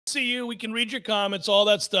see you. We can read your comments, all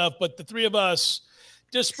that stuff. But the three of us,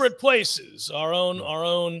 disparate places, our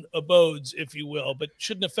own abodes, if you will, but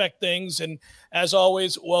shouldn't affect things. And as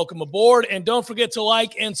always, welcome aboard. And don't forget to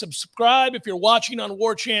like and subscribe if you're watching on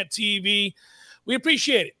Warchant TV. We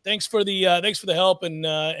appreciate it. Thanks for the help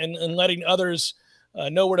and letting others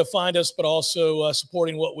know where to find us, but also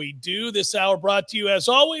supporting what we do. This hour brought to you, as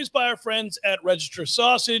always, by our friends at Register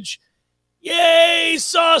Sausage. Yay,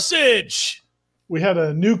 sausage! We had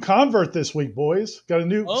a new convert this week, boys. Got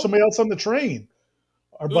somebody else on the train.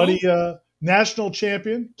 Our buddy, national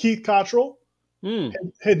champion Keith Cottrell,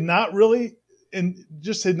 had not really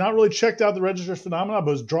checked out the Register phenomenon,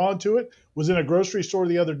 but was drawn to it. Was in a grocery store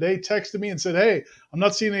the other day, texted me and said, "Hey, I'm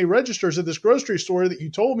not seeing any registers at this grocery store that you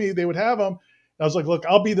told me they would have them." And I was like, "Look,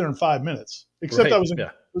 I'll be there in 5 minutes." Except I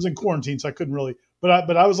was in quarantine, so I couldn't really.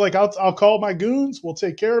 But I was like, "I'll call my goons. We'll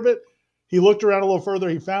take care of it." He looked around a little further.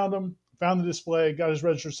 He found them, found the display, got his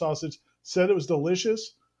Register sausage, said it was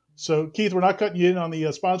delicious. So, Keith, we're not cutting you in on the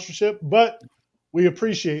sponsorship, but we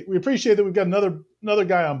appreciate that we've got another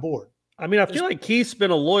guy on board. I mean, I feel like Keith's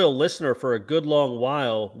been a loyal listener for a good long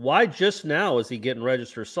while. Why just now is he getting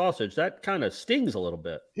Register sausage? That kind of stings a little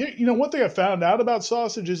bit. You know, one thing I found out about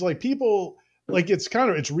sausage is like people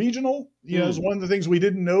it's regional. You know, it's one of the things we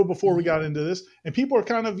didn't know before we got into this. And people are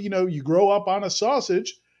kind of, you grow up on a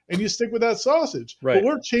sausage and you stick with that sausage. Right. But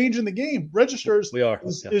we're changing the game. Registers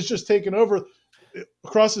is just taking over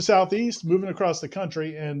across the Southeast, moving across the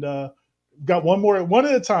country, and got one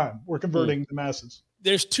at a time. We're converting the masses.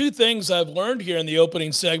 There's two things I've learned here in the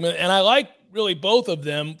opening segment, and I like really both of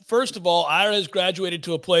them. First of all, Ira has graduated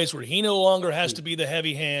to a place where he no longer has to be the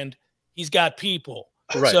heavy hand. He's got people.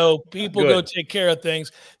 Right. So people go take care of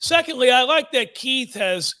things. Secondly, I like that Keith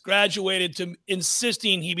has graduated to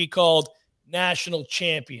insisting he be called national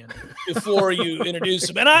champion before you introduce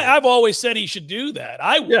him. And I've always said he should do that.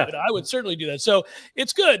 I would certainly do that. So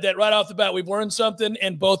it's good that right off the bat we've learned something,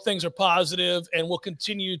 and both things are positive, and we'll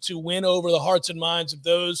continue to win over the hearts and minds of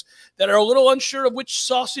those that are a little unsure of which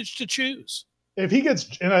sausage to choose. If he gets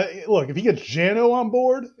Jano on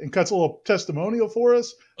board and cuts a little testimonial for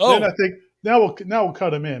us, then I think now we'll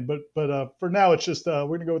cut him in. But for now it's just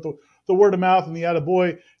we're gonna go with the word of mouth and the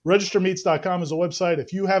attaboy. Registermeats.com is a website.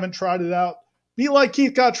 If you haven't tried it out, be like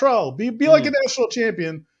Keith Cottrell. Be like a national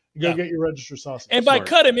champion. Go get your Register sausage. And by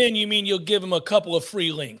cut him in, you mean you'll give him a couple of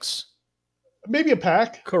free links? Maybe a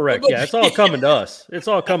pack. Correct. Yeah, it's all coming to us. It's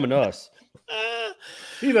all coming to us.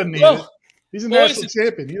 He doesn't need it. He's a national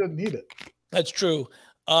champion. He doesn't need it. That's true.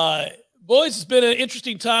 Boys, it's been an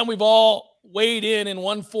interesting time. We've all weighed in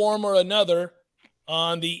one form or another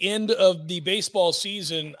on the end of the baseball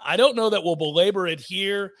season. I don't know that we'll belabor it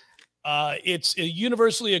here. It's a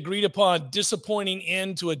universally agreed upon disappointing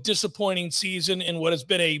end to a disappointing season in what has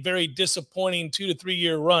been a very disappointing 2 to 3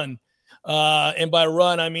 year run. And by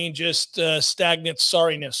run, I mean just stagnant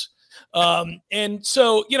sorriness. And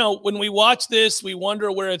so, when we watch this, we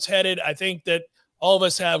wonder where it's headed. I think that all of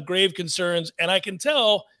us have grave concerns, and I can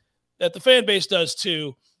tell that the fan base does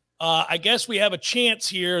too. I guess we have a chance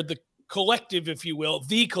here, the collective, if you will,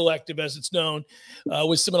 the collective as it's known,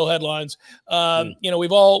 with Seminole Headlines.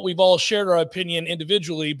 We've all shared our opinion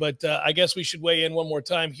individually, but I guess we should weigh in one more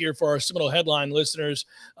time here for our Seminole Headline listeners.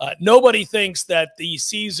 Nobody thinks that the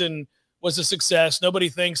season was a success. Nobody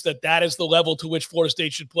thinks that that is the level to which Florida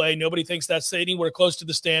State should play. Nobody thinks that's anywhere close to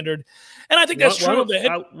the standard. And I think that's true.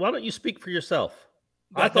 Why don't you speak for yourself?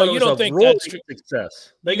 I thought it was a roaring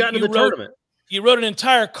success. They got into the tournament. You wrote an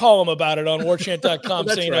entire column about it on warchant.com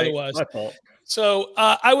saying otherwise. My fault. So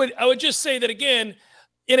I would just say that, again,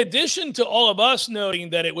 in addition to all of us noting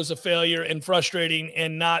that it was a failure and frustrating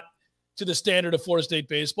and not to the standard of Florida State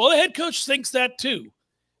baseball, the head coach thinks that too.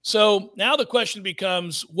 So now the question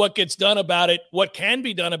becomes what gets done about it, what can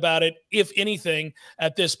be done about it, if anything,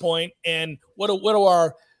 at this point, and what are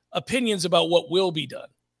our opinions about what will be done?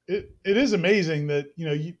 It is amazing that,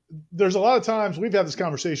 there's a lot of times we've had this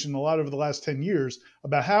conversation a lot over the last 10 years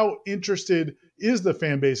about how interested is the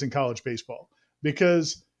fan base in college baseball,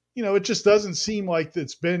 because, it just doesn't seem like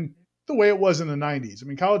it's been the way it was in the 90s. I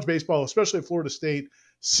mean, college baseball, especially at Florida State,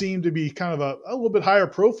 seemed to be kind of a little bit higher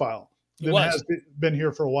profile than it has been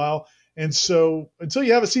here for a while. And so until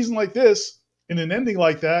you have a season like this and an ending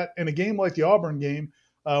like that and a game like the Auburn game,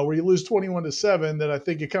 where you lose 21-7, that I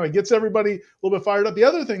think it kind of gets everybody a little bit fired up. The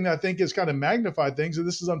other thing that I think has kind of magnified things, and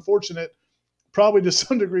this is unfortunate, probably to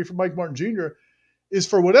some degree for Mike Martin Jr., is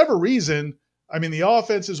for whatever reason, I mean, the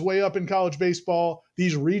offense is way up in college baseball.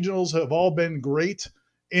 These regionals have all been great.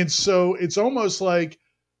 And so it's almost like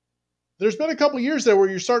there's been a couple of years there where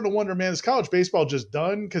you're starting to wonder, man, is college baseball just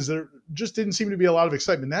done? Because there just didn't seem to be a lot of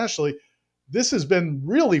excitement nationally. this has been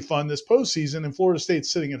really fun this postseason, and Florida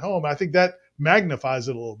State's sitting at home. I think that magnifies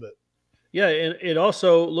it a little bit. Yeah, and it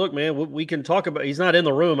also, look, man, we can talk about, he's not in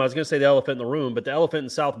the room. I was going to say the elephant in the room, but the elephant in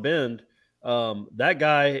South Bend, that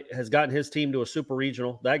guy has gotten his team to a super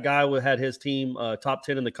regional. That guy had his team top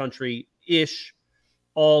 10 in the country-ish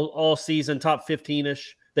all season, top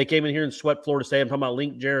 15-ish. They came in here and swept Florida State. I'm talking about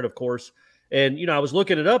Link Jarrett, of course. And, I was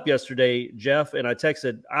looking it up yesterday, Jeff, and I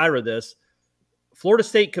texted Ira this. Florida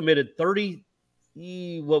State committed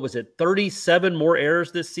 37 more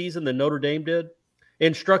errors this season than Notre Dame did,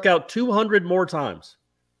 and struck out 200 more times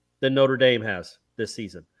than Notre Dame has this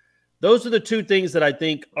season. Those are the two things that I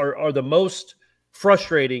think are the most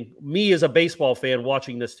frustrating, me as a baseball fan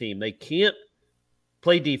watching this team. They can't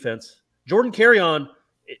play defense. Jordan Carrion,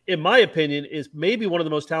 in my opinion, is maybe one of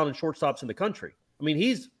the most talented shortstops in the country. I mean,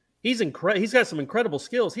 he's got some incredible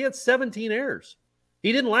skills. He had 17 errors.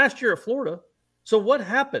 He didn't last year at Florida. So what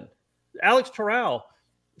happened? Alex Terrell,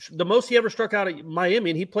 the most he ever struck out at Miami,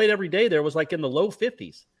 and he played every day there, was like in the low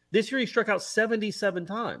 50s. This year he struck out 77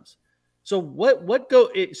 times. So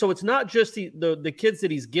so it's not just the kids that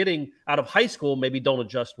he's getting out of high school maybe don't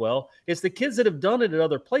adjust well. It's the kids that have done it at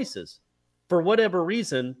other places for whatever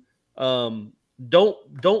reason don't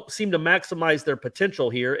seem to maximize their potential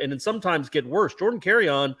here, and then sometimes get worse. Jordan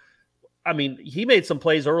Carrion, I mean, he made some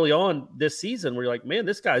plays early on this season where you're like, man,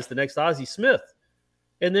 this guy's the next Ozzie Smith.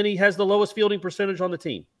 And then he has the lowest fielding percentage on the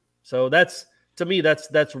team. So that's, to me,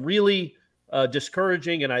 that's really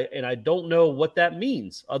discouraging, and I don't know what that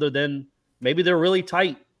means other than maybe they're really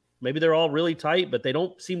tight. Maybe they're all really tight, but they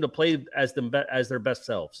don't seem to play as their best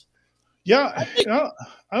selves. Yeah,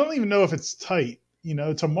 I don't even know if it's tight.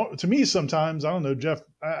 To me, sometimes, I don't know, Jeff,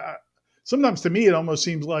 sometimes to me it almost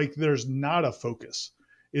seems like there's not a focus.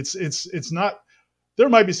 It's not. There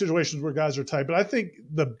might be situations where guys are tight, but I think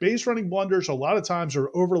the base running blunders a lot of times are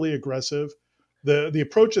overly aggressive. The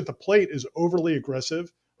approach at the plate is overly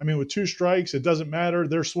aggressive. I mean, with 2 strikes, it doesn't matter.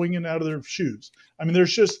 They're swinging out of their shoes. I mean,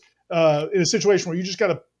 there's just in a situation where you just got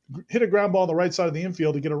to hit a ground ball on the right side of the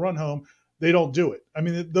infield to get a run home. They don't do it. I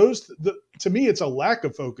mean, to me, it's a lack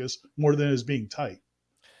of focus more than it is being tight.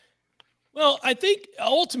 Well, I think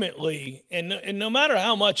ultimately, and no matter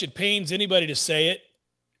how much it pains anybody to say it,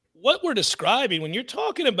 what we're describing, when you're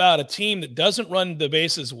talking about a team that doesn't run the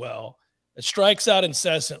bases well, that strikes out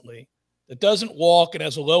incessantly, that doesn't walk and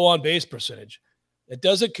has a low on-base percentage, that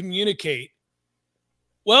doesn't communicate,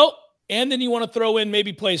 well, and then you want to throw in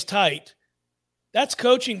maybe plays tight, that's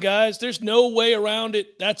coaching, guys. There's no way around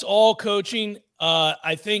it. That's all coaching.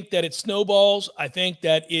 I think that it snowballs. I think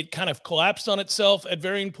that it kind of collapsed on itself at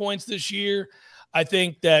varying points this year. I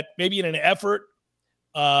think that maybe in an effort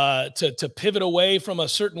to pivot away from a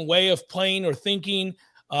certain way of playing or thinking,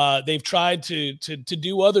 they've tried to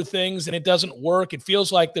do other things, and it doesn't work. It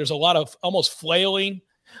feels like there's a lot of almost flailing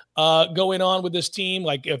going on with this team.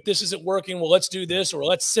 Like, if this isn't working, well, let's do this, or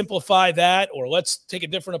let's simplify that, or let's take a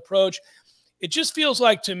different approach. It just feels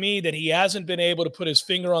like to me that he hasn't been able to put his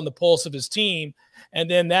finger on the pulse of his team. And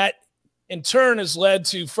then that in turn has led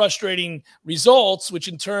to frustrating results, which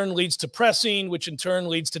in turn leads to pressing, which in turn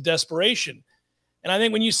leads to desperation. And I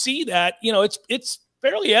think when you see that, it's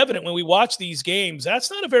fairly evident when we watch these games.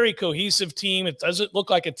 That's not a very cohesive team. It doesn't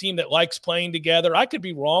look like a team that likes playing together. I could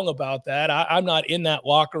be wrong about that. I'm not in that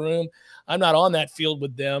locker room. I'm not on that field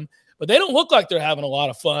with them. But they don't look like they're having a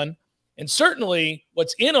lot of fun. And certainly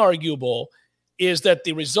what's inarguable is that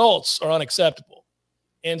the results are unacceptable.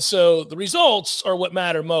 And so the results are what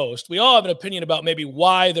matter most. We all have an opinion about maybe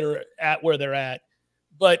why they're at where they're at.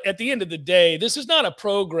 But at the end of the day, this is not a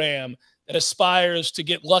program that aspires to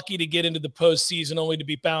get lucky to get into the postseason only to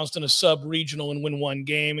be bounced in a sub-regional and win one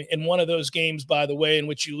game. In one of those games, by the way, in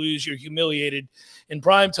which you lose, you're humiliated in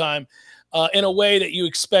primetime in a way that you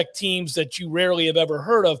expect teams that you rarely have ever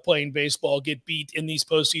heard of playing baseball get beat in these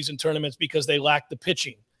postseason tournaments because they lack the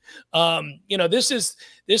pitching. This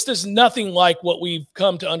is nothing like what we've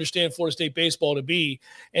come to understand Florida State baseball to be.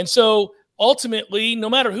 And so ultimately, no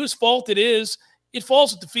matter whose fault it is, it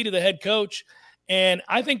falls at the feet of the head coach. And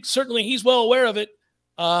I think certainly he's well aware of it.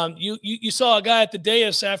 You saw a guy at the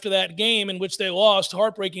dais after that game in which they lost,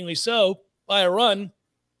 heartbreakingly so, by a run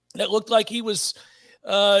that looked like he was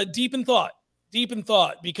deep in thought,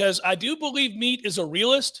 because I do believe Meat is a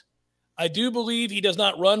realist. I do believe he does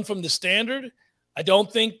not run from the standard. I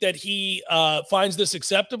don't think that he finds this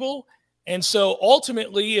acceptable. And so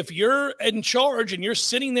ultimately, if you're in charge and you're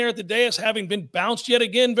sitting there at the dais having been bounced yet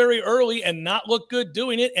again very early and not look good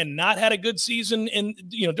doing it and not had a good season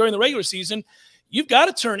during the regular season, you've got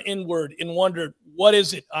to turn inward and wonder, what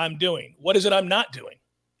is it I'm doing? What is it I'm not doing?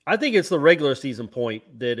 I think it's the regular season point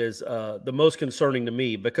that is the most concerning to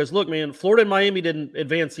me because, look, man, Florida and Miami didn't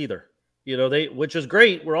advance either. Which is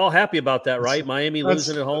great. We're all happy about that, right? Miami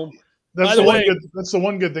losing at home. That's the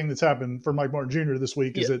one good thing that's happened for Mike Martin Jr. this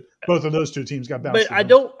week is that both of those two teams got bounced.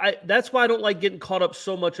 But that's why I don't like getting caught up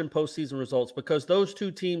so much in postseason results because those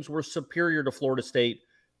two teams were superior to Florida State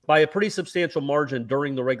by a pretty substantial margin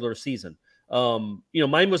during the regular season.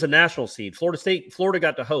 Miami was a national seed. Florida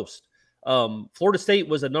got to host. Florida State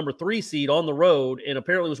was a number 3 seed on the road and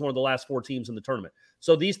apparently was one of the last 4 teams in the tournament.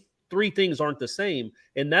 So these 3 things aren't the same.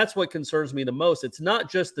 And that's what concerns me the most. It's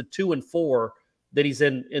not just the 2 and 4 that he's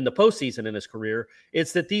in the postseason in his career.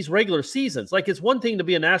 It's that these regular seasons, like it's one thing to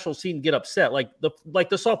be a national seed and get upset like the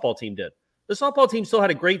softball team did. The softball team still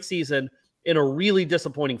had a great season and a really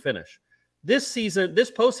disappointing finish. This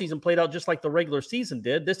postseason played out just like the regular season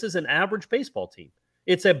did. This is an average baseball team.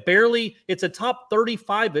 It's a top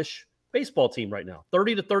 35-ish baseball team right now,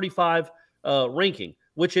 30 to 35 ranking,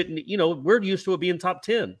 which we're used to it being top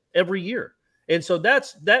 10 every year. And so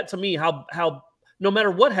that to me, how no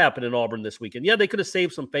matter what happened in Auburn this weekend, they could have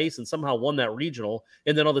saved some face and somehow won that regional.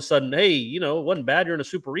 And then all of a sudden, hey, it wasn't bad. You're in a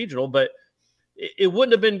super regional, but it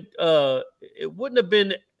wouldn't have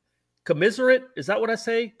been commiserate. Is that what I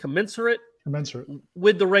say? Commensurate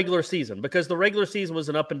with the regular season, because the regular season was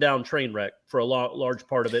an up and down train wreck for a large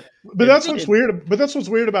part of it. But that's what's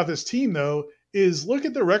weird about this team, though, is look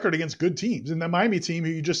at their record against good teams. And the Miami team,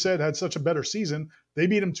 who you just said had such a better season, they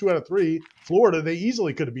beat them 2 out of 3. Florida, they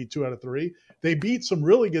easily could have beat 2 out of 3. They beat some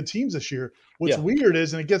really good teams this year. What's weird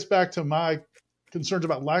is, and it gets back to my concerns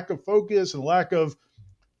about lack of focus and lack of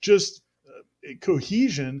just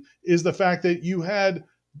cohesion, is the fact that you had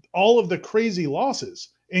all of the crazy losses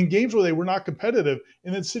in games where they were not competitive,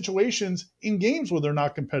 and in situations in games where they're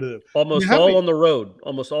not competitive. Almost all on the road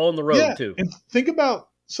too. And think about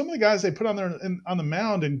some of the guys they put on there on the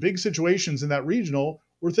mound in big situations in that regional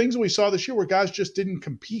were things that we saw this year where guys just didn't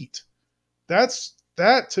compete. That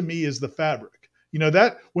to me is the fabric.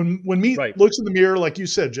 That when Meat looks in the mirror, like you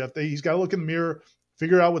said, Jeff, he's got to look in the mirror,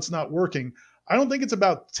 figure out what's not working. I don't think it's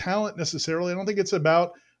about talent necessarily. I don't think it's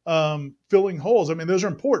about filling holes. I mean, those are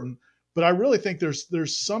important, but I really think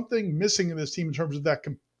there's something missing in this team in terms of that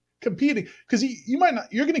competing. Because you're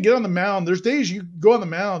going to get on the mound. There's days you go on the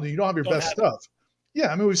mound and you don't have your best stuff.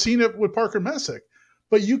 Yeah, I mean, we've seen it with Parker Messick,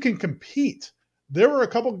 but you can compete. There were a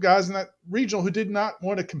couple of guys in that regional who did not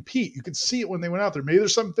want to compete. You could see it when they went out there. Maybe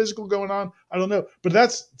there's something physical going on. I don't know. But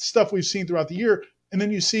that's stuff we've seen throughout the year. And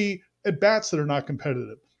then you see at-bats that are not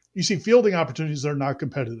competitive. You see fielding opportunities that are not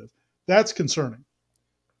competitive. That's concerning.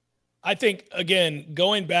 I think, again,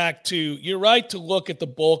 going back to, you're right to look at the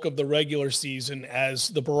bulk of the regular season as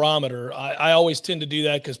the barometer. I always tend to do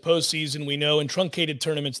that because postseason, we know in truncated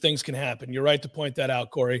tournaments, things can happen. You're right to point that out,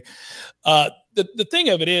 Corey. The thing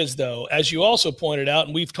of it is, though, as you also pointed out,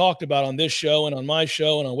 and we've talked about on this show and on my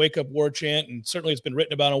show and on Wake Up Warchant, and certainly it's been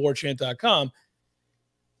written about on warchant.com,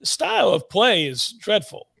 the style of play is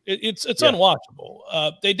dreadful. It's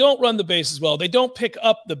unwatchable. They don't run the bases well. They don't pick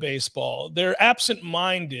up the baseball. They're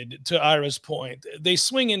absent-minded, to Ira's point. They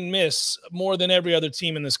swing and miss more than every other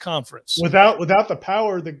team in this conference. Without the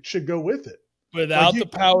power that should go with it. Without the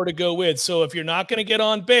power to go with. So if you're not going to get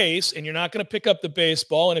on base and you're not going to pick up the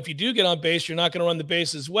baseball, and if you do get on base, you're not going to run the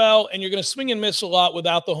base as well, and you're going to swing and miss a lot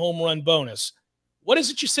without the home run bonus. What is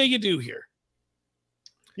it you say you do here?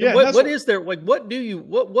 Yeah, what is there? Like, what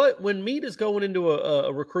when Meat is going into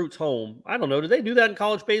a recruit's home? I don't know. Do they do that in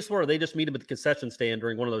college baseball, or they just meet him at the concession stand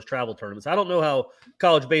during one of those travel tournaments? I don't know how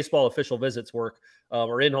college baseball official visits work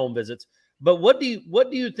or in-home visits. But what do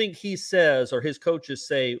you think he says or his coaches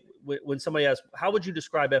say when somebody asks, "How would you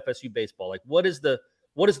describe FSU baseball?" Like, what is the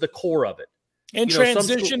core of it? In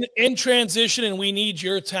transition, and we need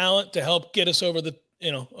your talent to help get us over the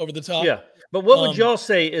top. Yeah. But what would y'all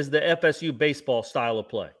say is the FSU baseball style of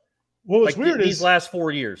play? Well, what's weird is these last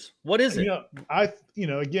 4 years. What is it?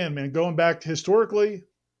 Again, man, going back to historically,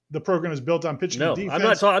 the program is built on pitching and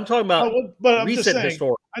defense. I'm talking about recent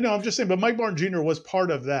historical. I know, I'm just saying, but Mike Martin Jr. was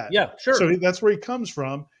part of that. Yeah, sure. So that's where he comes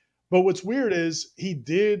from. But what's weird is he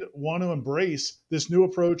did want to embrace this new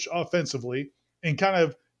approach offensively and kind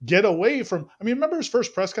of get away from – remember his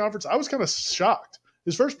first press conference? I was kind of shocked.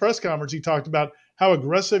 His first press conference, he talked about how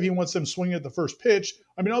aggressive he wants them swinging at the first pitch.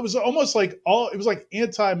 It was almost like it was like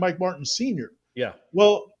anti-Mike Martin Sr. Yeah.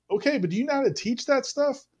 Well, okay, but do you know how to teach that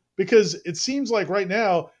stuff? Because it seems like right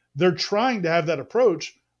now they're trying to have that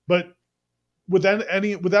approach, but without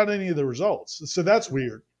any of the results. So that's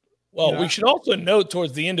weird. Well, we should also note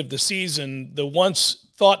towards the end of the season, the once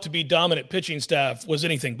thought to be dominant pitching staff was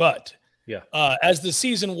anything but. Yeah. As the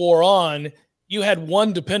season wore on, you had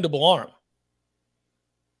one dependable arm.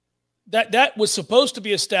 that was supposed to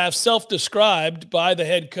be a staff self-described by the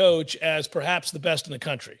head coach as perhaps the best in the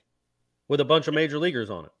country, with a bunch of major leaguers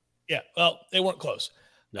on it. Yeah, well, they weren't close.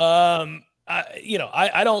 No.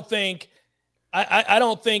 I don't think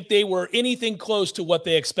they were anything close to what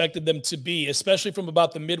they expected them to be, especially from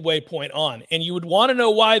about the midway point on. And you would want to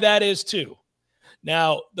know why that is too.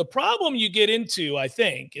 Now, the problem you get into, I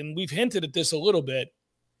think, and we've hinted at this a little bit,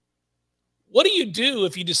 what do you do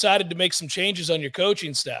if you decided to make some changes on your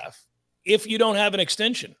coaching staff if you don't have an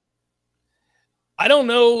extension? I don't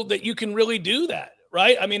know that you can really do that,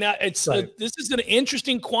 right? I mean, this is an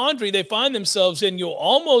interesting quandary they find themselves in. You'll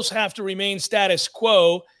almost have to remain status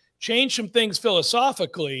quo, change some things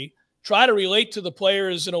philosophically, try to relate to the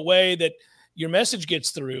players in a way that your message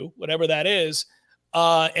gets through, whatever that is,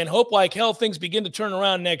 and hope like hell things begin to turn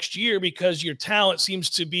around next year because your talent seems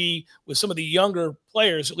to be with some of the younger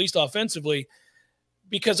players, at least offensively.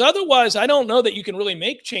 Because otherwise, I don't know that you can really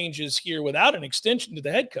make changes here without an extension to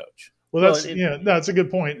the head coach. Well, that's a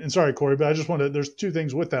good point. And sorry, Corey, but I just wanted, there's two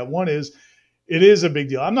things with that. One is, it is a big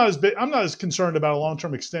deal. I'm not as concerned about a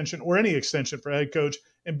long-term extension or any extension for a head coach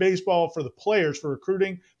in baseball for the players, for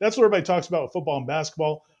recruiting. That's what everybody talks about with football and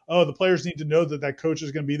basketball. Oh, the players need to know that coach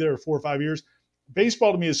is going to be there for 4 or 5 years.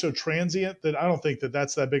 Baseball to me is so transient that I don't think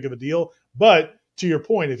that's that big of a deal. But to your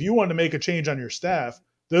point, if you wanted to make a change on your staff,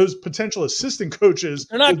 those potential assistant coaches,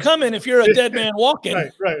 they're not coming if you're a dead man walking.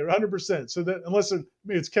 Right, 100%. So that unless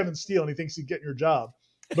maybe it's Kevin Steele and he thinks he's getting your job,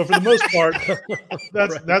 but for the most part,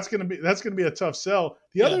 that's going to be a tough sell.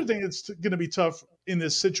 The other thing that's going to be tough in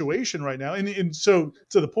this situation right now, and so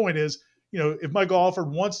to the point is, if Michael Alford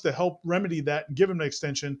wants to help remedy that and give him an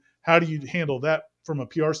extension, how do you handle that from a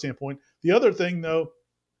PR standpoint? The other thing, though,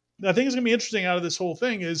 that I think is going to be interesting out of this whole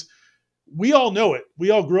thing is we all know it.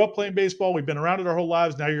 We all grew up playing baseball. We've been around it our whole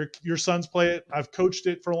lives. Now your sons play it. I've coached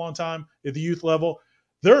it for a long time at the youth level.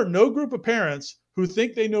 There are no group of parents who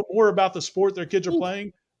think they know more about the sport their kids are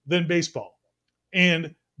playing than baseball.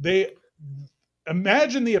 And they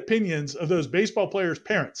imagine the opinions of those baseball players'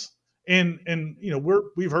 parents. And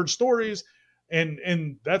we've heard stories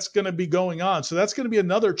and that's going to be going on. So that's going to be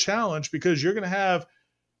another challenge because you're going to have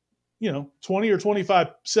 20 or 25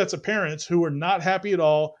 sets of parents who are not happy at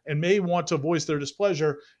all and may want to voice their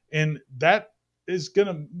displeasure. And that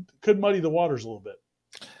could muddy the waters a little bit.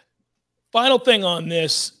 Final thing on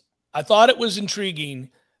this, I thought it was intriguing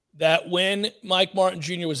that when Mike Martin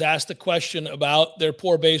Jr. was asked the question about their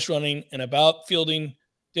poor base running and about fielding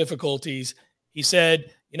difficulties, he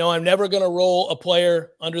said, I'm never going to roll a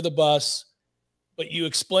player under the bus, but you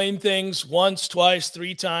explain things once, twice,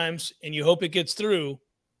 3 times, and you hope it gets through.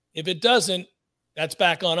 If it doesn't, that's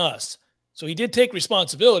back on us. So he did take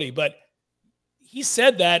responsibility, but he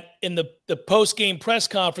said that in the post-game press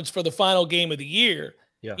conference for the final game of the year.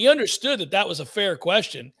 Yeah. He understood that was a fair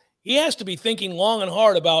question. He has to be thinking long and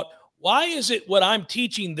hard about why is it what I'm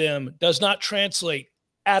teaching them does not translate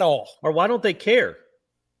at all? Or why don't they care?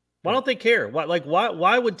 Why don't they care?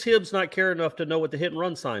 Why would Tibbs not care enough to know what the hit and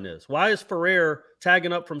run sign is? Why is Ferrer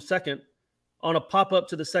tagging up from second on a pop-up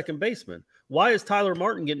to the second baseman? Why is Tyler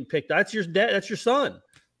Martin getting picked? That's your dad. That's your son.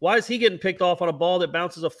 Why is he getting picked off on a ball that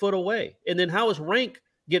bounces a foot away? And then how is Rank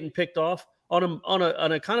getting picked off on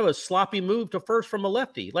a kind of a sloppy move to first from a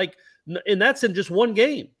lefty? And that's in just one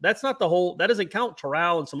game. That's not the whole. That doesn't count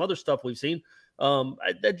Terrell and some other stuff we've seen.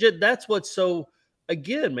 That's what's so.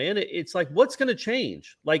 Again, man, it's like, what's going to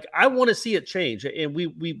change? I want to see it change. And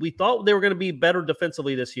we thought they were going to be better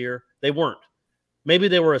defensively this year. They weren't. Maybe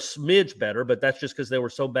they were a smidge better, but that's just because they were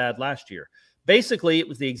so bad last year. Basically, it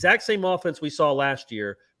was the exact same offense we saw last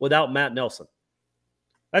year without Matt Nelson.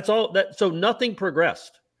 That's all. So nothing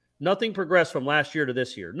progressed. Nothing progressed from last year to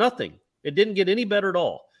this year. Nothing. It didn't get any better at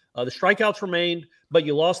all. The strikeouts remained, but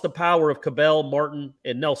you lost the power of Cabell, Martin,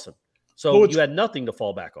 and Nelson. So you had nothing to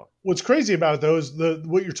fall back on. What's crazy about it, though, is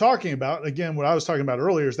what you're talking about. Again, what I was talking about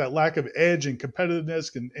earlier is that lack of edge and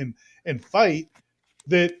competitiveness and fight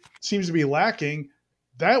that seems to be lacking.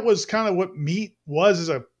 That was kind of what Meat was as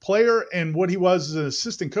a player and what he was as an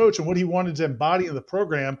assistant coach and what he wanted to embody in the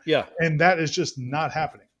program. Yeah. And that is just not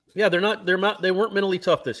happening. Yeah, they weren't mentally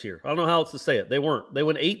tough this year. I don't know how else to say it. They weren't. They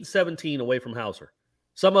went 8-17 away from Hauser.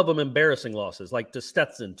 Some of them embarrassing losses, like to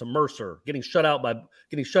Stetson, to Mercer, getting shut out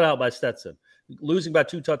by Stetson, losing by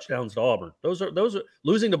 2 touchdowns to Auburn. Those are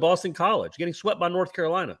losing to Boston College, getting swept by North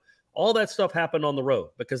Carolina. All that stuff happened on the road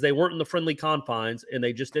because they weren't in the friendly confines and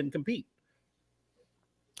they just didn't compete.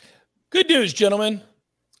 Good news, gentlemen.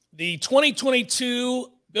 The 2022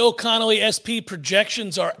 Bill Connolly SP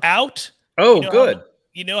projections are out. Oh, good.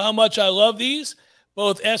 You know how much I love these?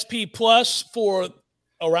 Both SP Plus for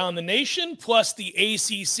around the nation, plus the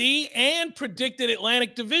ACC and predicted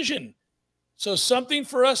Atlantic Division So something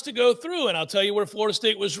for us to go through, and I'll tell you where Florida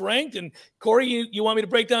State was ranked. And Corey, you want me to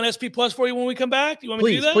break down SP Plus for you when we come back? You want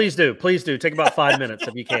me to do that? Please do. Take about 5 minutes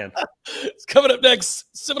if you can. It's coming up next.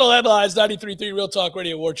 Seminole Headlines, 93.3 Real Talk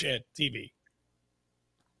Radio, Warchant TV.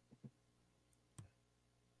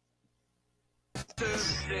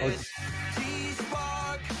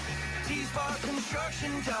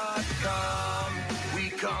 T-SparkConstruction.com.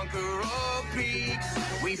 We conquer all peaks.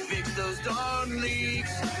 We fix those darn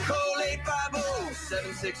leaks. Call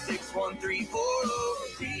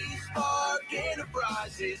 850-766-1340. T-Spark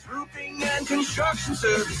Enterprises, roofing and construction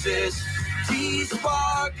services.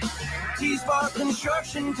 T-Spark,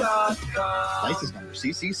 T-SparkConstruction.com. License number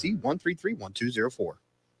CCC 1331204.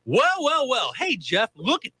 Well. Hey, Jeff,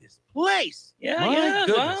 look at this place. Yeah.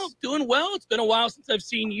 Well, doing well. It's been a while since I've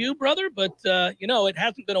seen you, brother, but, it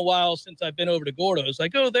hasn't been a while since I've been over to Gordo's. I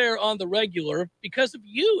go there on the regular because of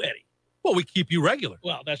you, Eddie. Well, we keep you regular.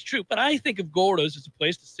 Well, that's true, but I think of Gordo's as a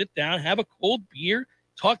place to sit down, have a cold beer,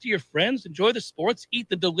 talk to your friends, enjoy the sports, eat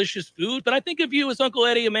the delicious food. But I think of you as Uncle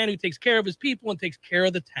Eddie, a man who takes care of his people and takes care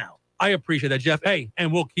of the town. I appreciate that, Jeff. Hey,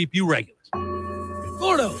 and we'll keep you regular.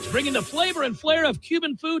 Gordo's, bringing the flavor and flair of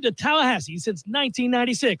Cuban food to Tallahassee since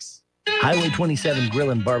 1996. Highway 27 Grill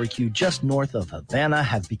and Barbecue just north of Havana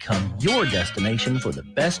have become your destination for the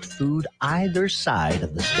best food either side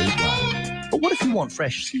of the state line. But what if you want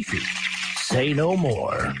fresh seafood? Say no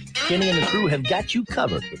more. Kenny and the crew have got you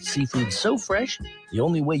covered with seafood so fresh, the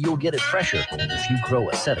only way you'll get it fresher if you grow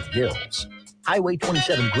a set of gills. Highway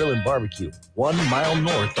 27 Grill and Barbecue, 1 mile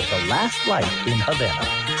north of the last light in Havana.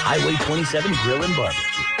 Highway 27 Grill and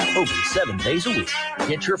Barbecue, open 7 days a week.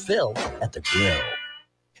 Get your fill at the grill.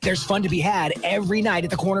 There's fun to be had every night at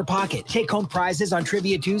the Corner Pocket. Take home prizes on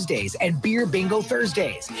Trivia Tuesdays and Beer Bingo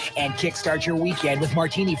Thursdays. And kickstart your weekend with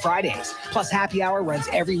Martini Fridays. Plus happy hour runs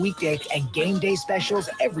every weekday and game day specials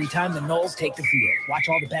every time the Noles take the field. Watch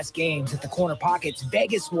all the best games at the Corner Pocket's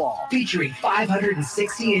Vegas Wall, featuring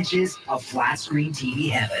 560 inches of flat screen TV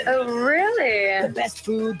heaven. Oh, really? The best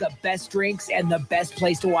food, the best drinks, and the best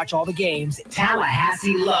place to watch all the games.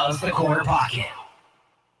 Tallahassee loves the Corner Pocket.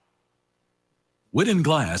 Whitten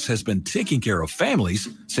Glass has been taking care of families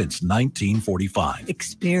since 1945.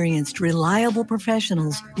 Experienced, reliable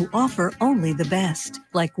professionals who offer only the best,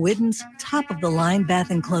 like Whitten's top-of-the-line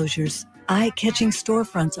bath enclosures. Eye-catching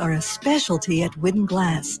storefronts are a specialty at Whitten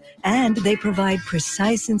Glass, and they provide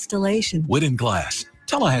precise installation. Whitten Glass,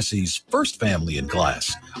 Tallahassee's first family in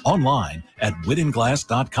glass. Online at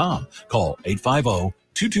whittenglass.com. Call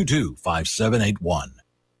 850-222-5781.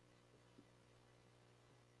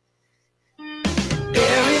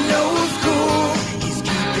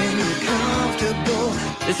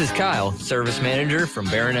 This is Kyle, Service Manager from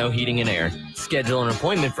Barano Heating and Air. Schedule an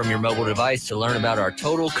appointment from your mobile device to learn about our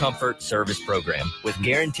Total Comfort Service Program. With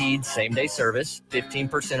guaranteed same-day service,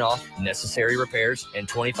 15% off necessary repairs, and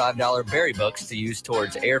 $25 berry bucks to use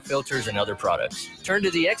towards air filters and other products. Turn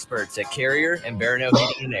to the experts at Carrier and Barano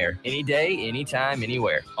Heating and Air. Any day, anytime,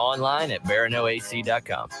 anywhere. Online at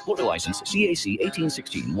baranoac.com. Florida license CAC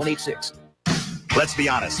 1816-186. Let's be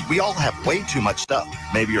honest, we all have way too much stuff.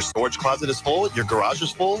 Maybe your storage closet is full, your garage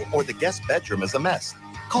is full, or the guest bedroom is a mess.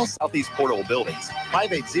 Call Southeast Portable Buildings,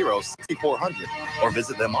 580-6400, or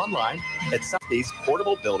visit them online at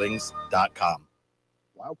southeastportablebuildings.com.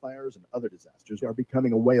 Wildfires and other disasters are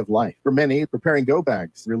becoming a way of life. For many, preparing go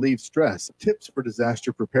bags relieves stress. Tips for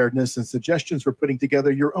disaster preparedness and suggestions for putting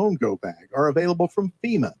together your own go bag are available from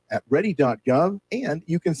FEMA at ready.gov, and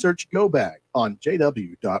you can search go bag on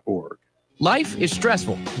jw.org. Life is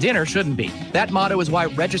stressful. Dinner shouldn't be. That motto is why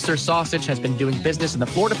Register Sausage has been doing business in the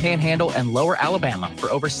Florida Panhandle and Lower Alabama for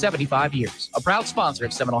over 75 years. A proud sponsor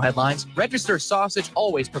of Seminole Headlines, Register Sausage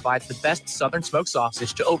always provides the best Southern smoked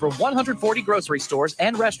sausage to over 140 grocery stores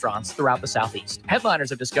and restaurants throughout the Southeast. Headliners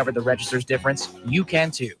have discovered the Register's difference. You can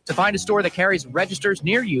too. To find a store that carries Registers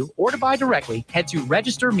near you or to buy directly, head to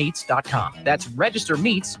registermeats.com. That's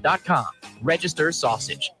registermeats.com. Register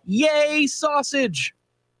Sausage. Yay, sausage!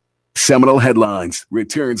 Seminole Headlines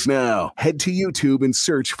returns now. Head to YouTube and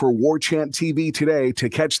search for Warchant TV today to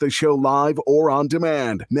catch the show live or on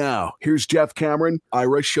demand. Now, here's Jeff Cameron,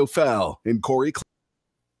 Ira Schofel, and Corey.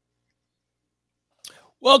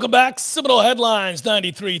 Welcome back. Seminole Headlines,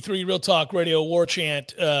 93.3 Real Talk Radio,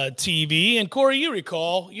 Warchant TV. And Corey, you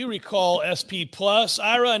recall SP Plus.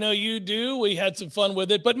 Ira, I know you do. We had some fun with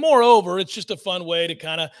it. But moreover, it's just a fun way to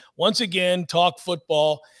kind of, once again, talk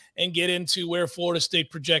football and get into where Florida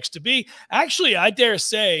State projects to be. Actually, I dare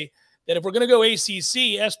say that if we're going to go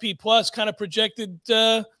ACC, SP Plus kind of projected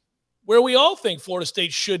where we all think Florida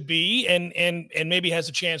State should be and maybe has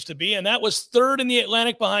a chance to be, and that was third in the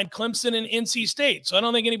Atlantic behind Clemson and NC State. So I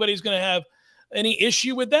don't think anybody's going to have any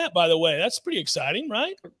issue with that, by the way. That's pretty exciting,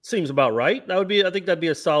 right? Seems about right. I think that'd be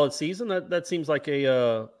a solid season. That seems like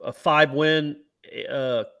a 5-win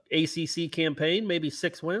ACC campaign, maybe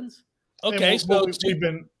 6 wins. Okay,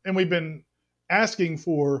 we've been asking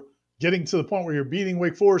for getting to the point where you're beating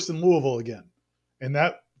Wake Forest and Louisville again, and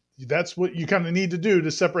that's what you kind of need to do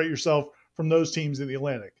to separate yourself from those teams in the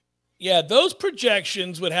Atlantic. Yeah, those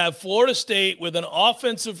projections would have Florida State with an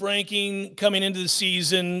offensive ranking coming into the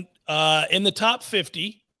season in the top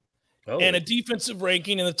 50 and a defensive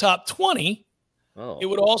ranking in the top 20. It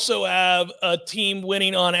would also have a team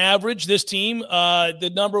winning on average. This team,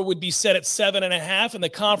 the number would be set at 7.5, and the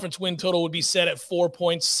conference win total would be set at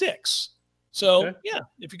 4.6. So, yeah,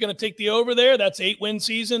 if you're going to take the over there, that's 8-win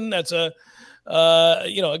season. That's a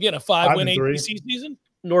 5-win ACC season.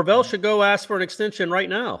 Norvell should go ask for an extension right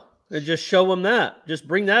now and just show them that. Just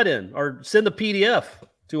bring that in or send the PDF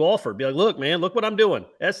to offer. Be like, look, man, look what I'm doing.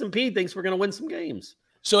 S&P thinks we're going to win some games.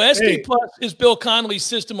 So SP Plus is Bill Connolly's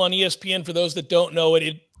system on ESPN. For those that don't know it,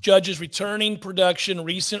 it judges returning production,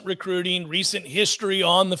 recent recruiting, recent history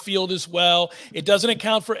on the field as well. It doesn't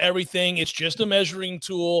account for everything. It's just a measuring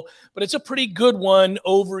tool, but it's a pretty good one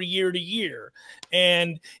over year to year.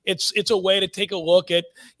 And it's a way to take a look at,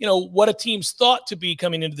 what a team's thought to be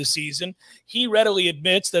coming into the season. He readily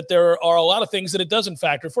admits that there are a lot of things that it doesn't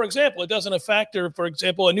factor. For example, it doesn't factor,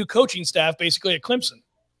 a new coaching staff basically at Clemson.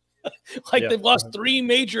 They've lost 3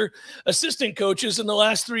 major assistant coaches in the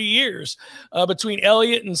last 3 years between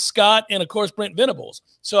Elliott and Scott and, of course, Brent Venables.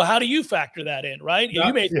 So how do you factor that in, right?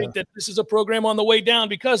 You may think that this is a program on the way down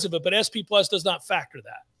because of it, but SP Plus does not factor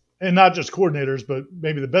that. And not just coordinators, but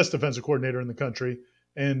maybe the best defensive coordinator in the country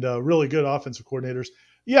and really good offensive coordinators.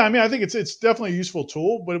 Yeah, I mean, I think it's definitely a useful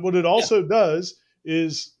tool, but what it also does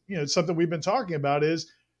is, something we've been talking about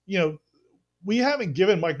is, we haven't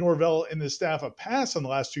given Mike Norvell and his staff a pass in the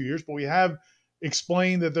last 2 years, but we have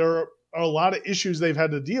explained that there are a lot of issues they've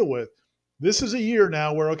had to deal with. This is a year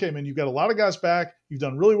now where, okay, man, you've got a lot of guys back. You've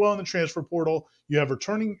done really well in the transfer portal. You have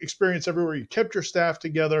returning experience everywhere. You kept your staff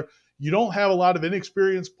together. You don't have a lot of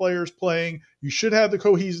inexperienced players playing. You should have the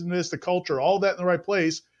cohesiveness, the culture, all that in the right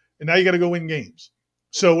place. And now you got to go win games.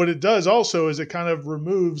 So what it does also is it kind of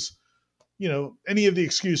removes any of the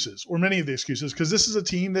excuses or many of the excuses, because this is a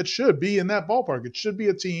team that should be in that ballpark. It should be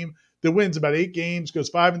a team that wins about 8 games, goes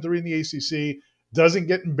 5-3 in the ACC, doesn't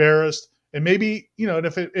get embarrassed. And maybe, and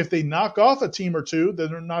if they knock off a team or two that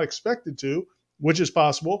they're not expected to, which is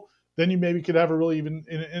possible, then you maybe could have an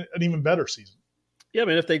even better season. Yeah, I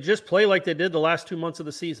mean, if they just play like they did the last 2 months of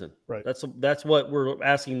the season, right? That's what we're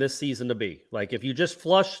asking this season to be. Like, if you just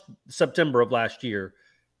flush September of last year,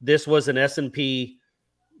 this was an S&P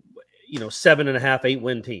 7.5,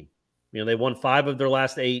 8-win team. They won 5 of their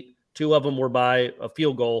last 8. 2 of them were by a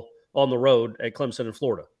field goal on the road at Clemson in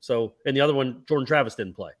Florida. So, and the other one, Jordan Travis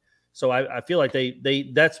didn't play. So I feel like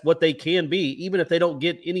that's what they can be, even if they don't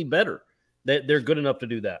get any better. They're good enough to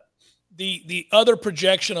do that. The other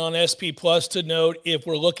projection on SP Plus to note, if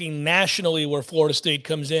we're looking nationally where Florida State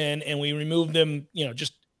comes in and we remove them,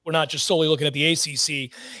 we're not just solely looking at the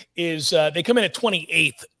ACC, is they come in at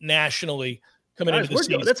 28th nationally. Into the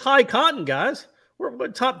season. That's high cotton, guys. We're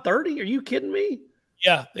top 30. Are you kidding me?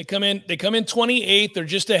 Yeah, they come in 28th. They're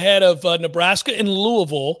just ahead of Nebraska and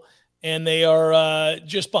Louisville, and they are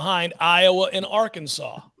just behind Iowa and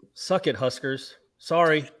Arkansas. Suck it, Huskers.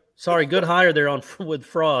 Sorry. Good hire there with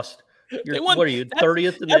Frost. What are you,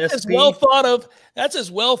 30th in the SP? That's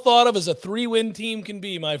as well thought of as a 3-win team can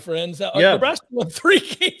be, my friends. Nebraska won 3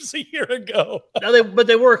 games a year ago. But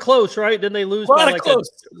they were close, right? Didn't they lose by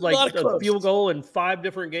a field goal in 5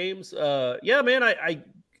 different games? Yeah, man.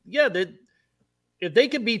 If they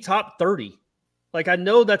could be top 30, I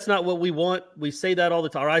know that's not what we want. We say that all the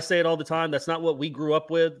time. Or I say it all the time. That's not what we grew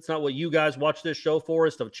up with. It's not what you guys watch this show for,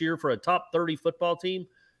 is to cheer for a top 30 football team.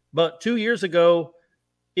 But 2 years ago,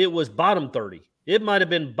 it was bottom 30. It might have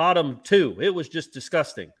been bottom 2. It was just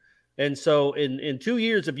disgusting. And so in 2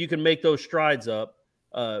 years, if you can make those strides up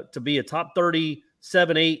to be a top 30,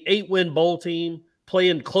 8-win bowl team,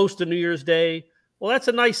 playing close to New Year's Day, well, that's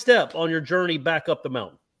a nice step on your journey back up the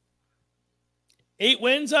mountain. 8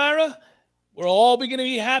 wins, Ira? We're all going to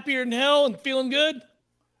be happier than hell and feeling good?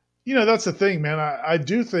 That's the thing, man. I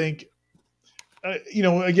do think,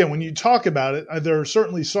 again, when you talk about it, there are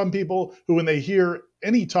certainly some people who, when they hear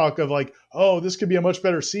any talk of this could be a much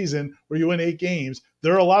better season where you win 8 games,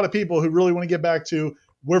 there are a lot of people who really want to get back to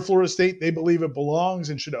where Florida State, they believe it belongs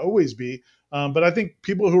and should always be. But I think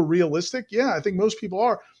people who are realistic, I think most people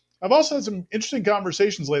are. I've also had some interesting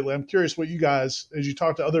conversations lately. I'm curious what you guys, as you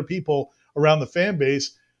talk to other people around the fan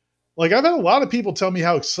base, I've had a lot of people tell me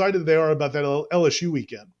how excited they are about that LSU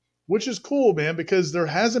weekend. which is cool, man, because there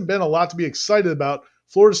hasn't been a lot to be excited about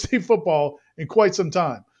Florida State football in quite some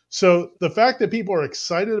time. So the fact that people are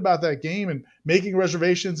excited about that game and making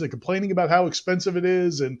reservations and complaining about how expensive it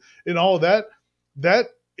is and all of that, that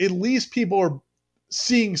at least people are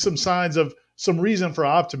seeing some signs of some reason for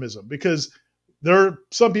optimism, because there are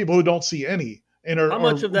some people who don't see any. And how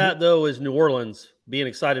much of that, though, is New Orleans being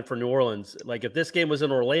excited for New Orleans? Like if this game was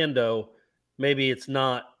in Orlando, maybe it's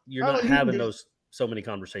not, you're not having those so many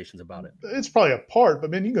conversations about it. It's probably a part,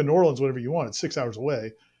 but man, you can go to New Orleans whenever you want. It's 6 hours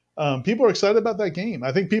away. People are excited about that game.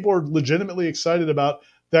 I think people are legitimately excited about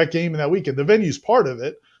that game and that weekend. The venue's part of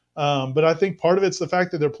it, but I think part of it's the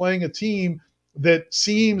fact that they're playing a team that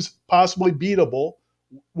seems possibly beatable,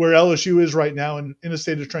 where LSU is right now in a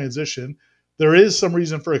state of transition. There is some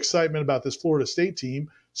reason for excitement about this Florida State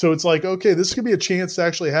team. So it's like, okay, this could be a chance to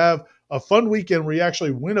actually have a fun weekend where you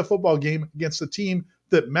actually win a football game against a team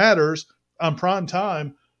that matters on prime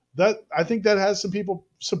time. That I think that has some people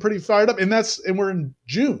pretty fired up, and we're in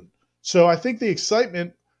June. So I think the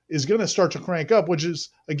excitement is going to start to crank up, which is,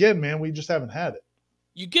 again, man, we just haven't had it.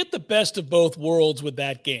 You get the best of both worlds with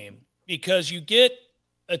that game, because you get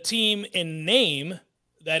a team in name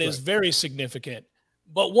that is very significant,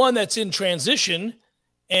 but one that's in transition,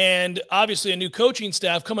 and obviously a new coaching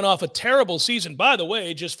staff coming off a terrible season. By the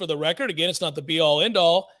way, just for the record, again, it's not the be-all,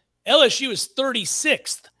 end-all. LSU is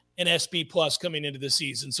 36th in SB Plus coming into the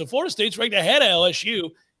season. So Florida State's ranked ahead of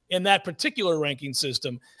LSU in that particular ranking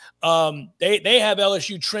system. They have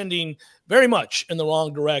LSU trending very much in the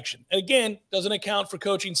wrong direction. Again, doesn't account for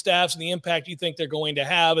coaching staffs and the impact you think they're going to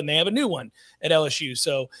have, and they have a new one at LSU.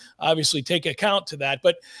 So obviously take account to that.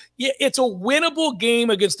 But yeah, it's a winnable game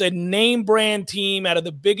against a name brand team out of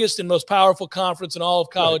the biggest and most powerful conference in all of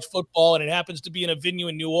college football, and it happens to be in a venue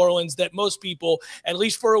in New Orleans that most people, at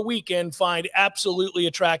least for a weekend, find absolutely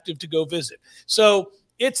attractive to go visit. So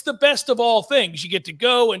it's the best of all things. You get to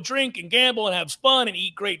go and drink and gamble and have fun and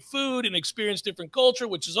eat great food and experience different culture,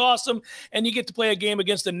 which is awesome. And you get to play a game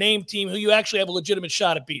against a name team who you actually have a legitimate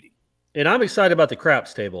shot at beating. And I'm excited about the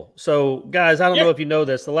craps table. So, guys, I don't know if you know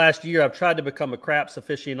this. The last year, I've tried to become a craps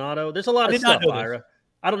aficionado. There's a lot of stuff, Ira.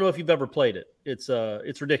 I don't know if you've ever played it.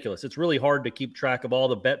 It's ridiculous. It's really hard to keep track of all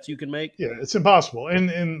the bets you can make. Yeah, it's impossible.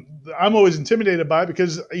 And I'm always intimidated by it,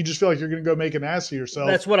 because you just feel like you're going to go make an ass of yourself.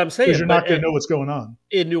 That's what I'm saying. Because you're not going to know what's going on.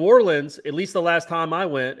 In New Orleans, at least the last time I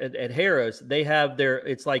went at Harrah's, they have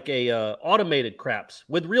it's like a automated craps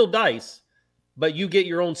with real dice, but you get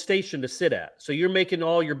your own station to sit at. So you're making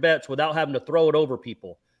all your bets without having to throw it over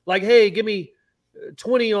people. Like, hey, give me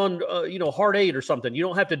 20 on hard 8 or something. You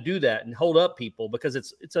don't have to do that and hold up people, because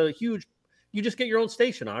it's a huge. You just get your own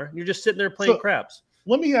station, Ira. You're just sitting there playing craps.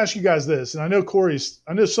 Let me ask you guys this, and I know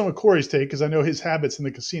some of Corey's take, because I know his habits in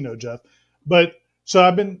the casino, Jeff. But so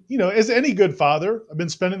I've been, as any good father, I've been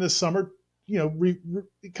spending this summer,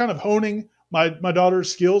 kind of honing my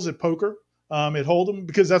daughter's skills at poker, at Hold'em,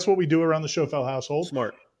 because that's what we do around the Schofel household.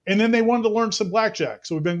 Smart. And then they wanted to learn some blackjack,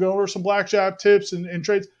 so we've been going over some blackjack tips and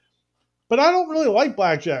trades. But I don't really like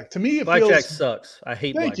blackjack. To me, blackjack sucks. I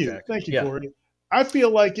hate blackjack. Thank you, Corey. I feel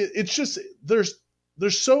like it's just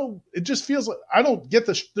it just feels like I don't get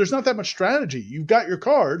there's not that much strategy. You've got your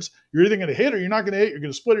cards. You're either going to hit or you're not going to hit. You're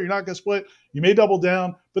going to split or you're not going to split. You may double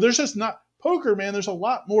down, but there's just not poker, man. There's a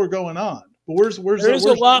lot more going on. But there's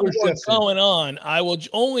a lot more going on. I will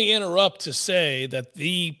only interrupt to say that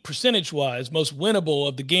the percentage-wise most winnable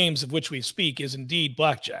of the games of which we speak is indeed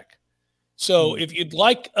blackjack. So if you'd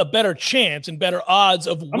like a better chance and better odds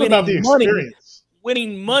of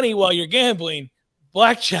winning money while you're gambling,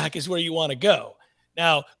 blackjack is where you want to go.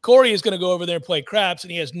 Now, Corey is going to go over there and play craps,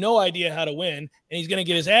 and he has no idea how to win, and he's going to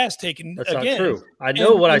get his ass taken again. That's not true. I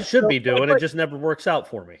know what I should be doing. It just never works out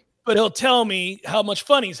for me. But he'll tell me how much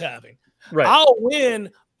fun he's having. Right. I'll win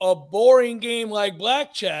a boring game like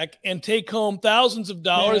blackjack and take home thousands of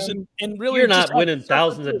dollars, and really you're not winning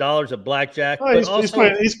thousands of dollars at blackjack. Oh, he's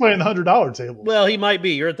playing the $100 table. Well, he might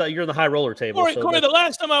be. You're in the high roller table. Corey, the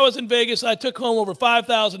last time I was in Vegas, I took home over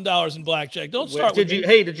 $5,000 in blackjack. Don't start. Did you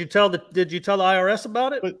tell the IRS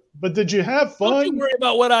about it? But did you have fun? Don't you worry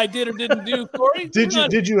about what I did or didn't do, Corey.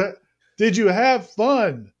 Did you have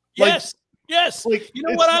fun? Yes. Yes. You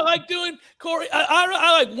know what I like doing, Corey?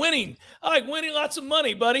 I like winning. I like winning lots of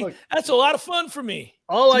money, buddy. That's a lot of fun for me.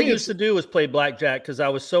 All I used to do was play blackjack because I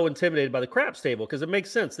was so intimidated by the craps table, because it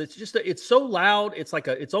makes sense. It's just it's so loud. It's like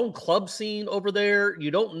its own club scene over there.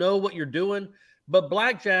 You don't know what you're doing. But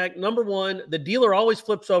blackjack, number one, the dealer always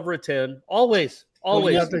flips over a 10. Always.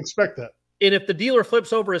 Well, you have to expect that. And if the dealer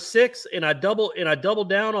flips over a 6 and I double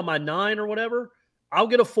down on my 9 or whatever, I'll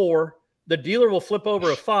get a 4. The dealer will flip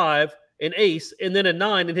over a 5. and ace, and then a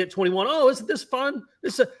 9 and hit 21. Oh, isn't this fun?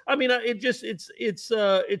 It's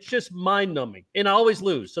just mind numbing, and I always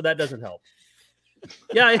lose, so that doesn't help.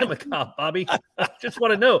 Yeah, I am a cop, Bobby. I just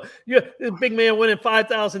want to know. Yeah, this big man winning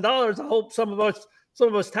 $5,000. I hope some of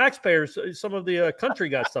us taxpayers, some of the country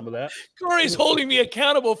got some of that. Corey's holding me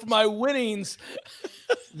accountable for my winnings.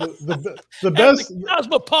 The best the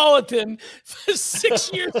Cosmopolitan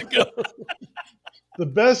 6 years ago. The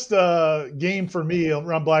best game for me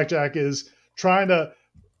around blackjack is trying to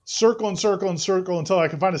circle and circle and circle until I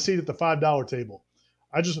can find a seat at the $5 table.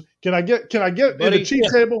 Can I get Buddy, the cheap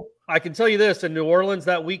table? I can tell you this: in New Orleans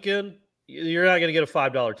that weekend, you're not going to get a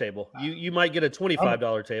 $5 table. You might get a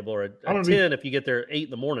 $25 table or a 10 if you get there 8 in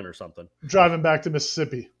the morning or something. Driving back to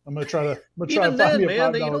Mississippi, I'm going to try to Even find then, me a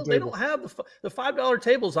man, $5 table. they don't have the $5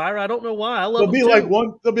 tables, Ira. I don't know why. I love There'll be them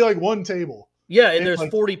like one table. Yeah, and there's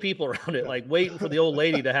 40 people around it, like waiting for the old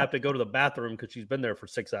lady to have to go to the bathroom because she's been there for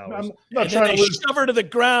 6 hours. I'm not and trying then to they shove her to the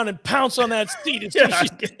ground and pounce on that seat. Yeah,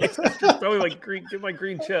 just throw me my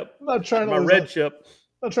green chip. I'm not trying to my lose red chip.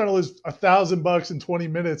 I'm not trying to lose $1,000 in 20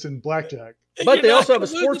 minutes in blackjack. But they also have a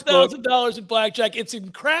sports book. $1,000 in blackjack. It's in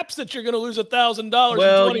craps that you're going to lose $1,000.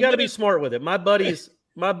 Well, you got to be smart with it. My buddies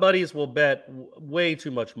will bet way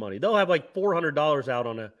too much money. They'll have like $400 out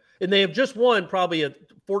on and they have just won probably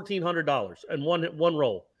 $1,400 and one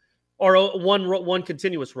roll, or one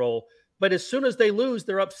continuous roll. But as soon as they lose,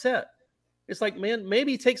 they're upset. It's like, man,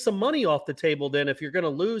 maybe take some money off the table then if you're going to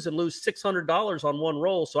lose $600 on one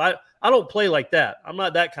roll. So I don't play like that. I'm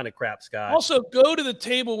not that kind of craps guy. Also, go to the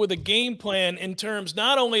table with a game plan in terms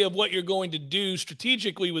not only of what you're going to do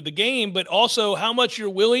strategically with the game, but also how much you're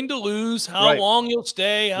willing to lose, how long you'll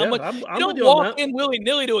stay, how much. You don't walk in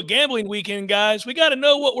willy-nilly to a gambling weekend, guys. We got to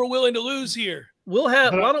know what we're willing to lose here. Why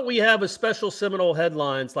don't we have a special Seminole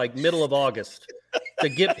Headlines like middle of August to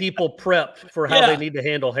get people prepped for how they need to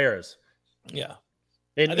handle Harris? Yeah.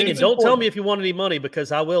 And don't tell me if you want any money,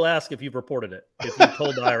 because I will ask if you've reported it, if you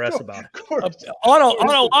told the IRS about it. On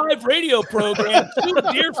a live radio program, to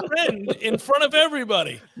a dear friend in front of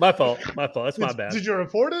everybody. My fault. That's my bad. Did you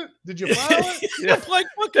report it? Did you file it? Yeah. Like,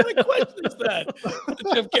 what kind of question is that?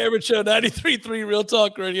 The Jeff Cameron Show, 93.3 Real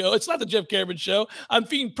Talk Radio. It's not the Jeff Cameron Show. I'm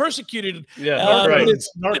being persecuted. Yeah,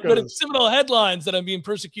 but it's Seminole Headlines that I'm being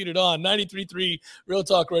persecuted on. 93.3 Real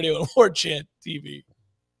Talk Radio and Warchant TV.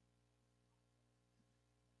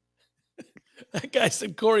 That guy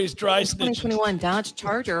said Corey's dry snitch. 2021 Dodge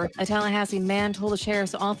Charger. A Tallahassee man told the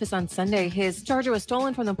sheriff's office on Sunday his Charger was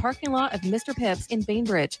stolen from the parking lot of Mr. Pips in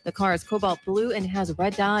Bainbridge. The car is cobalt blue and has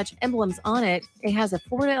red Dodge emblems on it. It has a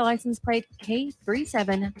Florida license plate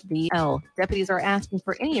K37BL. Deputies are asking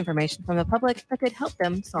for any information from the public that could help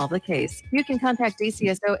them solve the case. You can contact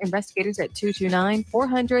DCSO investigators at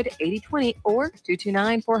 229-400-8020 or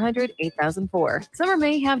 229-400-8004. Summer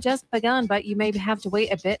may have just begun, but you may have to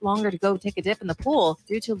wait a bit longer to go take a dip in the pool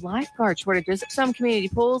due to lifeguard shortages. Some community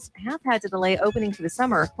pools have had to delay opening for the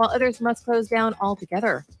summer, while others must close down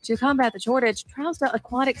altogether. To combat the shortage, Trousdale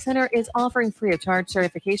Aquatic Center is offering free of charge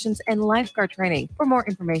certifications and lifeguard training. For more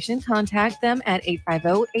information, contact them at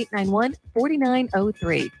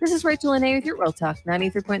 850-891-4903. This is Rachel Lenne with your Real Talk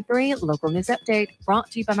 93.3 Local News Update,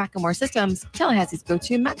 brought to you by Macklemore Systems, Tallahassee's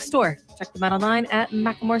go-to Mac store. Check them out online at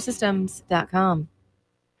MacklemoreSystems.com.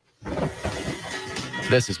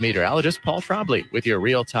 This is meteorologist Paul Trombley with your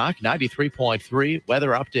Real Talk 93.3 weather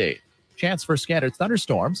update. Chance for scattered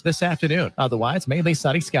thunderstorms this afternoon. Otherwise, mainly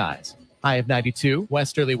sunny skies. High of 92,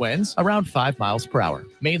 westerly winds around 5 miles per hour.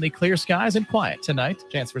 Mainly clear skies and quiet tonight.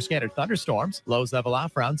 Chance for scattered thunderstorms. Lows level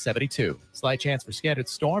off around 72. Slight chance for scattered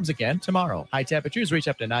storms again tomorrow. High temperatures reach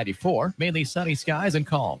up to 94. Mainly sunny skies and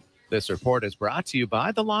calm. This report is brought to you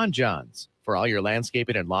by the Lawn Johns. For all your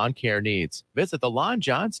landscaping and lawn care needs, visit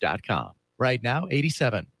thelawnjohns.com. Right now,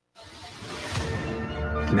 87.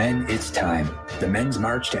 Men, it's time. The Men's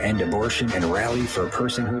March to End Abortion and Rally for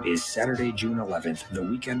Personhood is Saturday, June 11th, the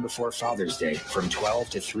weekend before Father's Day, from 12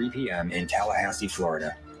 to 3 p.m. in Tallahassee,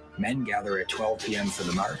 Florida. Men gather at 12 p.m. for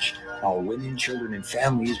the march. All women, children, and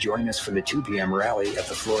families join us for the 2 p.m. rally at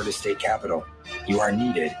the Florida State Capitol. You are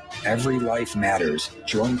needed. Every life matters.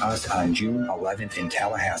 Join us on June 11th in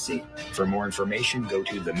Tallahassee. For more information, go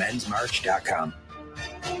to themensmarch.com.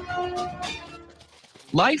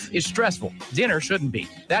 Life is stressful. Dinner shouldn't be.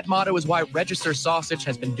 That motto is why Register Sausage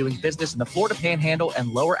has been doing business in the Florida Panhandle and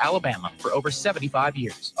Lower Alabama for over 75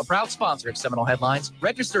 years. A proud sponsor of Seminole Headlines,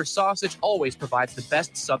 Register Sausage always provides the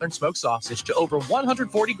best Southern smoked sausage to over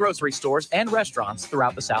 140 grocery stores and restaurants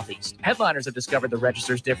throughout the Southeast. Headliners have discovered the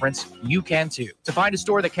Register's difference. You can too. To find a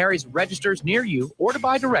store that carries Registers near you or to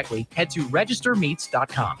buy directly, head to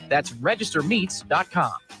registermeats.com. That's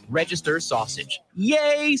registermeats.com. Register Sausage.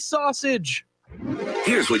 Yay, sausage!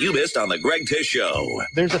 Here's what you missed on the Greg Tish Show.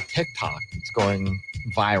 There's a TikTok that's going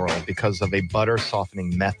viral because of a butter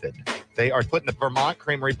softening method. They are putting the Vermont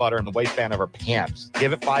Creamery butter in the waistband of her pants.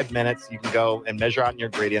 Give it 5 minutes. You can go and measure out your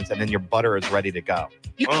ingredients, and then your butter is ready to go.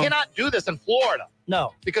 You cannot do this in Florida.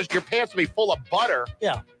 No. Because your pants will be full of butter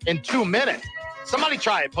in 2 minutes. Somebody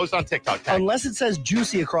try it. Post on TikTok. Unless it says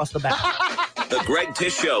juicy across the back. The Greg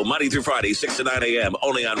Tish Show, Monday through Friday, 6 to 9 a.m.,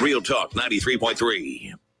 only on Real Talk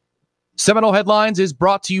 93.3. Seminole Headlines is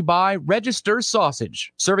brought to you by Register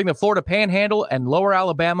Sausage, serving the Florida Panhandle and Lower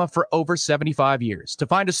Alabama for over 75 years. To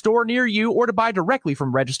find a store near you or to buy directly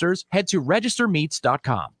from Registers, head to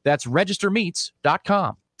registermeats.com. That's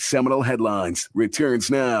registermeats.com. Seminole Headlines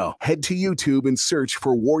returns now. Head to YouTube and search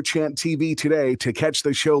for Warchant TV today to catch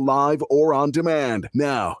the show live or on demand.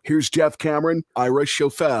 Now, here's Jeff Cameron, Ira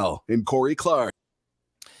Schofel, and Corey Clark.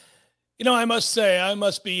 You know, I must say, I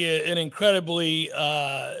must be an incredibly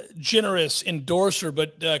generous endorser,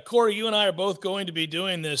 but Corey, you and I are both going to be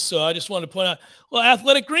doing this, so I just wanted to point out, well,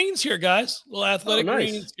 Athletic Greens here, guys. Well, Athletic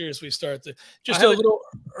Greens here as we start. Just a little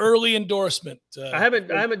early endorsement. I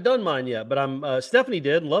haven't done mine yet, but Stephanie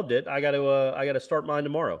did and loved it. I got to start mine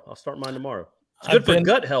tomorrow. I'll start mine tomorrow. It's good for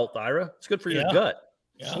gut health, Ira. It's good for your gut.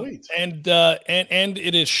 Yeah. Sweet. And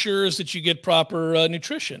it assures that you get proper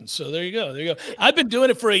nutrition. So there you go. There you go. I've been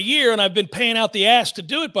doing it for a year, and I've been paying out the ass to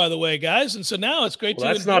do it, by the way, guys. And so now it's great to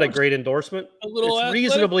That's not a great endorsement. It's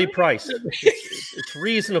reasonably priced. It's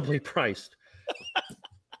reasonably priced.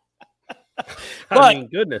 I mean,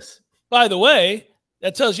 goodness. By the way,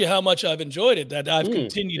 that tells you how much I've enjoyed it, that I've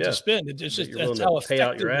continued to spend. It's just that's how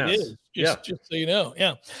effective it is. Just so you know.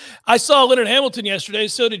 Yeah. I saw Leonard Hamilton yesterday.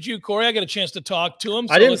 So did you, Corey. I got a chance to talk to him.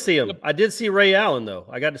 So I didn't see him. I did see Ray Allen, though.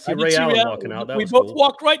 I got to see Ray Allen walking out. That we was both cool.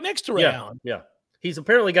 walked right next to Ray Allen. Yeah. He's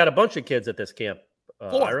apparently got a bunch of kids at this camp.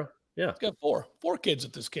 4. Ira. Yeah. He's got 4 kids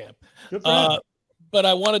at this camp. But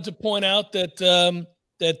I wanted to point out that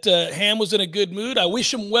Ham was in a good mood. I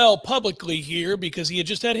wish him well publicly here because he had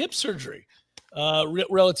just had hip surgery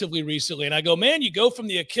relatively recently. And I go, man, you go from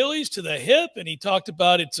the Achilles to the hip. And he talked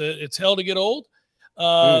about it's hell to get old,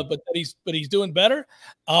 but he's doing better.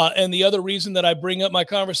 And the other reason that I bring up my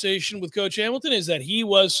conversation with Coach Hamilton is that he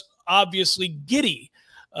was obviously giddy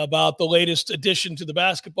about the latest addition to the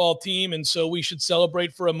basketball team. And so we should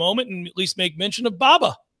celebrate for a moment and at least make mention of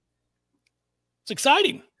Baba. It's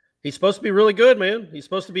exciting. He's supposed to be really good, man. He's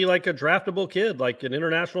supposed to be like a draftable kid, like an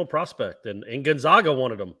international prospect. And Gonzaga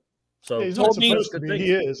wanted him. So he's not supposed to be.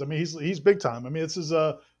 He is. I mean, he's big time. I mean, this is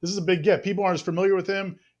a big get. People aren't as familiar with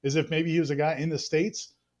him as if maybe he was a guy in the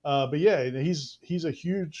States. But yeah, he's a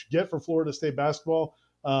huge get for Florida State basketball.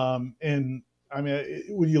 And I mean,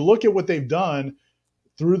 when you look at what they've done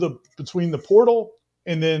between the portal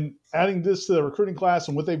and then adding this to the recruiting class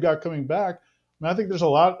and what they've got coming back, I mean, I think there's a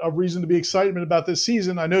lot of reason to be excited about this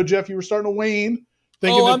season. I know, Jeff, you were starting to wane,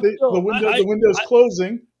 thinking that the window's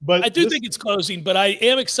closing. But I do think it's closing, but I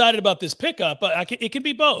am excited about this pickup. But it can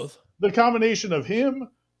be both. The combination of him,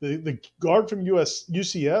 the guard from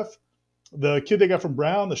UCF, the kid they got from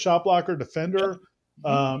Brown, the shot blocker, defender,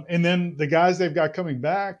 and then the guys they've got coming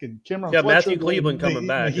back, and Cameron Fletcher, Matthew Cleveland coming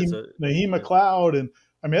back. Naheem McLeod. And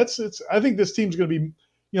I mean, I think this team's going to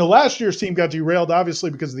be, last year's team got derailed, obviously,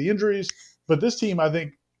 because of the injuries. But this team, I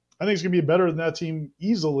think it's going to be better than that team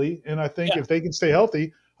easily. And I think if they can stay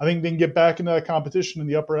healthy, I think they can get back into that competition in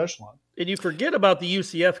the upper echelon. And you forget about the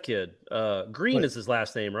UCF kid. Green is his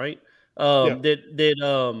last name, right? I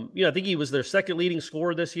think he was their second leading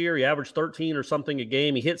scorer this year. He averaged 13 or something a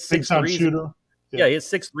game. He hit 6 threes. Shooter. Yeah, he hit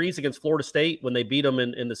 6 threes against Florida State when they beat him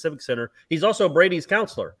in the Civic Center. He's also Brady's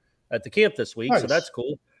counselor at the camp this week, so that's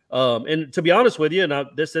cool. And to be honest with you, and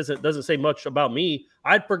this doesn't say much about me,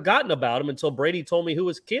 I'd forgotten about him until Brady told me who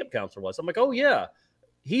his camp counselor was. I'm like, oh yeah,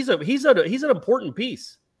 he's an important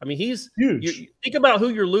piece. I mean, he's huge. Think about who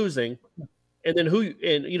you're losing, and then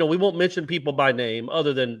we won't mention people by name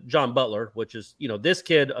other than John Butler, which is, this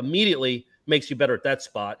kid immediately makes you better at that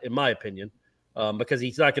spot, in my opinion, because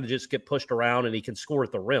he's not going to just get pushed around and he can score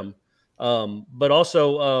at the rim. But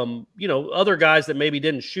also, other guys that maybe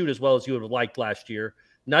didn't shoot as well as you would have liked last year.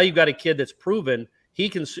 Now you've got a kid that's proven he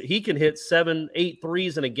can hit 7, 8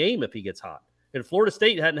 threes in a game if he gets hot. And Florida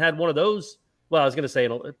State hadn't had one of those Well, I was going to say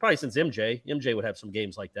probably since MJ would have some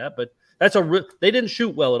games like that, but they didn't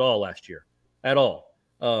shoot well at all last year, at all.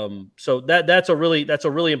 So that's a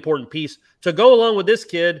really important piece to go along with this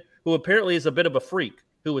kid who apparently is a bit of a freak,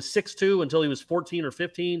 who was 6'2" until he was 14 or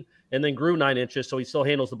 15 and then grew 9 inches. So he still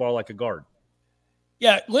handles the ball like a guard.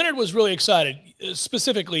 Yeah. Leonard was really excited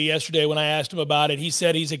specifically yesterday when I asked him about it. He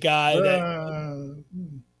said he's a guy that.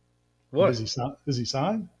 What? Is he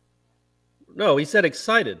signed? No, he said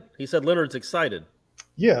excited. He said Leonard's excited.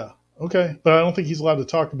 Yeah. Okay. But I don't think he's allowed to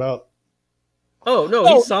talk about. Oh, no,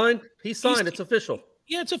 he's signed. He's signed. It's official.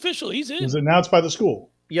 Yeah, it's official. He's in. It was announced by the school.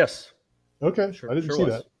 Yes. Okay. I didn't see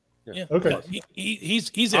that. Yeah. Okay.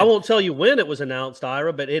 He's in. I won't tell you when it was announced,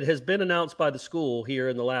 Ira, but it has been announced by the school here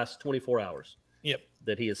in the last 24 hours. Yep.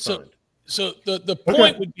 That he has signed. So the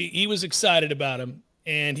point would be he was excited about him,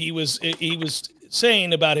 and he was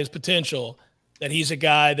saying about his potential that he's a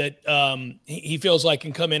guy that he feels like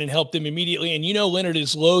can come in and help them immediately. And Leonard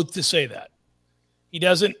is loath to say that. He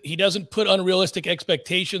doesn't put unrealistic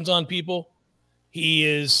expectations on people. He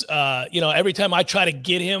is, every time I try to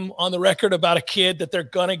get him on the record about a kid that they're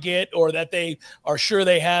going to get or that they are sure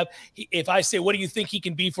they have, if I say, what do you think he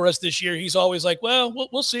can be for us this year? He's always like, well,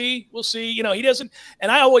 we'll see. We'll see. He doesn't.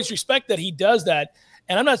 And I always respect that he does that.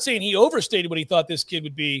 And I'm not saying he overstated what he thought this kid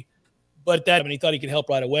would be, but he thought he could help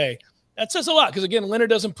right away. That says a lot because, again, Leonard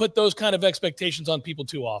doesn't put those kind of expectations on people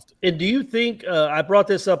too often. And do you think I brought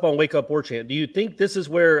this up on Wake Up Warchant? Do you think this is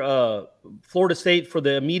where Florida State, for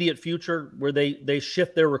the immediate future, where they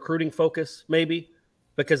shift their recruiting focus, maybe?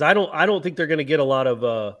 Because I don't think they're going to get a lot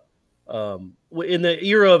of in the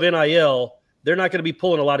era of NIL. They're not going to be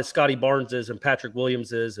pulling a lot of Scotty Barneses and Patrick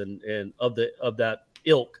Williamses and of that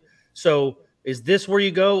ilk. So is this where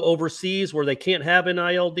you go overseas where they can't have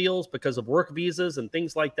NIL deals because of work visas and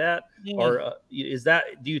things like that? Yeah. Or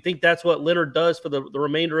do you think that's what Leonard does for the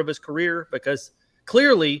remainder of his career? Because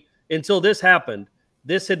clearly, until this happened,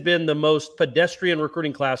 this had been the most pedestrian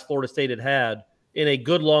recruiting class Florida State had in a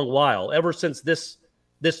good long while, ever since this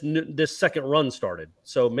second run started.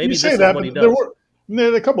 So maybe this is what he does.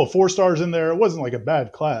 There were a couple of 4-stars in there. It wasn't like a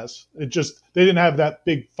bad class. It just they didn't have that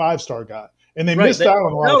big 5-star guy. And they missed out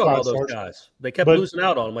on a lot of 5-stars. Guys. They kept losing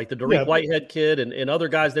out on them, like the Derek Whitehead kid and other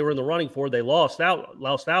guys they were in the running for. They lost out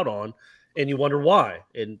on, and you wonder why.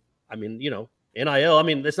 And I mean, NIL. I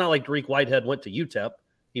mean, it's not like Derek Whitehead went to UTEP.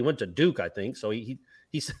 He went to Duke, I think. So he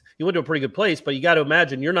went to a pretty good place. But you got to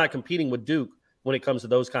imagine you're not competing with Duke when it comes to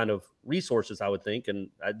those kind of resources, I would think. And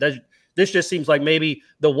this just seems like maybe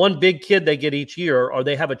the one big kid they get each year, or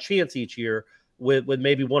they have a chance each year with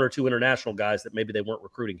maybe 1 or 2 international guys that maybe they weren't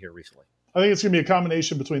recruiting here recently. I think it's going to be a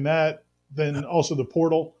combination between that, then also the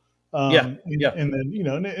portal. And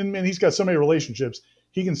then, and he's got so many relationships.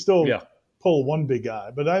 He can still pull one big guy.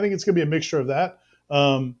 But I think it's going to be a mixture of that.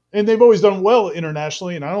 And they've always done well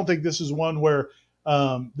internationally. And I don't think this is one where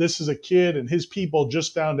this is a kid and his people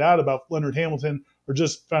just found out about Leonard Hamilton or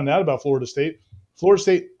just found out about Florida State. Florida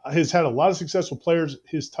State has had a lot of successful players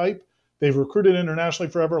his type. They've recruited internationally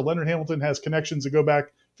forever. Leonard Hamilton has connections that go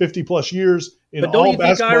back 50-plus years in but don't all you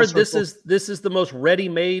think, Ira, this circles. is the most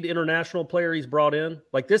ready-made international player he's brought in?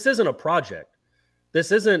 Like, this isn't a project.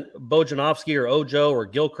 This isn't Bojanovsky or Ojo or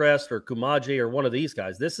Gilchrist or Kumaji or one of these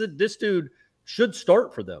guys. This dude should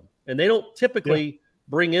start for them. And they don't typically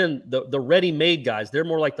bring in the ready-made guys. They're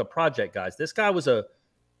more like the project guys. This guy was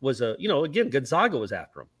again, Gonzaga was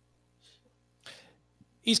after him.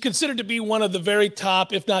 He's considered to be one of the very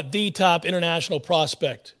top, if not the top, international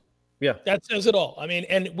prospect. Yeah. That says it all. I mean,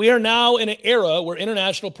 and we are now in an era where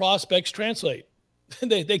international prospects translate.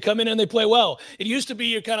 They come in and they play well. It used to be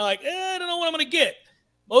you're kind of like, I don't know what I'm going to get.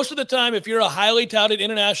 Most of the time, if you're a highly touted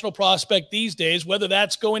international prospect these days, whether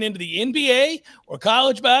that's going into the NBA or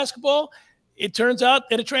college basketball, it turns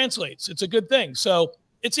out that it translates. It's a good thing. So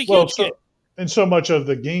it's a huge game. And so much of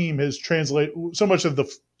the game has translated, so much of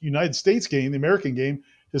the United States game, the American game,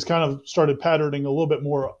 has kind of started patterning a little bit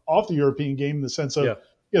more off the European game in the sense of,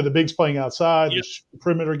 the bigs playing outside, the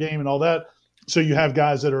perimeter game and all that. So you have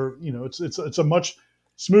guys that are, it's a much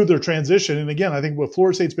smoother transition. And again, I think what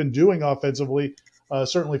Florida State's been doing offensively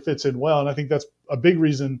certainly fits in well. And I think that's a big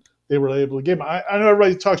reason they were able to get him. I know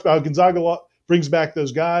everybody talks about how Gonzaga brings back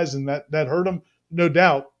those guys and that hurt them, no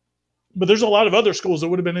doubt. But there's a lot of other schools that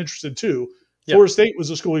would have been interested too. Florida State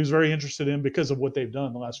was a school he was very interested in because of what they've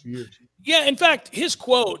done the last few years. Yeah, in fact, his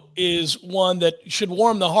quote is one that should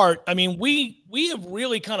warm the heart. I mean, we have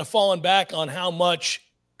really kind of fallen back on how much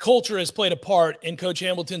culture has played a part in Coach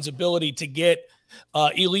Hamilton's ability to get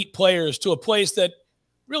elite players to a place that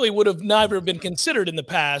really would have never been considered in the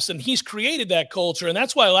past. And he's created that culture. And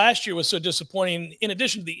that's why last year was so disappointing. In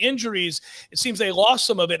addition to the injuries, it seems they lost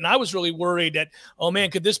some of it. And I was really worried that, oh man,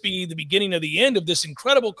 could this be the beginning of the end of this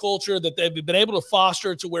incredible culture that they've been able to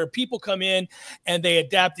foster, to where people come in and they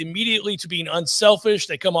adapt immediately to being unselfish.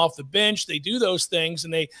 They come off the bench, they do those things,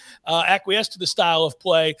 and they acquiesce to the style of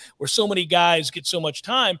play where so many guys get so much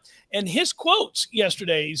time. And his quotes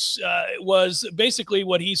yesterday's was basically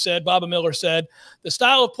what he said. Bob Miller said, "The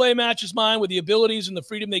style of play matches mine with the abilities and the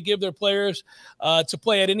freedom they give their players to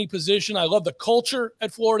play at any position. I love the culture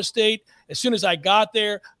at Florida State. As soon as I got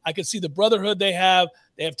there, I could see the brotherhood they have.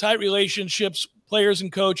 They have tight relationships, players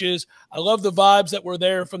and coaches. I love the vibes that were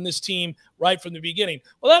there from this team right from the beginning."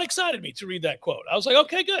 Well, that excited me to read that quote. I was like,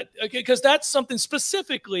 okay, good. Okay, because that's something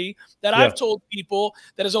specifically that I've told people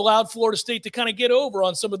that has allowed Florida State to kind of get over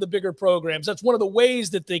on some of the bigger programs. That's one of the ways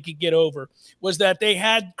that they could get over, was that they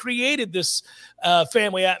had created this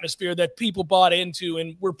family atmosphere that people bought into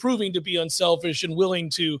and were proving to be unselfish and willing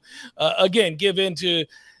to, again, give in to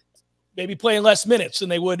maybe playing less minutes than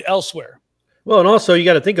they would elsewhere. Well, and also you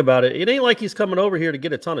got to think about it. It ain't like he's coming over here to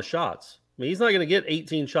get a ton of shots. I mean, he's not going to get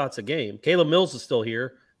 18 shots a game. Caleb Mills is still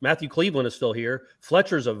here. Matthew Cleveland is still here.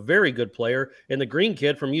 Fletcher's a very good player. And the green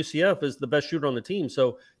kid from UCF is the best shooter on the team.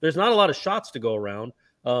 So there's not a lot of shots to go around.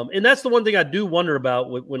 And that's the one thing I do wonder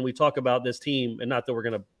about when we talk about this team, and not that we're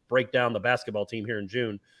going to break down the basketball team here in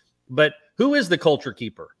June, but who is the culture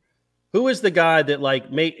keeper? Who is the guy that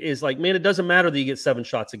is like, man, it doesn't matter that you get 7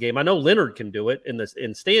 shots a game. I know Leonard can do it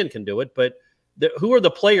and Stan can do it, but who are the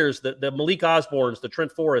players, the Malik Osbornes, the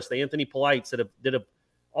Trent Forrest, the Anthony Polites that have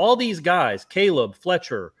all these guys, Caleb,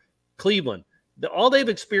 Fletcher, Cleveland, all they've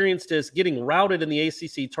experienced is getting routed in the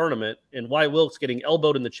ACC tournament and Wyatt Wilkes getting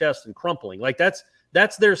elbowed in the chest and crumpling. Like that's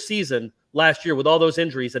their season last year with all those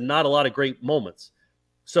injuries and not a lot of great moments.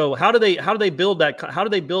 So how do they build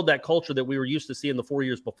that culture that we were used to seeing the 4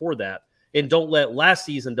 years before that, and don't let last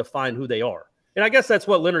season define who they are? And I guess that's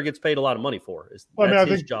what Leonard gets paid a lot of money for. That's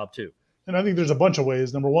his job too. And I think there's a bunch of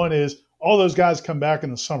ways. Number one is all those guys come back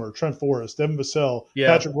in the summer. Trent Forrest, Devin Vassell,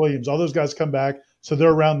 Patrick Williams, all those guys come back. So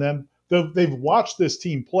they're around them. They've watched this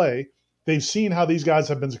team play. They've seen how these guys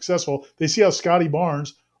have been successful. They see how Scotty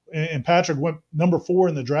Barnes and Patrick went number 4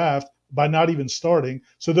 in the draft by not even starting.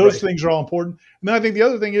 So those things are all important. And then I think the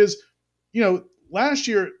other thing is, last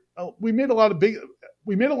year we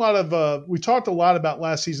talked a lot about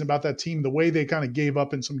last season, about that team, the way they kind of gave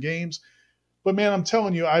up in some games. But, man, I'm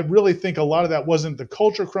telling you, I really think a lot of that wasn't the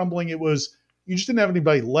culture crumbling. It was you just didn't have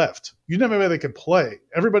anybody left. You didn't have anybody that could play.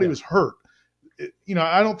 Everybody was hurt.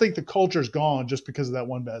 I don't think the culture's gone just because of that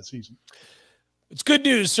one bad season. It's good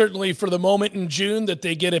news, certainly, for the moment in June that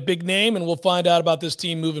they get a big name, and we'll find out about this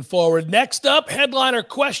team moving forward. Next up, headliner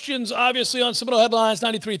questions, obviously, on Seminole Headlines,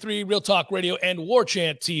 93.3, Real Talk Radio, and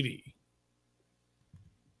Warchant TV.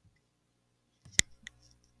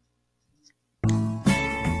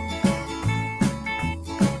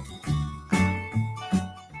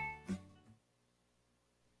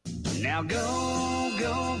 Now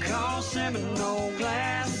go call Seminole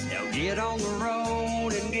Glass. They'll get on the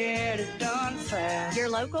road and get it done fast. Your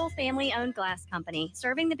local family-owned glass company,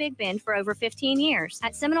 serving the Big Bend for over 15 years.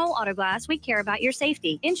 At Seminole Auto Glass, we care about your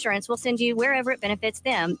safety. Insurance will send you wherever it benefits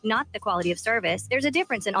them, not the quality of service. There's a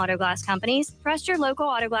difference in auto glass companies. Trust your local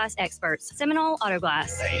auto glass experts. Seminole Auto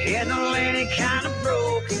Glass. They handle any kind of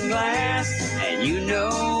broken glass, and you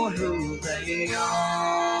know who they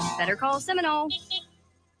are. Better call Seminole.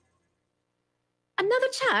 Another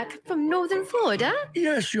check from Northern Florida?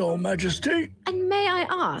 Yes, Your Majesty. And may I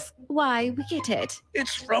ask why we get it?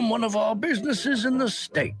 It's from one of our businesses in the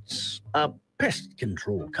States, a pest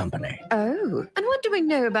control company. Oh, and what do we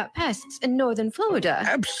know about pests in Northern Florida?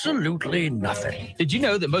 Absolutely nothing. Did you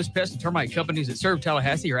know that most pest and termite companies that serve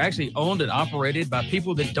Tallahassee are actually owned and operated by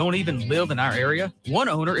people that don't even live in our area? One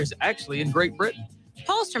owner is actually in Great Britain.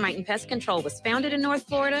 Paul's Termite and Pest Control was founded in North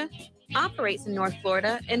Florida, operates in North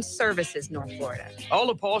Florida, and services North Florida. All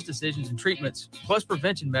of Paul's decisions and treatments, plus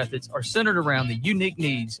prevention methods, are centered around the unique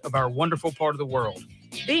needs of our wonderful part of the world.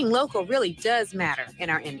 Being local really does matter in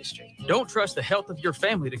our industry. Don't trust the health of your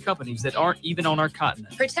family to companies that aren't even on our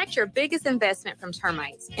continent. Protect your biggest investment from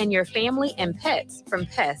termites and your family and pets from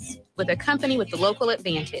pests with a company with the local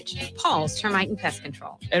advantage, Paul's Termite and Pest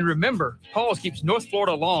Control. And remember, Paul's keeps North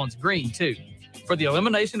Florida lawns green, too. For the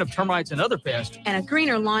elimination of termites and other pests. And a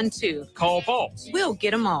greener lawn, too. Call Paul's. We'll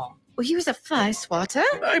get them all. We use a fly swatter?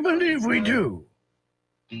 I believe we do.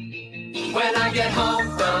 When I get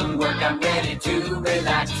home from work, I'm ready to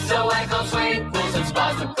relax. So I call Swain Pools and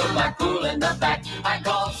Spas to put my pool in the back. I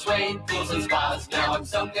call Swain Pools and Spas. Now I'm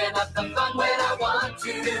soaking up the fun when I want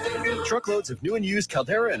to Truckloads of new and used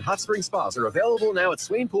Caldera and Hot Spring Spas are available now at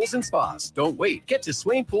Swain Pools and Spas. Don't wait. Get to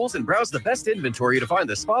Swain Pools and browse the best inventory to find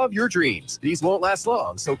the spa of your dreams. These won't last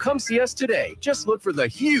long, so come see us today. Just look for the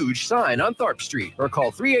huge sign on Tharp Street or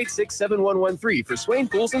call 386-7113 for Swain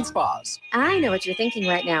Pools and Spas. I know what you're thinking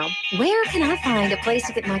right now. Where can I find a place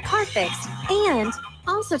to get my car fixed and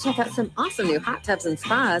also check out some awesome new hot tubs and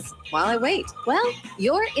spas while I wait? Well,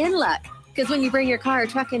 you're in luck. Because when you bring your car or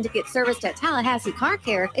truck in to get serviced at Tallahassee Car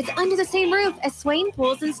Care, it's under the same roof as Swain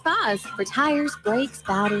Pools and Spas for tires, brakes,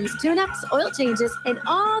 bodies, tune-ups, oil changes, and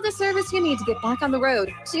all the service you need to get back on the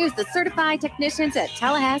road. Choose the certified technicians at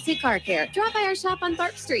Tallahassee Car Care. Drop by our shop on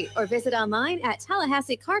Tharp Street or visit online at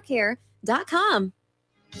TallahasseeCarCare.com.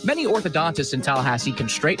 Many orthodontists in Tallahassee can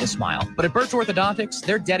straighten a smile, but at Birch Orthodontics,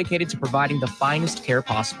 they're dedicated to providing the finest care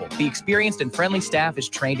possible. The experienced and friendly staff is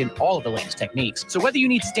trained in all of the latest techniques. So whether you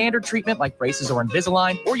need standard treatment like braces or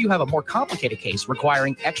Invisalign, or you have a more complicated case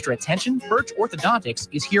requiring extra attention, Birch Orthodontics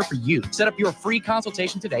is here for you. Set up your free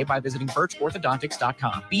consultation today by visiting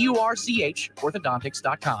birchorthodontics.com, BURCH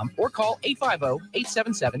orthodontics.com, or call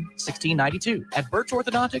 850-877-1692. At Birch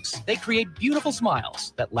Orthodontics, they create beautiful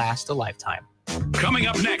smiles that last a lifetime. Coming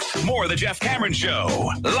up next, more of the Jeff Cameron Show.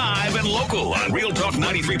 Live and local on Real Talk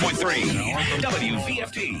 93.3.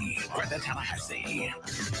 WVFT. Right at Tallahassee.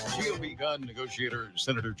 GOP gun negotiator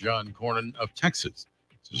Senator John Cornyn of Texas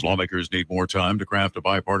says lawmakers need more time to craft a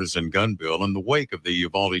bipartisan gun bill in the wake of the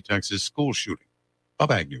Uvalde, Texas school shooting.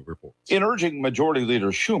 Bob Agnew reports. In urging Majority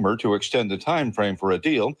Leader Schumer to extend the time frame for a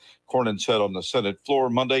deal, Cornyn said on the Senate floor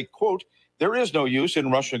Monday, quote, "There is no use in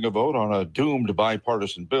rushing a vote on a doomed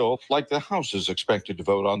bipartisan bill like the House is expected to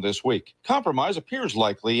vote on this week. Compromise appears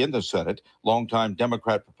likely in the Senate. Longtime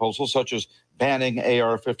Democrat proposals such as banning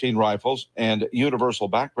AR-15 rifles and universal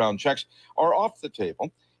background checks are off the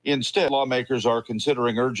table. Instead, lawmakers are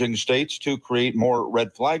considering urging states to create more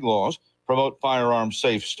red flag laws, promote firearm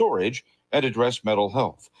safe storage, and address mental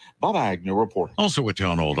health." Bob Agnew reporting. Also at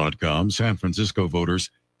townhall.com, San Francisco voters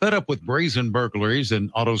fed up with brazen burglaries and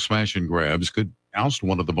auto smash and grabs could oust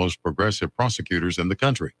one of the most progressive prosecutors in the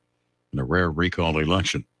country in a rare recall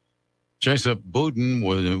election. Jessup Boudin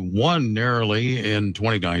won narrowly in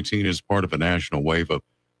 2019 as part of a national wave of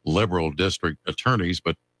liberal district attorneys,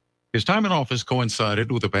 but his time in office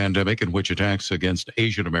coincided with a pandemic in which attacks against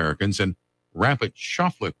Asian Americans and rapid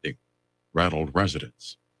shoplifting rattled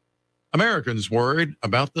residents. Americans worried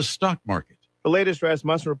about the stock market. The latest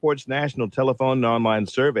Rasmussen Report's national telephone and online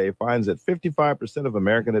survey finds that 55% of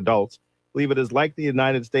American adults believe it is likely the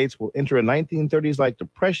United States will enter a 1930s-like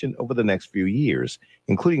depression over the next few years,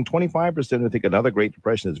 including 25% who think another Great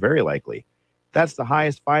Depression is very likely. That's the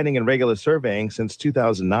highest finding in regular surveying since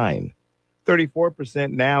 2009.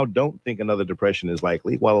 34% now don't think another depression is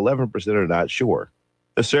likely, while 11% are not sure.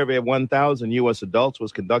 The survey of 1,000 U.S. adults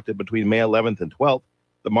was conducted between May 11th and 12th.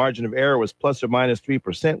 The margin of error was plus or minus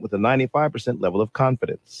 3% with a 95% level of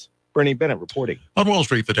confidence. Bernie Bennett reporting. On Wall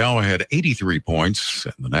Street, the Dow had 83 points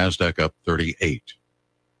and the NASDAQ up 38.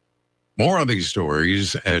 More on these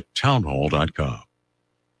stories at townhall.com.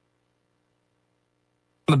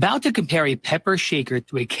 I'm about to compare a pepper shaker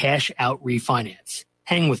to a cash-out refinance.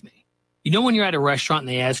 Hang with me. You know when you're at a restaurant and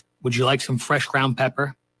they ask, would you like some fresh ground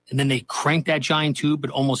pepper? And then they crank that giant tube,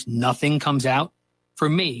 but almost nothing comes out? For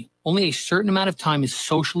me, only a certain amount of time is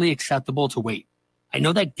socially acceptable to wait. I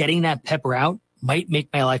know that getting that pepper out might make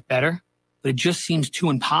my life better, but it just seems too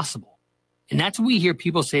impossible. And that's what we hear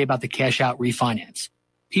people say about the cash-out refinance.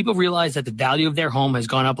 People realize that the value of their home has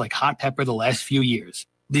gone up like hot pepper the last few years,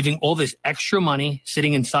 leaving all this extra money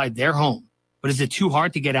sitting inside their home. But is it too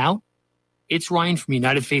hard to get out? It's Ryan from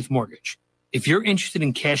United Faith Mortgage. If you're interested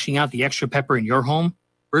in cashing out the extra pepper in your home,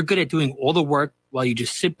 we're good at doing all the work while you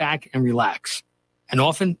just sit back and relax. And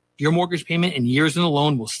often, your mortgage payment and years in the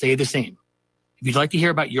loan will stay the same. If you'd like to hear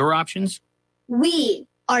about your options, we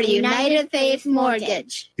are United Faith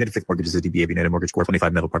Mortgage. United Faith Mortgage is a DBA of United Mortgage Corp.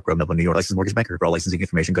 25 Melville Park Road, Melville, New York. Licensed mortgage banker. For all licensing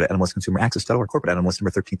information, go to NMLSConsumerAccess.org. Corporate NMLS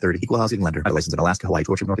number 1330. Equal housing lender. Licensed in Alaska, Hawaii,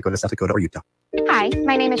 Georgia, North Dakota, South Dakota, or Utah. Hi,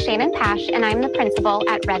 my name is Shannon Pash, and I'm the principal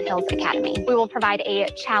at Red Hills Academy. We will provide a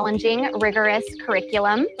challenging, rigorous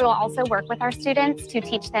curriculum. We will also work with our students to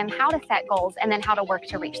teach them how to set goals and then how to work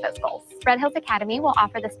to reach those goals. Red Hills Academy will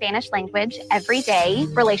offer the Spanish language every day.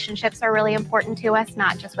 Relationships are really important to us,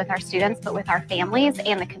 not just with our students, but with our families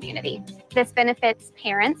and the community. This benefits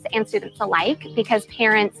parents and students alike because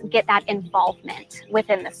parents get that involvement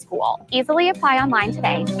within the school. Easily apply online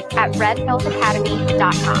today at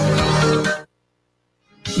redhillsacademy.com.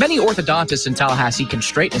 Many orthodontists in Tallahassee can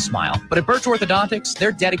straighten a smile, but at Birch Orthodontics,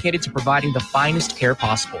 they're dedicated to providing the finest care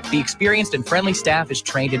possible. The experienced and friendly staff is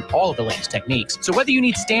trained in all of the latest techniques. So whether you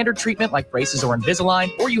need standard treatment like braces or Invisalign,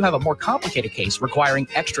 or you have a more complicated case requiring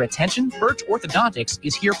extra attention, Birch Orthodontics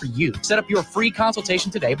is here for you. Set up your free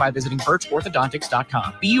consultation today by visiting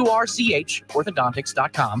birchorthodontics.com, BURCH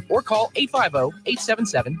orthodontics.com, or call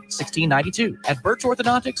 850-877-1692. At Birch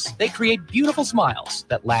Orthodontics, they create beautiful smiles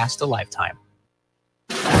that last a lifetime.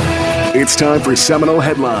 It's time for Seminole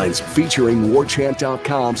Headlines, featuring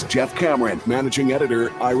Warchant.com's Jeff Cameron, managing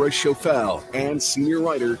editor Ira Schofel, and senior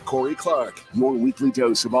writer Corey Clark. Your weekly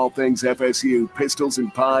dose of all things FSU, pistols,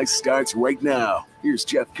 and pies starts right now. Here's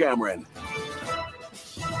Jeff Cameron.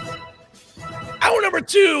 Hour number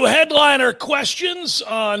 2, headliner questions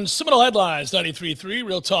on Seminole Headlines, 93.3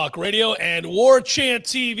 Real Talk Radio and Warchant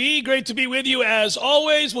TV. Great to be with you as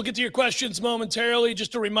always. We'll get to your questions momentarily.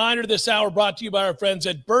 Just a reminder, this hour brought to you by our friends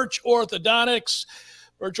at Birch Orthodontics.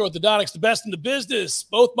 Birch Orthodontics, the best in the business.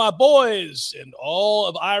 Both my boys and all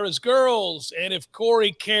of Ira's girls. And if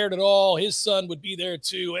Corey cared at all, his son would be there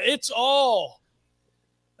too. It's all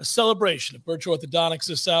a celebration of Birch Orthodontics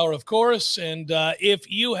this hour, of course. And if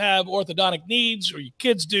you have orthodontic needs, or your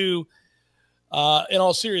kids do, in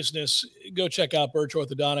all seriousness, go check out Birch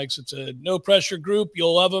Orthodontics. It's a no-pressure group.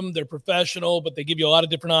 You'll love them. They're professional, but they give you a lot of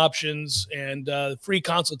different options and free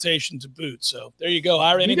consultation to boot. So there you go.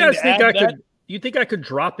 Ira, anything to add to that? Do you think I could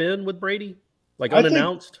drop in with Brady, like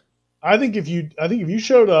unannounced? I think if you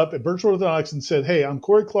showed up at Birch Orthodontics and said, "Hey, I'm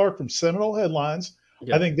Corey Clark from Seminole Headlines,"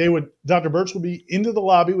 yeah. I think Dr. Birch would be into the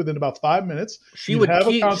lobby within about 5 minutes. She would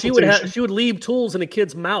leave tools in a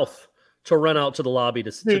kid's mouth to run out to the lobby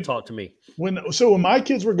to talk to me. When my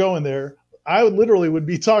kids were going there, I would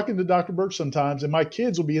be talking to Dr. Birch sometimes, and my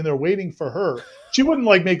kids would be in there waiting for her. She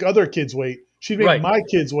wouldn't make other kids wait. She'd make my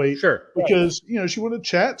kids wait. Sure. Because, she wanted to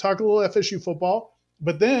chat, talk a little FSU football,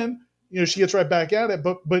 but then, she gets right back at it.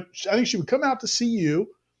 But I think she would come out to see you,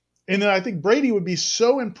 and then I think Brady would be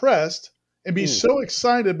so impressed and be so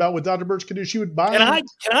excited about what Dr. Birch could do. She would buy Can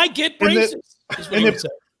I get braces? And if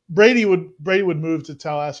Brady would move to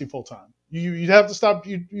Tallahassee full time. You'd have to stop.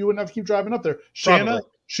 You wouldn't have to keep driving up there. Shanna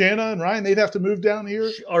and Ryan, they'd have to move down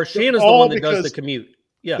here. Or Shanna's the one that does the commute.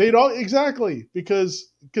 Yeah, they'd all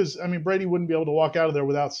because Brady wouldn't be able to walk out of there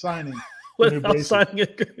without signing signing an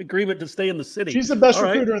agreement to stay in the city. She's the best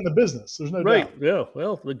recruiter in the business. There's no doubt. Yeah.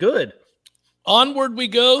 Well, good. Onward we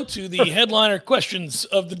go to the headliner questions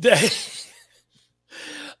of the day.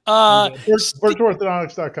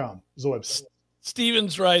 BirchOrthodontics.com is the website.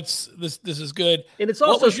 Stevens writes, this is good. And it's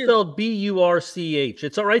also spelled B-U-R-C-H.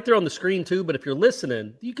 It's right there on the screen too, but if you're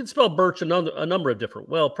listening, you can spell Birch a number of different,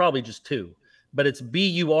 probably just 2, but it's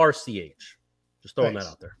B-U-R-C-H. Just throwing that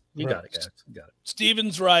out there. You got it, guys. You got it.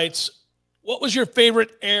 Stevens writes, what was your favorite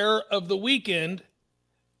error of the weekend?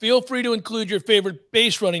 Feel free to include your favorite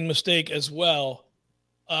base running mistake as well.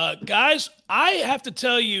 Guys, I have to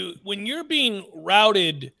tell you, when you're being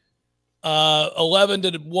routed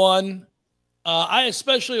 11-1, I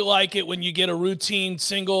especially like it when you get a routine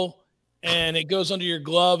single and it goes under your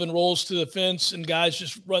glove and rolls to the fence and guys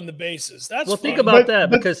just run the bases. That's fun. Think about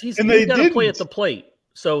that because he's got to play at the plate.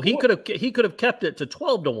 So he could have kept it to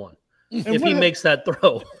 12-1 if he makes that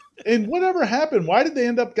throw. And whatever happened, why did they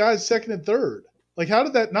end up guys second and third? Like, how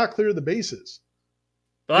did that not clear the bases?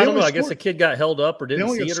 I don't know. I guess the kid got held up or didn't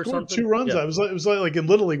see it or something. 2 runs. Yeah. It was like in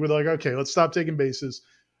Little League where they're like, okay, let's stop taking bases.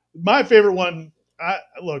 My favorite one,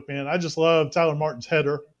 look, man, I just love Tyler Martin's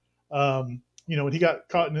header. When he got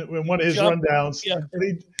caught in one of his rundowns. Yeah.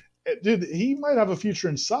 And he might have a future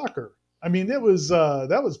in soccer. I mean, that was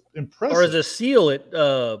impressive. Or as a SEAL at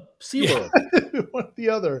SeaWorld. One or the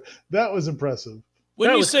other. That was impressive.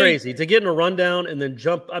 That was crazy to get in a rundown and then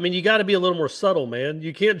jump. I mean, you got to be a little more subtle, man.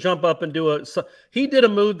 You can't jump up and do he did a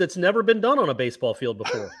move that's never been done on a baseball field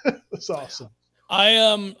before. That's awesome.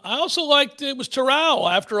 I also liked it was Terrell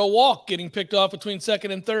after a walk getting picked off between second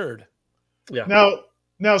and third. Yeah.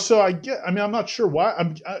 Now, so I'm not sure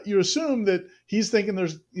why. You assume that he's thinking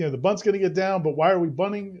there's, the bunt's going to get down, but why are we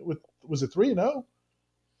bunting with? Was it 3-0?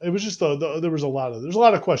 It was just there's a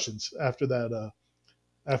lot of questions after that.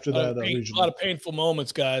 A lot of painful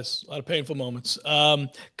moments, guys. A lot of painful moments.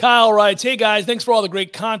 Kyle writes, hey, guys, thanks for all the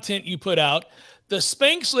great content you put out. The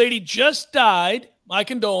Spanx lady just died. My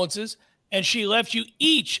condolences. And she left you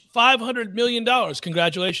each $500 million.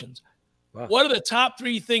 Congratulations. Wow. What are the top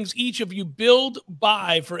 3 things each of you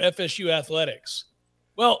buy for FSU athletics?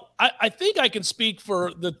 Well, I think I can speak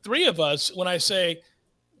for the 3 of us when I say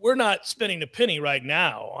we're not spending a penny right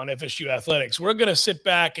now on FSU athletics. We're going to sit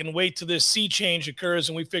back and wait till this sea change occurs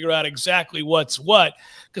and we figure out exactly what's what.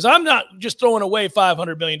 Because I'm not just throwing away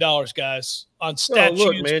 $500 million, guys, on statues.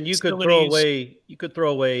 Well, look, man, you could throw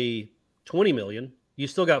away $20 million. You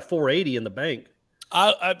still got $480 in the bank.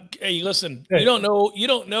 Hey, listen, you don't know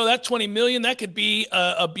that $20 million. That could be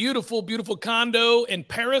a beautiful, beautiful condo in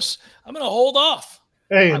Paris. I'm going to hold off.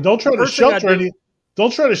 Hey, and don't try to shelter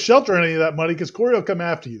any of that money because Corey will come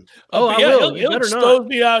after you. Oh, I will. He'll expose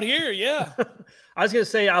me out here. Yeah. I was going to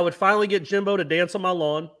say I would finally get Jimbo to dance on my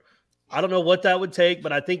lawn. I don't know what that would take,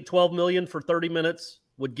 but I think $12 million for 30 minutes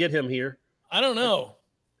would get him here. I don't know.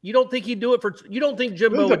 You don't think he'd do it you don't think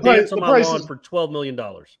Jimbo would dance on my lawn for $12 million?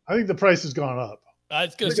 I think the price has gone up. I'm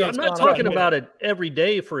not talking about it every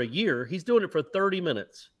day for a year. He's doing it for 30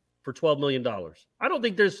 minutes for $12 million. I don't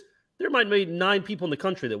think there might be 9 people in the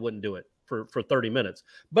country that wouldn't do it for 30 minutes.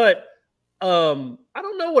 But I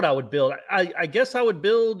don't know what I would build. I guess I would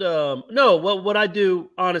build what I do,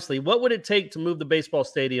 honestly, what would it take to move the baseball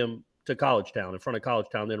stadium to College Town, in front of College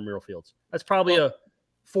Town, the intramural fields? That's probably a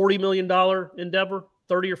 $40 million endeavor,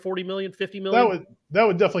 30 or 40 million, 50 million. That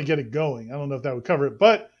would definitely get it going. I don't know if that would cover it.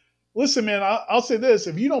 But listen, man, I'll say this.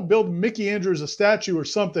 If you don't build Mickey Andrews a statue or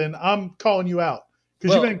something, I'm calling you out.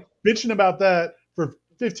 Because you've been bitching about that for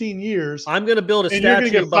 15 years. I'm going to build a statue. You're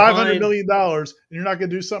going to get $500 million, and you're not going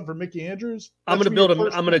to do something for Mickey Andrews? I'm going to build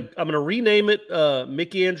I'm going to rename it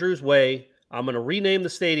Mickey Andrews Way. I'm going to rename the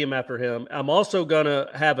stadium after him. I'm also going to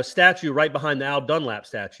have a statue right behind the Al Dunlap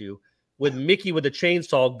statue with Mickey with a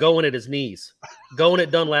chainsaw going at his knees, going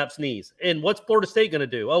at Dunlap's knees. And what's Florida State going to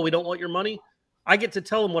do? Oh, we don't want your money? I get to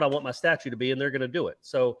tell them what I want my statue to be, and they're going to do it.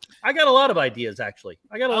 So I got a lot of ideas, actually.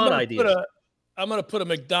 I'm going to put a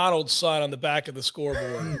McDonald's sign on the back of the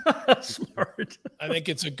scoreboard. Smart. I think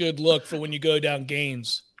it's a good look for when you go down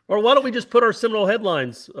games. Or why don't we just put our Seminole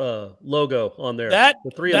Headlines logo on there? That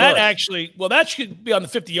should be on the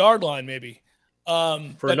 50-yard line, maybe.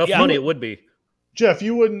 For enough money, it would be. Jeff,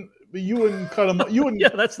 you wouldn't cut him. You wouldn't. Yeah,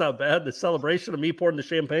 that's not bad. The celebration of me pouring the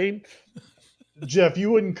champagne. Jeff, you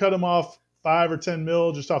wouldn't cut him off 5 or 10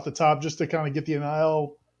 mil just off the top, just to kind of get the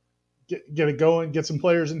NIL, get it going, get some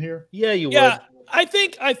players in here. Yeah, you would. I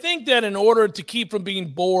think that in order to keep from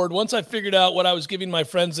being bored, once I figured out what I was giving my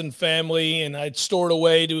friends and family, and I'd stored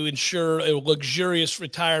away to ensure a luxurious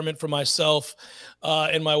retirement for myself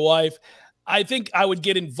and my wife, I think I would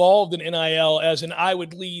get involved in NIL as in I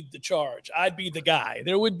would lead the charge. I'd be the guy.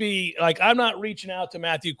 There would be I'm not reaching out to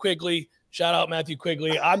Matthew Quigley. Shout out Matthew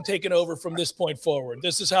Quigley. I'm taking over from this point forward.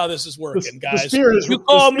 This is how this is working, guys. You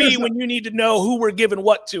call me when you need to know who we're giving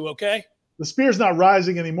what to, okay? The spear's not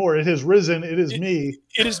rising anymore. It has risen. It is me.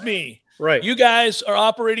 It is me. Right. You guys are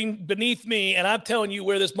operating beneath me, and I'm telling you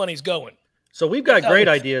where this money's going. So we've got great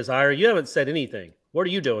ideas, Ira. You haven't said anything. What are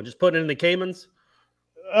you doing? Just putting it in the Caymans?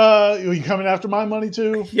 Are you coming after my money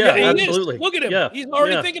too? Yeah, absolutely. Look at him. Yeah. He's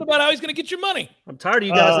already thinking about how he's going to get your money. I'm tired of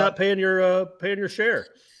you guys not paying your share.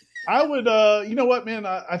 I would, you know what, man?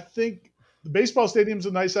 I think the baseball stadium's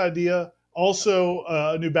a nice idea. Also,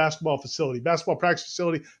 a new basketball practice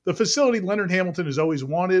facility. The facility Leonard Hamilton has always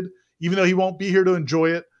wanted, even though he won't be here to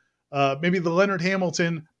enjoy it. Maybe the Leonard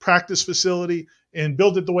Hamilton practice facility and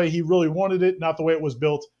build it the way he really wanted it, not the way it was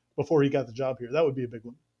built before he got the job here. That would be a big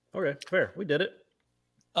one. Okay, fair. We did it.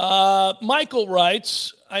 Michael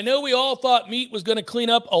writes, I know we all thought Meat was going to clean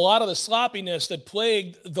up a lot of the sloppiness that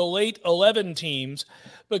plagued the late 11 teams,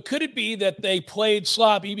 but could it be that they played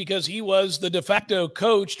sloppy because he was the de facto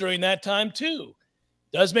coach during that time too?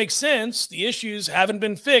 Does make sense. The issues haven't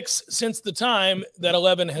been fixed since the time that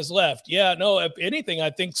 11 has left. Yeah, no, if anything,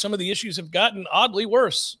 I think some of the issues have gotten oddly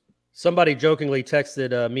worse. Somebody jokingly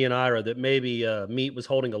texted me and Ira that maybe Meat was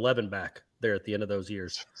holding 11 back there at the end of those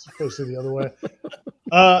years. Supposed to the other way.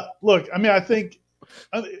 Look, I mean, I think,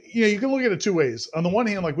 you can look at it two ways. On the one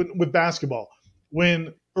hand, like with basketball,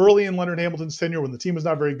 when early in Leonard Hamilton's tenure, when the team was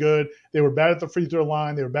not very good, they were bad at the free throw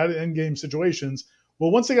line, they were bad at end game situations.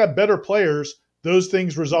 Well, once they got better players, those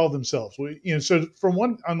things resolve themselves. So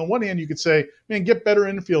on the one hand, you could say, man, get better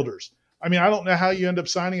infielders. I mean, I don't know how you end up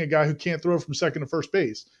signing a guy who can't throw from second to first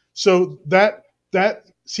base. So that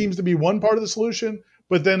seems to be one part of the solution.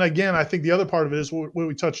 But then again, I think the other part of it is what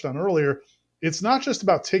we touched on earlier. It's not just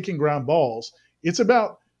about taking ground balls. It's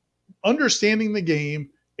about understanding the game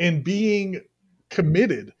and being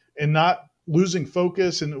committed and not losing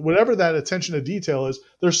focus and whatever that attention to detail is.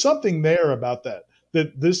 There's something there about that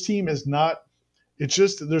this team is not. It's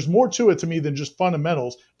just there's more to it to me than just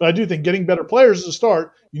fundamentals. But I do think getting better players is a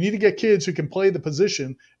start. You need to get kids who can play the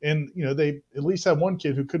position. And, they at least have one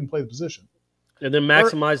kid who couldn't play the position. And then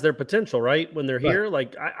maximize their potential, right? When they're here.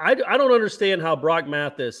 Like, I don't understand how Brock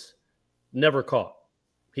Mathis never caught.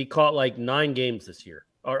 He caught like 9 games this year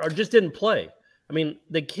or just didn't play. I mean,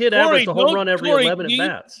 the kid averaged a home run every 11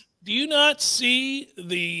 at-bats. Do you not see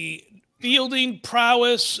the fielding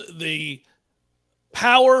prowess, the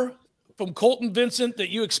power from Colton Vincent that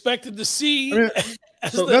you expected to see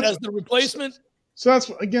as the replacement? So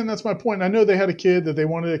that's my point. I know they had a kid that they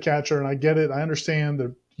wanted a catcher, and I get it. I understand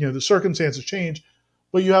that the circumstances change,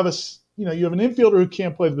 but you have an infielder who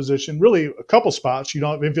can't play the position. Really, a couple spots you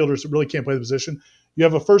don't have infielders that really can't play the position. You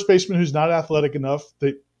have a first baseman who's not athletic enough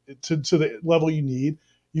to the level you need.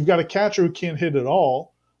 You've got a catcher who can't hit at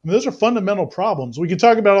all. I mean, those are fundamental problems. We can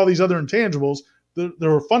talk about all these other intangibles.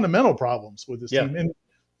 There are fundamental problems with this team. And,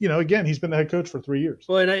 again, he's been the head coach for 3 years.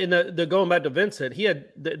 Well, and going back to Vincent,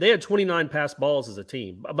 they had 29 pass balls as a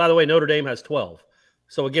team. By the way, Notre Dame has 12.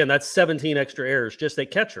 So, again, that's 17 extra errors just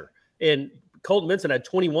at catcher. And Colton Vincent had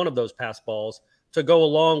 21 of those pass balls to go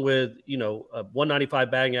along with, a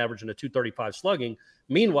 195 batting average and a 235 slugging.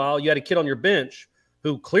 Meanwhile, you had a kid on your bench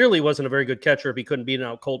who clearly wasn't a very good catcher if he couldn't beat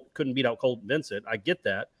out Colton Vincent. I get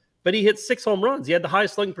that. But he hit 6 home runs. He had the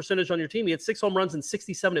highest slugging percentage on your team. He had 6 home runs and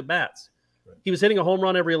 67 at-bats. Right. He was hitting a home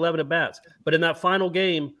run every 11 at-bats. But in that final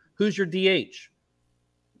game, who's your DH?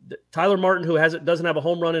 Tyler Martin, who doesn't have a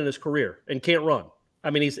home run in his career and can't run. I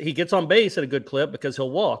mean, he gets on base at a good clip because he'll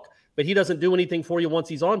walk, but he doesn't do anything for you once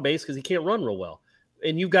he's on base because he can't run real well.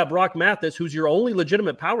 And you've got Brock Mathis, who's your only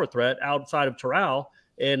legitimate power threat outside of Terrell,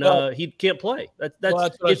 and he can't play.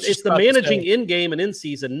 It's the managing in game and in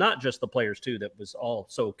season, not just the players too, that was all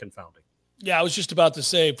so confounding. Yeah, I was just about to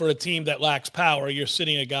say, for a team that lacks power, you're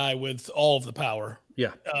sitting a guy with all of the power.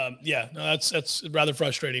 Yeah, that's rather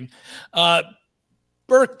frustrating.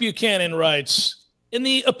 Burke Buchanan writes, in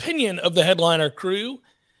the opinion of the headliner crew,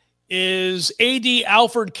 is A.D.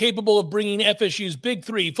 Alford capable of bringing FSU's big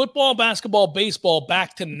three, football, basketball, baseball,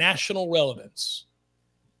 back to national relevance?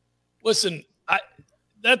 Listen,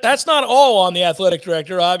 that's not all on the athletic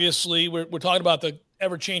director. Obviously, we're talking about the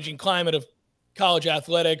ever-changing climate of college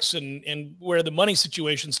athletics and where the money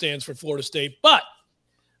situation stands for Florida State. But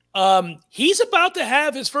he's about to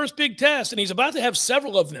have his first big test, and he's about to have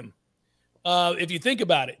several of them, if you think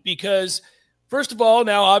about it, because – first of all,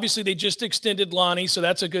 now obviously they just extended Lonni, so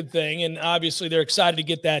that's a good thing, and obviously they're excited to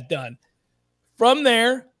get that done. From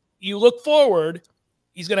there, you look forward,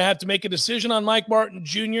 he's going to have to make a decision on Mike Martin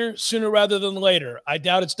Jr. sooner rather than later. I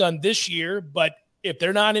doubt it's done this year, but if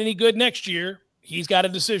they're not any good next year, he's got a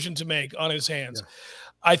decision to make on his hands. Yeah.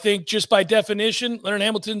 I think just by definition, Leonard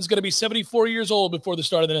Hamilton's going to be 74 years old before the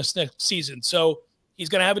start of the next season, so he's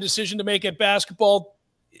going to have a decision to make at basketball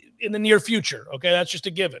in the near future. Okay, that's just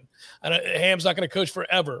a given. And Ham's not going to coach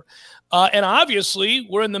forever. And obviously,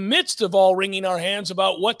 we're in the midst of all wringing our hands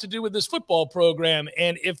about what to do with this football program.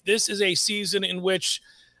 And if this is a season in which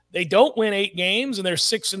they don't win 8 games and they're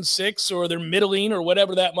 6-6 or they're middling or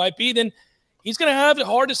whatever that might be, then he's going to have a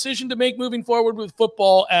hard decision to make moving forward with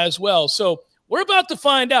football as well. So we're about to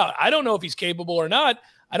find out. I don't know if he's capable or not.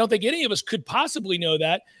 I don't think any of us could possibly know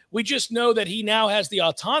that. We just know that he now has the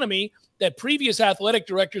autonomy that previous athletic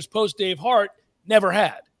directors post Dave Hart never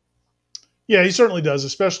had. Yeah, he certainly does,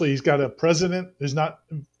 especially he's got a president who's not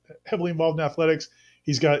heavily involved in athletics.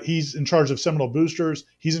 He's in charge of Seminole boosters.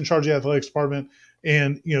 He's in charge of the athletics department.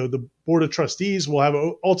 And, the board of trustees will have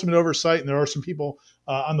ultimate oversight. And there are some people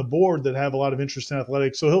on the board that have a lot of interest in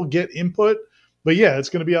athletics. So he'll get input. But, yeah, it's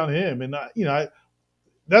going to be on him. And,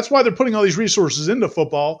 that's why they're putting all these resources into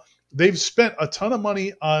football. They've spent a ton of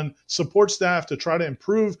money on support staff to try to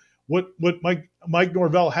improve what Mike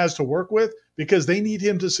Norvell has to work with, because they need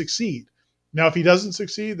him to succeed. Now, if he doesn't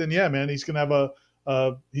succeed, then yeah, man, he's going to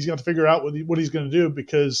have to figure out what he's going to do,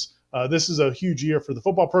 because this is a huge year for the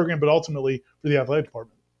football program, but ultimately for the athletic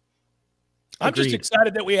department. I'm just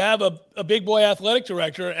excited that we have a big boy athletic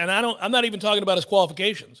director, and I'm not even talking about his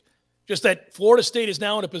qualifications. Just that Florida State is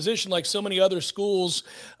now in a position like so many other schools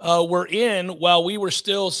were in, while we were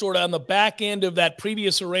still sort of on the back end of that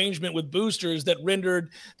previous arrangement with boosters that rendered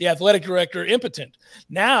the athletic director impotent.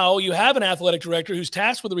 Now you have an athletic director who's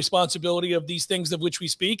tasked with the responsibility of these things of which we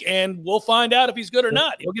speak, and we'll find out if he's good or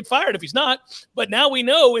not. He'll get fired if he's not, but now we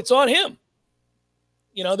know it's on him.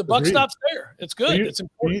 The buck stops there. It's good. It's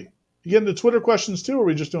important. You getting the Twitter questions too, or are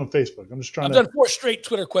we just doing Facebook? I'm just trying I've done 4 straight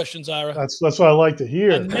Twitter questions, Ira. That's what I like to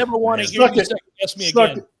hear. I never want to hear you second guess me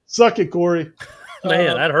again. Suck it, Corey.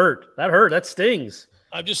 Man, that hurt. That stings.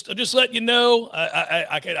 I'm just letting you know.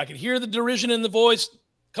 I can hear the derision in the voice.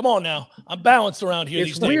 Come on now. I'm balanced around here.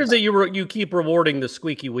 It's weird that you keep rewarding the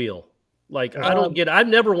squeaky wheel. Like, I don't get. I've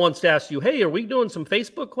never once asked you, hey, are we doing some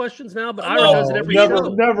Facebook questions now? But Ira does it every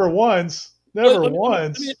show. Never once. Never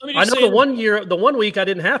once. I know the one week I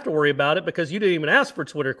didn't have to worry about it because you didn't even ask for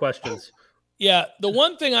Twitter questions. Yeah, the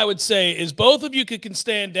one thing I would say is both of you can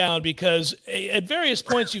stand down because at various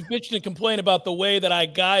points you've bitched and complained about the way that I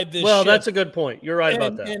guide this. Well, ship. That's a good point. You're right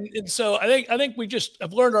about that. And so I think we just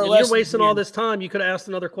have learned our lesson. You're wasting all this time. You could have asked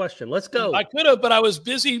another question. Let's go. I could have, but I was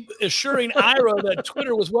busy assuring Ira that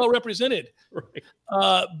Twitter was well represented.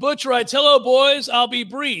 Right. Butch writes, "Hello, boys. I'll be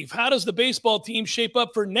brief. How does the baseball team shape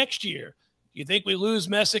up for next year? You think we lose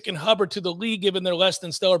Messick and Hubbard to the league given their less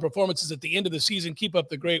than stellar performances at the end of the season? Keep up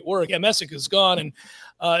the great work." Yeah, Messick is gone. And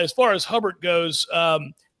as far as Hubbard goes,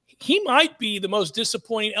 he might be the most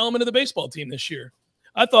disappointing element of the baseball team this year.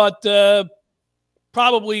 I thought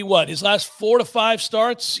probably his last 4 to 5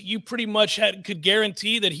 starts, you pretty much could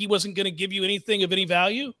guarantee that he wasn't going to give you anything of any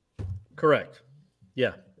value. Correct.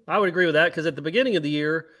 Yeah, I would agree with that because at the beginning of the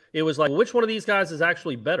year, it was like, which one of these guys is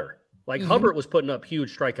actually better? Like Hubbard was putting up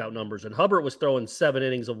huge strikeout numbers, and Hubbard was throwing 7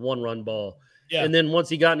 innings of 1-run ball. Yeah. And then once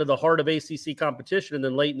he got into the heart of ACC competition, and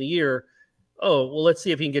then late in the year, let's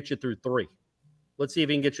see if he can get you through 3. Let's see if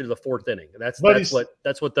he can get you to the 4th inning. That's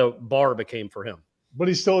what the bar became for him. But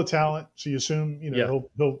he's still a talent, so you assume he'll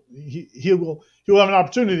have an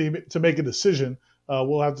opportunity to make a decision.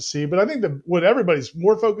 We'll have to see. But I think that what everybody's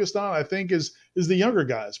more focused on, I think, is the younger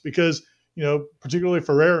guys because. Particularly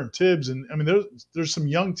Ferrer and Tibbs, and I mean, there's some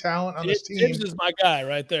young talent on this team. Tibbs is my guy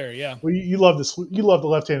right there. Yeah. Well, you love the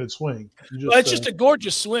left-handed swing. It's just a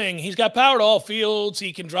gorgeous swing. He's got power to all fields.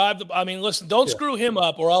 He can drive listen, don't screw him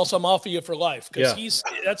up, or else I'm off of you for life because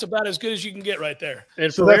that's about as good as you can get right there.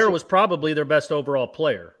 And Ferrer was probably their best overall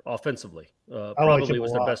player offensively. Probably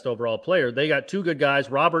was their best overall player. They got 2 good guys.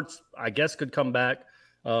 Roberts, I guess, could come back.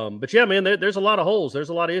 But yeah, man, there's a lot of holes. There's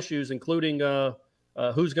a lot of issues, including.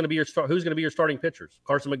 Who's going to be your starting pitchers?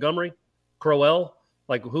 Carson Montgomery, Crowell.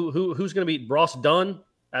 Like who's going to be Ross Dunn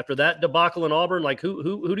after that debacle in Auburn? Like who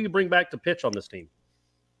do you bring back to pitch on this team?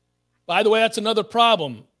 By the way, that's another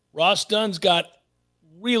problem. Ross Dunn's got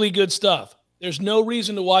really good stuff. There's no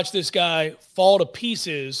reason to watch this guy fall to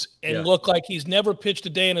pieces and look like he's never pitched a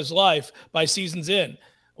day in his life by season's end.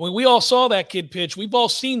 When we all saw that kid pitch, we've all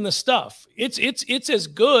seen the stuff. It's as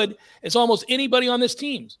good as almost anybody on this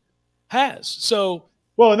team has. So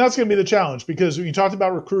well, and that's going to be the challenge because when you talked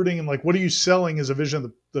about recruiting and like what are you selling as a vision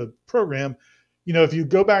of the program, if you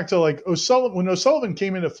go back to like when O'Sullivan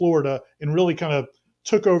came into Florida and really kind of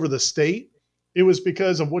took over the state, it was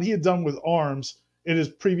because of what he had done with arms in his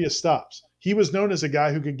previous stops. He was known as a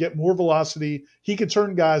guy who could get more velocity. He could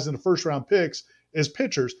turn guys into first-round picks as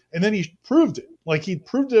pitchers, and then he proved it. Like he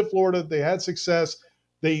proved it at Florida. They had success.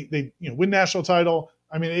 They win national title.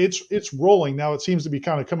 I mean, it's rolling now. It seems to be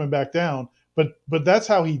kind of coming back down, but that's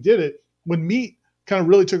how he did it. When Meat kind of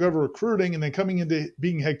really took over recruiting and then coming into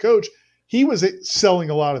being head coach, he was selling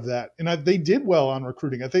a lot of that, and they did well on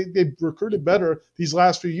recruiting. I think they recruited better these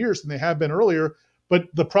last few years than they have been earlier.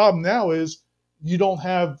 But the problem now is you don't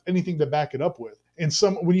have anything to back it up with. And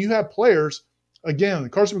when you have players, again,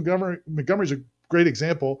 Carson Montgomery's a great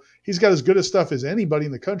example. He's got as good a stuff as anybody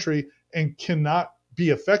in the country and cannot be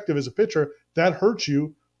effective as a pitcher. That hurts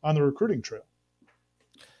you on the recruiting trail.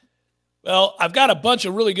 Well, I've got a bunch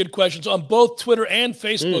of really good questions on both Twitter and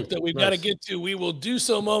Facebook that we've got to get to. We will do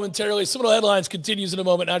so momentarily. Seminole Headlines continues in a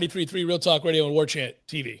moment. 93.3 Real Talk Radio and Warchant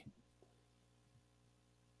TV.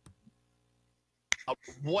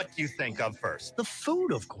 What do you think of first? The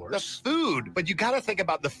food, of course. The food, but you got to think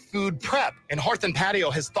about the food prep. And Hearth and Patio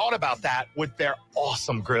has thought about that with their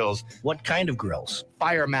awesome grills. What kind of grills?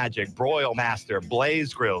 Fire Magic, Broil Master,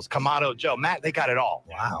 Blaze Grills, Kamado Joe. Matt, they got it all.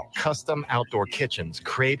 Wow. Custom outdoor kitchens.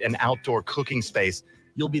 Create an outdoor cooking space.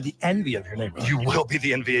 You'll be the envy of your neighborhood. You will be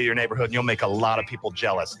the envy of your neighborhood, and you'll make a lot of people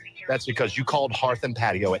jealous. That's because you called Hearth and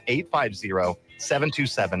Patio at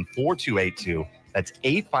 850-727-4282. That's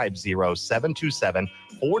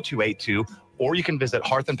 850-727-4282. Or you can visit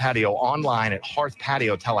Hearth and Patio online at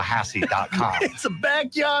hearthpatiotallahassee.com. It's a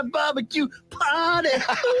backyard barbecue party.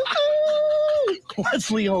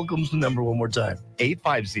 Let's Lee Holcomb's number one more time.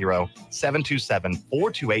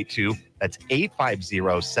 850-727-4282. That's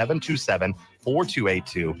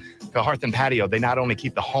 850-727-4282. To Hearth and Patio, they not only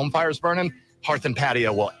keep the home fires burning, Hearth and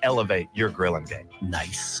Patio will elevate your grilling game.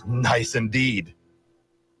 Nice. Nice indeed.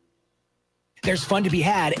 There's fun to be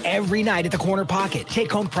had every night at the Corner Pocket.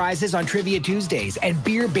 Take home prizes on Trivia Tuesdays and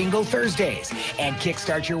Beer Bingo Thursdays. And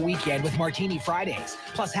kickstart your weekend with Martini Fridays.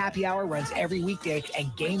 Plus, happy hour runs every weekday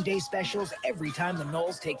and game day specials every time the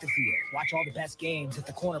Noles take the field. Watch all the best games at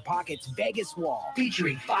the Corner Pocket's Vegas Wall,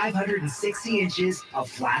 featuring 560 inches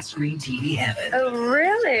of flat screen TV heaven. Oh,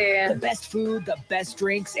 really? The best food, the best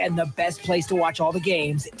drinks, and the best place to watch all the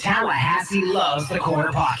games. Tallahassee loves the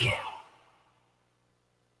Corner Pocket.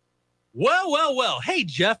 Well. Hey,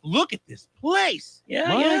 Jeff, look at this place.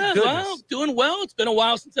 Yeah. Well, doing well. It's been a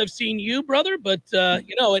while since I've seen you, brother, but,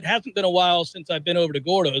 it hasn't been a while since I've been over to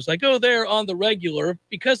Gordo's. I go there on the regular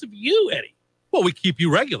because of you, Eddie. Well, we keep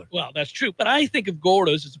you regular. Well, that's true, but I think of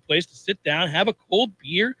Gordo's as a place to sit down, have a cold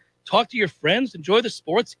beer, talk to your friends, enjoy the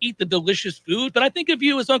sports, eat the delicious food. But I think of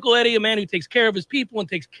you as Uncle Eddie, a man who takes care of his people and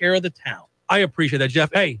takes care of the town. I appreciate that,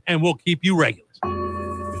 Jeff. Hey, and we'll keep you regular.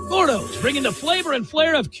 Gordo's, bringing the flavor and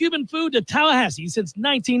flair of Cuban food to Tallahassee since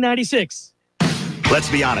 1996. Let's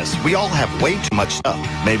be honest, we all have way too much stuff.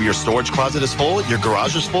 Maybe your storage closet is full, your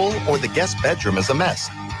garage is full, or the guest bedroom is a mess.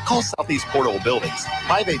 Call Southeast Portable Buildings,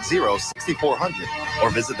 580-6400, or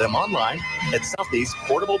visit them online at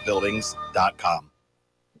southeastportablebuildings.com.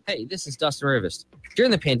 Hey, this is Dustin Rivest. During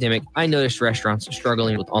the pandemic, I noticed restaurants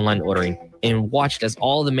struggling with online ordering and watched as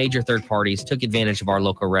all the major third parties took advantage of our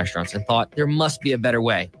local restaurants and thought there must be a better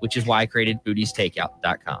way, which is why I created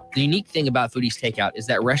foodiestakeout.com. The unique thing about Foodies Takeout is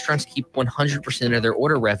that restaurants keep 100% of their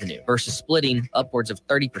order revenue versus splitting upwards of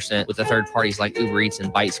 30% with the third parties like Uber Eats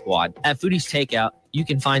and Bite Squad. At Foodies Takeout, you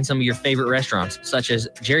can find some of your favorite restaurants, such as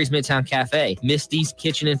Jerry's Midtown Cafe, Misty's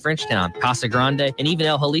Kitchen in Frenchtown, Casa Grande, and even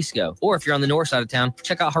El Jalisco. Or if you're on the north side of town,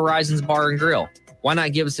 check out Horizons Bar and Grill. Why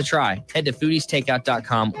not give us a try? Head to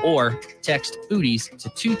foodiestakeout.com or text foodies to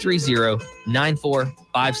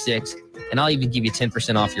 230-9456, and I'll even give you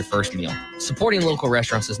 10% off your first meal. Supporting local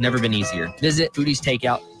restaurants has never been easier. Visit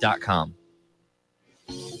foodiestakeout.com.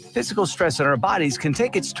 Physical stress on our bodies can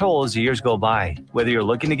take its toll as the years go by. Whether you're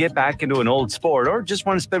looking to get back into an old sport or just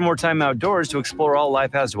want to spend more time outdoors to explore all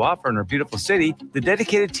life has to offer in our beautiful city, the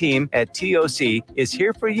dedicated team at TOC is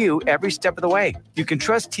here for you every step of the way. You can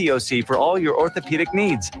trust TOC for all your orthopedic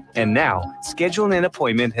needs. And now, scheduling an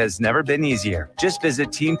appointment has never been easier. Just visit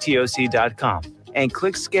teamtoc.com and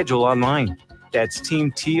click schedule online. That's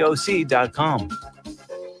teamtoc.com.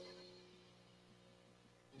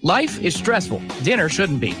 Life is stressful. Dinner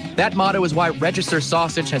shouldn't be. That motto is why Register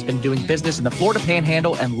Sausage has been doing business in the Florida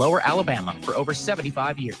Panhandle and Lower Alabama for over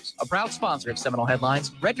 75 years. A proud sponsor of Seminole Headlines,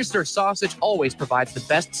 Register Sausage always provides the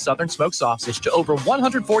best Southern smoked sausage to over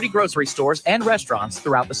 140 grocery stores and restaurants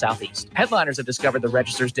throughout the Southeast. Headliners have discovered the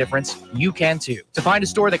Register's difference. You can too. To find a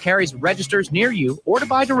store that carries Registers near you or to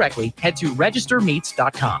buy directly, head to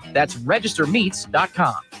registermeats.com. That's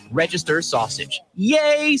registermeats.com. Register Sausage.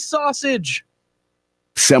 Yay, sausage!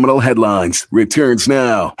 Seminole Headlines returns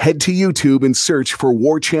now. Head to YouTube and search for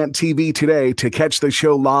Warchant TV today to catch the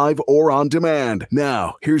show live or on demand.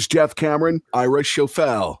 Now, here's Jeff Cameron, Ira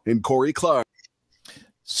Schofel, and Corey Clark.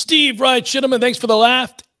 Steve Wright, gentlemen, thanks for the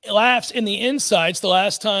laughs and the insights. The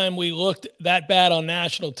last time we looked that bad on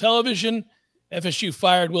national television, FSU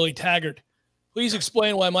fired Willie Taggart. Please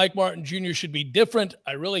explain why Mike Martin Jr. should be different.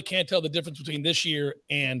 I really can't tell the difference between this year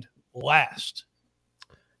and last.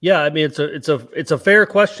 Yeah, I mean, it's a fair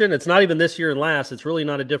question. It's not even this year and last. It's really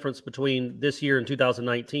not a difference between this year and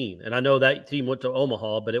 2019. And I know that team went to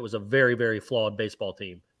Omaha, but it was a very, very flawed baseball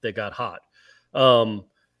team that got hot.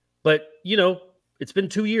 But, it's been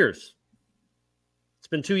 2 years. It's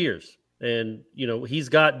been 2 years. And, he's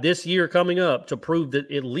got this year coming up to prove that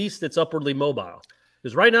at least it's upwardly mobile.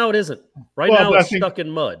 Because right now it isn't. Now it's stuck in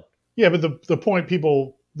mud. Yeah, but the point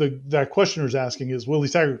that questioner is asking is Willie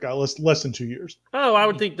Taggart got less than 2 years. Oh, I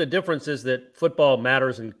would think the difference is that football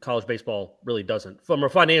matters and college baseball really doesn't. From a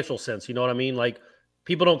financial sense, you know what I mean? Like,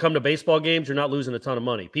 people don't come to baseball games, you're not losing a ton of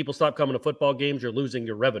money. People stop coming to football games, you're losing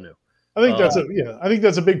your revenue. I think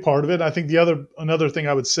that's a big part of it. I think another thing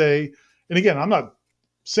I would say, and again, I'm not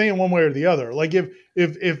saying one way or the other. Like if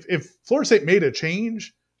Florida State made a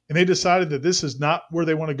change and they decided that this is not where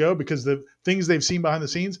they want to go because the things they've seen behind the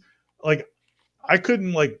scenes, like, I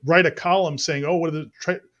couldn't write a column saying, "Oh, what a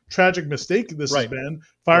tragic mistake this has been,"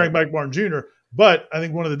 firing Mike Martin Jr. But I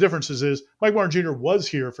think one of the differences is Mike Martin Jr. was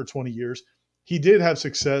here for 20 years. He did have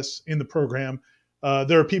success in the program.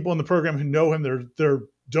 There are people in the program who know him. There are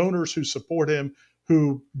donors who support him,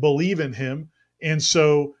 who believe in him, and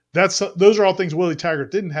so those are all things Willie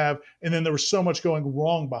Taggart didn't have. And then there was so much going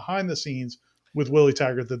wrong behind the scenes with Willie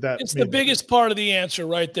Taggart that it's the biggest part of the answer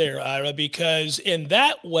right there, Ira, because in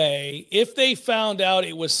that way, if they found out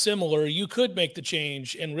it was similar, you could make the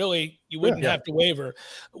change and really you wouldn't have to waver.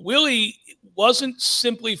 Willie wasn't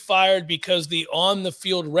simply fired because the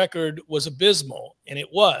on-the-field record was abysmal, and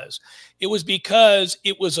it was. It was because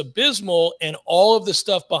it was abysmal and all of the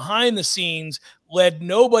stuff behind the scenes led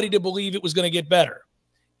nobody to believe it was going to get better.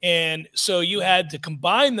 And so you had to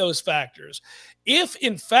combine those factors. If,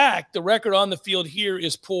 in fact, the record on the field here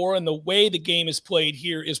is poor and the way the game is played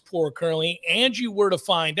here is poor currently, and you were to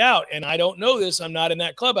find out, and I don't know this, I'm not in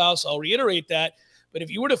that clubhouse, I'll reiterate that, But if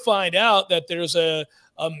you were to find out that there's a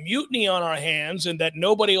mutiny on our hands and that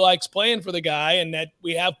nobody likes playing for the guy and that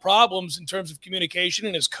we have problems in terms of communication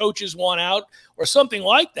and his coaches want out or something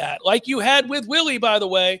like that, like you had with Willie, by the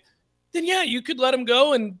way, then yeah, you could let him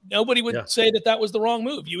go and nobody would say that was the wrong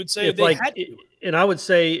move. You would say if they had to. And I would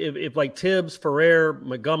say if like Tibbs, Ferrer,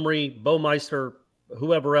 Montgomery, Baumeister,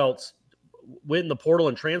 whoever else went in the portal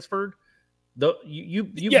and transferred,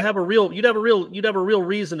 you'd have a real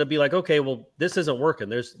reason to be like, okay, well, this isn't working.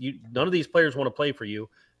 None of these players want to play for you,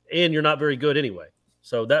 and you're not very good anyway.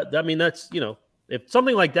 So that's if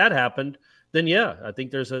something like that happened, then yeah, I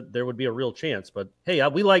think there would be a real chance. But hey,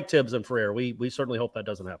 we like Tibbs and Ferrer. We certainly hope that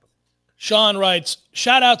doesn't happen. Sean writes,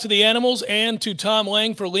 shout out to the Animals and to Tom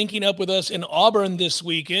Lang for linking up with us in Auburn this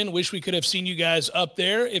weekend. Wish we could have seen you guys up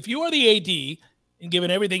there. If you are the AD, and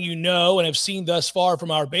given everything you know and have seen thus far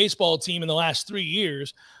from our baseball team in the last 3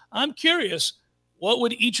 years, I'm curious, what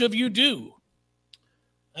would each of you do?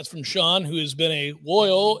 That's from Sean, who has been a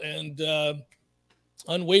loyal and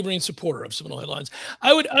unwavering supporter of Seminole Headlines.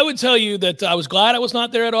 I would tell you that I was glad I was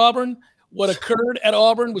not there at Auburn. What occurred at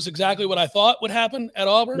Auburn was exactly what I thought would happen at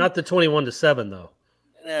Auburn. Not the 21-7, though.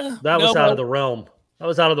 That was out of the realm. That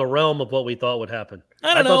was out of the realm of what we thought would happen.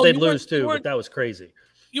 I thought they'd lose too, but that was crazy.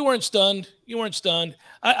 You weren't stunned. You weren't stunned.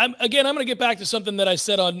 I'm going to get back to something that I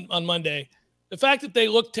said on Monday. The fact that they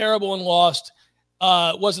looked terrible and lost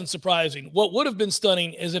wasn't surprising. What would have been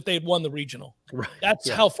stunning is if they'd won the regional. Right. That's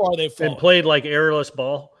how far they've fallen. And played like errorless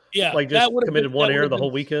ball. Yeah. Like just committed one error the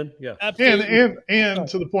whole weekend. Yeah. Absolutely. And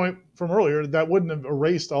to the point from earlier, that wouldn't have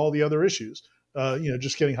erased all the other issues.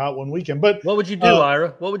 Just getting hot one weekend. But what would you do,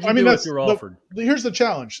 Ira? What would you do if you were offered? Here's the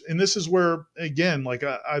challenge. And this is where, again, like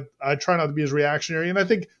I try not to be as reactionary. And I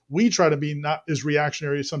think we try to be not as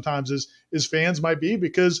reactionary sometimes as fans might be,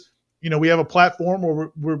 because, we have a platform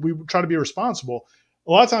where we try to be responsible.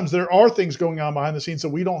 A lot of times there are things going on behind the scenes that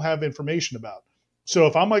we don't have information about. So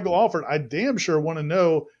if I'm Michael Alford, I damn sure want to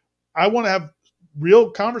know. I want to have real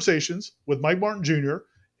conversations with Mike Martin Jr.,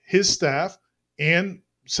 his staff, and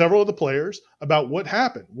several of the players about what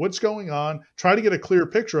happened, what's going on, try to get a clear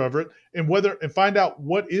picture of it, and find out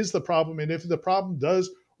what is the problem. And if the problem does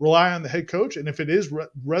rely on the head coach, and if it is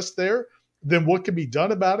rest there, then what can be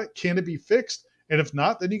done about it? Can it be fixed? And if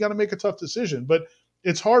not, then you got to make a tough decision. But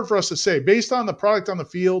it's hard for us to say based on the product on the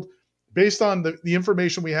field, based on the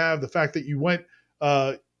information we have, the fact that you went,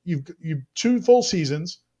 you've 2 full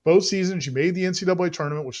seasons, both seasons you made the NCAA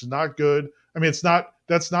tournament, which is not good. I mean,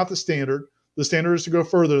 that's not the standard. The standard is to go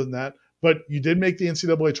further than that, but you did make the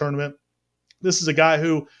NCAA tournament. This is a guy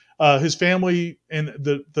who his family and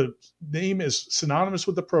the name is synonymous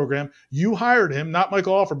with the program. You hired him, not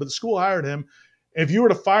Michael Alford, but the school hired him. If you were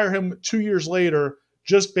to fire him 2 years later,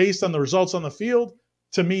 just based on the results on the field,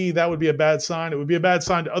 to me, that would be a bad sign. It would be a bad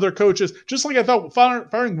sign to other coaches. Just like I thought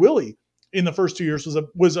firing Willie in the first 2 years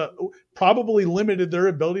was probably limited their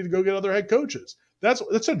ability to go get other head coaches. That's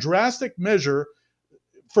a drastic measure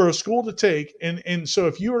for a school to take. And so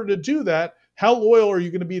if you were to do that, how loyal are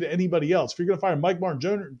you going to be to anybody else? If you're going to fire Mike Martin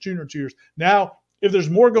Jr. 2 years. Now, if there's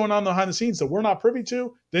more going on behind the scenes that we're not privy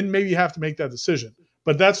to, then maybe you have to make that decision.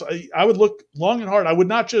 But I would look long and hard. I would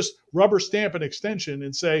not just rubber stamp an extension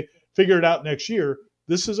and say, figure it out next year.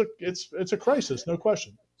 This is it's a crisis, no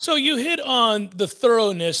question. So you hit on the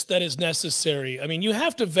thoroughness that is necessary. I mean, you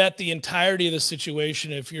have to vet the entirety of the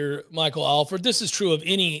situation if you're Michael Alford. This is true of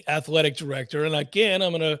any athletic director. And again, I'm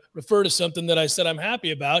going to refer to something that I said I'm happy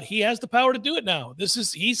about. He has the power to do it now.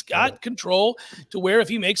 He's got control to where if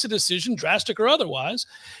he makes a decision, drastic or otherwise,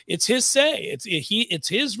 it's his say. It's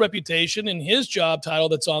his reputation and his job title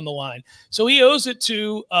that's on the line. So he owes it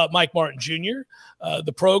to Mike Martin Jr.,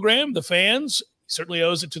 the program, the fans. Certainly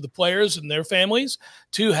owes it to the players and their families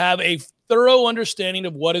to have a thorough understanding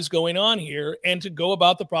of what is going on here and to go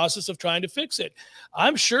about the process of trying to fix it.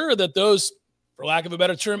 I'm sure that those, for lack of a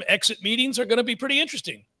better term, exit meetings are going to be pretty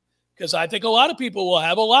interesting, because I think a lot of people will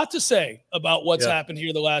have a lot to say about what's happened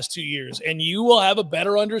here the last 2 years, and you will have a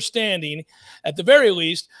better understanding, at the very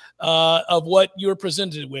least, of what you're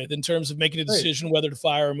presented with in terms of making a decision whether to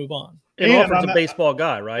fire or move on. And Alford's a baseball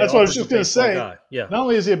guy, right? That's what I was just going to say. Yeah. Not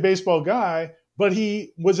only is he a baseball guy, but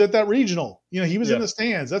he was at that regional. He was in the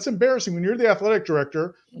stands. That's embarrassing when you're the athletic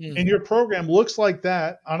director and your program looks like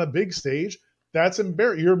that on a big stage. That's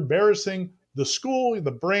embarrassing. You're embarrassing the school, the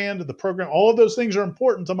brand, the program. All of those things are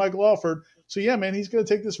important to Michael Alford. So yeah, man, he's going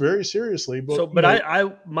to take this very seriously. But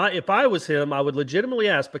if I was him, I would legitimately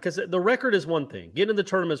ask, because the record is one thing, getting in the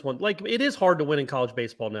tournament is one. Like, it is hard to win in college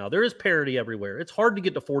baseball now. There is parity everywhere. It's hard to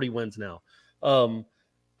get to 40 wins now.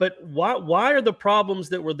 But why are the problems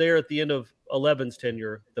that were there at the end of 11's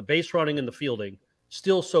tenure, the base running and the fielding,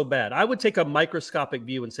 still so bad? I would take a microscopic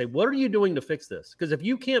view and say, what are you doing to fix this? Because if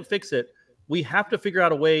you can't fix it, we have to figure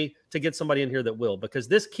out a way to get somebody in here that will, because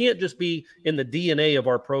this can't just be in the DNA of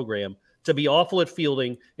our program to be awful at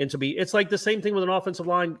fielding and to be, it's like the same thing with an offensive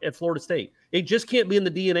line at Florida State. It just can't be in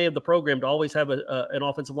the DNA of the program to always have an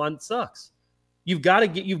offensive line that sucks. You've got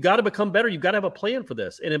to become better. You've got to have a plan for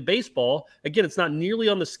this. And in baseball, again, it's not nearly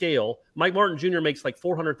on the scale. Mike Martin Jr. makes like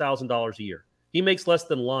 $400,000 a year. He makes less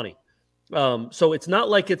than Lonni. So it's not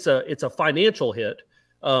like it's a financial hit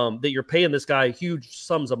that you're paying this guy huge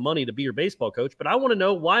sums of money to be your baseball coach. But I want to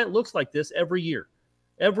know why it looks like this every year.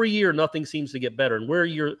 Every year, nothing seems to get better.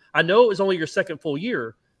 And I know it was only your second full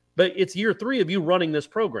year, but it's year 3 of you running this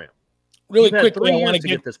program. Really quickly, I want to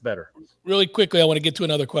get this better. Really quickly, I want to get to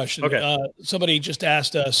another question. Okay. Somebody just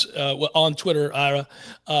asked us on Twitter, Ira,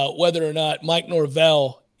 whether or not Mike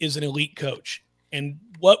Norvell is an elite coach, and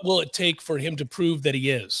what will it take for him to prove that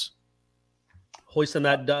he is? Hoisting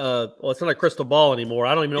that, well, it's not a crystal ball anymore.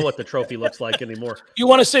 I don't even know what the trophy looks like anymore. You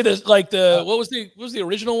want to say this, like what was the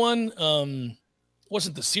original one?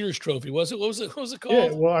 Wasn't the Sears Trophy, was it? What was it called?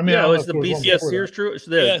 Yeah, well, I mean, it was the BCS Sears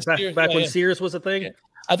Trophy. Back when Sears was a thing. Yeah.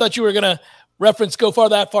 I thought you were going to reference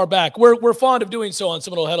that far back. We're fond of doing so on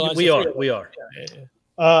Seminole Headlines. We are.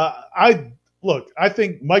 I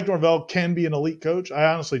think Mike Norvell can be an elite coach.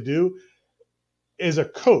 I honestly do. As a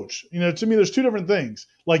coach, to me, there's two different things.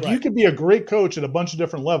 Like, you could be a great coach at a bunch of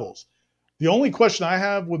different levels. The only question I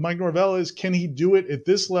have with Mike Norvell is, can he do it at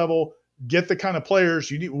this level? Get the kind of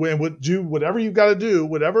players you need, do whatever you've got to do,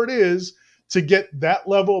 whatever it is to get that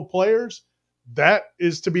level of players. That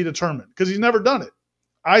is to be determined, because he's never done it.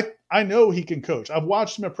 I know he can coach. I've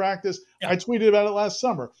watched him at practice. Yeah. I tweeted about it last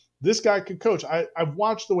summer. This guy could coach. I've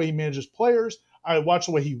watched the way he manages players. I watched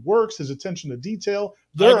the way he works, his attention to detail.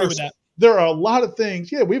 I agree with that. There are a lot of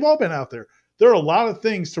things. Yeah, we've all been out there. There are a lot of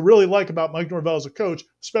things to really like about Mike Norvell as a coach,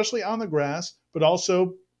 especially on the grass, but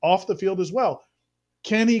also off the field as well.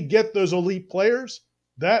 Can he get those elite players?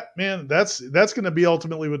 That's going to be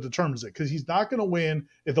ultimately what determines it, because he's not going to win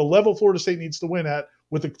at the level Florida State needs to win at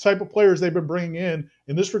with the type of players they've been bringing in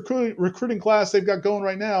this recruiting class they've got going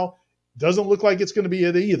right now. Doesn't look like it's going to be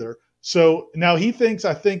it either. So now they think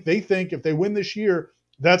if they win this year,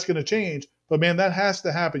 that's going to change. But, man, that has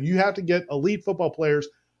to happen. You have to get elite football players.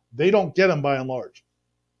 They don't get them by and large.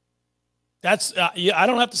 That's I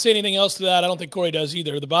don't have to say anything else to that. I don't think Corey does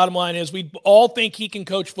either. The bottom line is we all think he can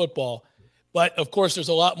coach football. But, of course, there's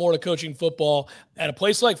a lot more to coaching football at a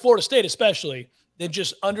place like Florida State especially than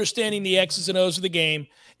just understanding the X's and O's of the game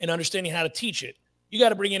and understanding how to teach it. You got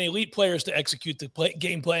to bring in elite players to execute the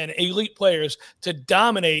game plan, elite players to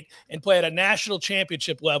dominate and play at a national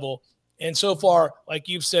championship level. And so far, like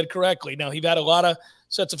you've said correctly, now he's had a lot of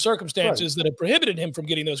sets of circumstances that have prohibited him from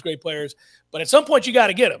getting those great players. But at some point, you got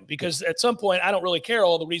to get them, because at some point, I don't really care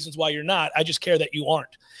all the reasons why you're not. I just care that you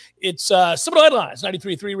aren't. It's Seminole Headlines,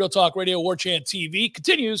 93.3 Real Talk Radio, Warchant TV.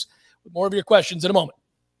 Continues with more of your questions in a moment.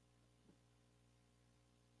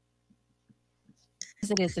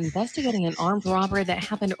 It is investigating an armed robbery that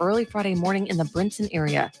happened early Friday morning in the Brinson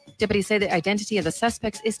area. Deputies say the identity of the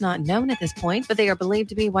suspects is not known at this point, but they are believed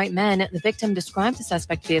to be white men. The victim described the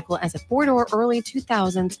suspect vehicle as a four-door early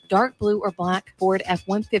 2000s dark blue or black Ford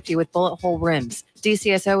F-150 with bullet hole rims.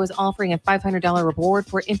 DCSO is offering a $500 reward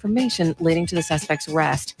for information leading to the suspect's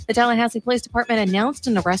arrest. The Tallahassee Police Department announced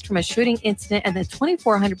an arrest from a shooting incident at the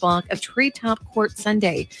 2400 block of Treetop Court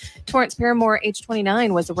Sunday. Torrance Paramore, age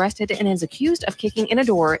 29, was arrested and is accused of kicking in a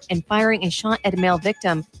door and firing a shot at a male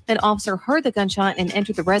victim. An officer heard the gunshot and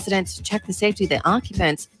entered the residence to check the safety of the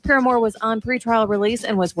occupants. Paramore was on pretrial release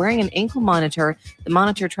and was wearing an ankle monitor. The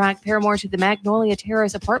monitor tracked Paramore to the Magnolia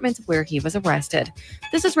Terrace apartments where he was arrested.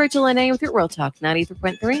 This is Rachel Lenne with your Real Talk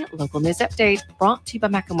 93.3 local news update, brought to you by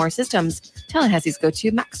Macklemore Systems, Tallahassee's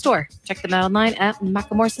go-to Mac store. Check them out online at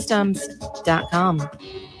MacklemoreSystems.com.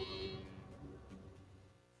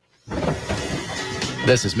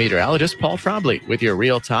 This is meteorologist Paul Trombley with your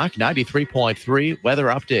Real Talk 93.3 weather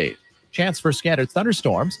update. Chance for scattered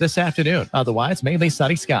thunderstorms this afternoon. Otherwise, mainly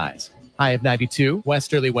sunny skies. High of 92,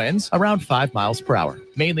 westerly winds around 5 miles per hour.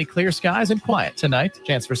 Mainly clear skies and quiet tonight.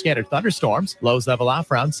 Chance for scattered thunderstorms. Lows level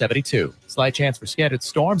off around 72. Slight chance for scattered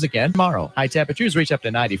storms again tomorrow. High temperatures reach up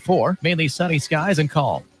to 94. Mainly sunny skies and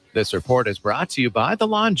calm. This report is brought to you by the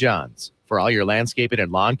Lawn Johns. For all your landscaping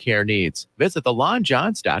and lawn care needs, visit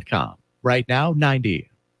thelawnjohns.com. Right now,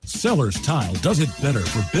 90. Sellers Tile does it better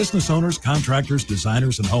for business owners, contractors,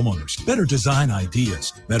 designers, and homeowners. Better design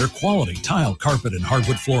ideas, better quality tile, carpet, and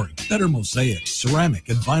hardwood flooring, better mosaics, ceramic,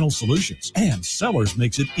 and vinyl solutions. And Sellers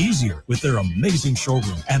makes it easier with their amazing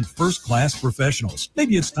showroom and first-class professionals.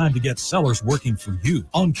 Maybe it's time to get Sellers working for you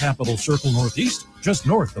on Capitol Circle Northeast, just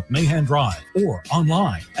north of Mahan Drive, or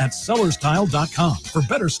online at sellerstile.com for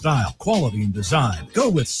better style, quality, and design. Go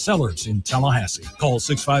with Sellers in Tallahassee. Call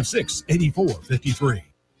 656-8453.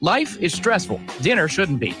 Life is stressful. Dinner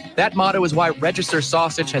shouldn't be. That motto is why Register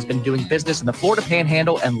Sausage has been doing business in the Florida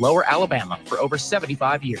Panhandle and Lower Alabama for over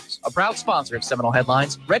 75 years. A proud sponsor of Seminole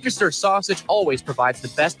Headlines, Register Sausage always provides the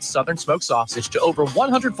best Southern smoked sausage to over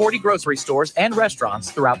 140 grocery stores and restaurants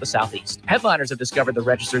throughout the Southeast. Headliners have discovered the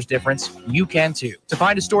Register's difference. You can too. To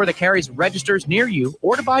find a store that carries Registers near you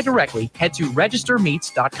or to buy directly, head to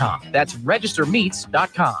registermeats.com. That's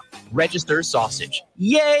registermeats.com. Register Sausage.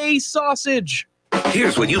 Yay, sausage!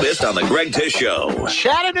 Here's what you missed on the Greg Tish Show.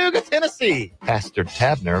 Chattanooga, Tennessee. Pastor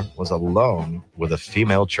Tabner was alone with a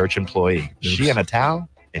female church employee. She in a towel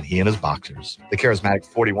and he in his boxers. The charismatic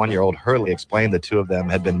 41-year-old Hurley explained the two of them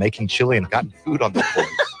had been making chili and gotten food on their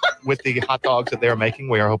plates. With the hot dogs that they were making,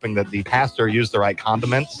 we are hoping that the pastor used the right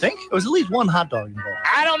condiments. I think it was at least one hot dog involved.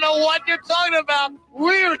 I don't know what you're talking about.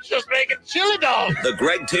 We were just making chili dogs. The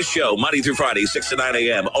Greg Tish Show, Monday through Friday, 6 to 9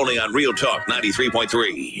 a.m., only on Real Talk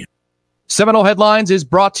 93.3. Seminole Headlines is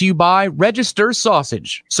brought to you by Register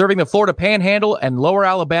Sausage, serving the Florida Panhandle and Lower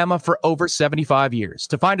Alabama for over 75 years.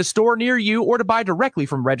 To find a store near you or to buy directly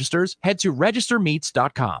from Registers, head to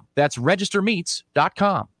registermeats.com. That's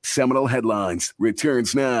registermeats.com. Seminole Headlines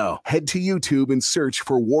returns now. Head to YouTube and search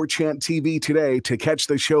for Warchant TV today to catch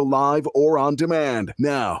the show live or on demand.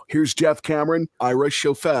 Now, here's Jeff Cameron, Ira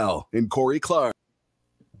Schofel, and Corey Clark.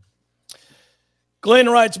 Glenn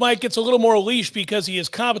writes, Mike gets a little more leash because he is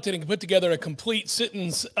competent and can put together a complete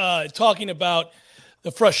sentence talking about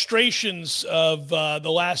the frustrations of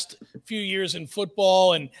the last few years in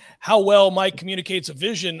football and how well Mike communicates a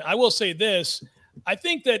vision. I will say this. I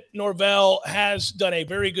think that Norvell has done a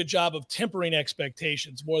very good job of tempering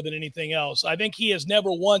expectations more than anything else. I think he has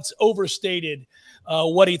never once overstated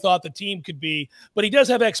what he thought the team could be, but he does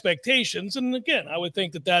have expectations. And again, I would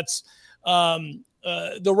think that that's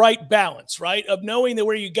the right balance, right? Of knowing that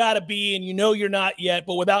where you got to be and you know you're not yet,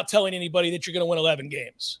 but without telling anybody that you're going to win 11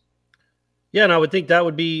 games. Yeah, and I would think that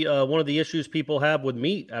would be one of the issues people have with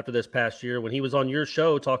Meat after this past year when he was on your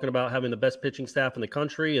show talking about having the best pitching staff in the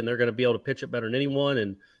country and they're going to be able to pitch it better than anyone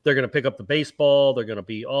and they're going to pick up the baseball, they're going to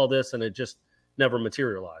be all this, and it just never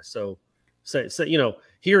materialized. So you know,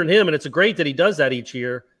 hearing him, and it's great that he does that each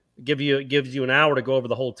year, gives you an hour to go over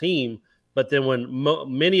the whole team. But then when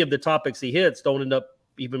many of the topics he hits don't end up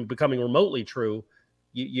even becoming remotely true,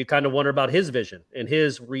 you kind of wonder about his vision and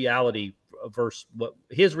his reality versus the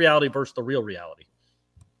real reality.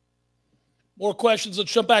 More questions. Let's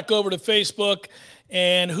jump back over to Facebook.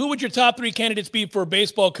 And who would your top 3 candidates be for a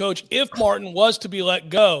baseball coach if Martin was to be let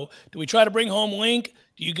go? Do we try to bring home Link?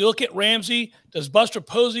 Do you look at Ramsey? Does Buster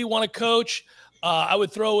Posey want to coach? I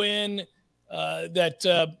would throw in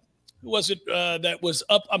that who was it that was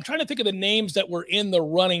up? I'm trying to think of the names that were in the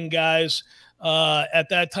running, guys, at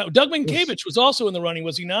that time. Doug Minkiewicz was also in the running,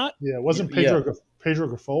 was he not? Yeah, wasn't Pedro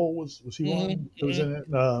Grifol, was he one that was in it?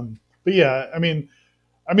 But yeah, I mean,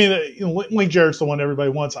 Link Jarrett's the one everybody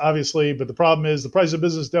wants, obviously, but the problem is the price of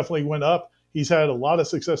business definitely went up. He's had a lot of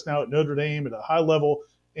success now at Notre Dame at a high level,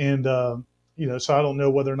 and so I don't know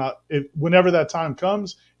whether or not, whenever that time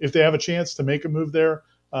comes, if they have a chance to make a move there,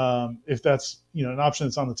 if that's an option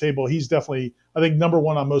that's on the table, he's definitely, I think, number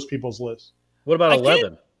one on most people's list. What about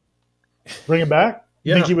 11? Bring him back?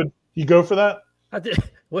 Yeah. You think you go for that? I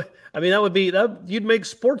mean, that would be you'd make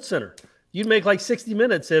Sports Center. You'd make like 60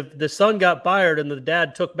 Minutes if the son got fired and the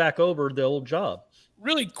dad took back over the old job.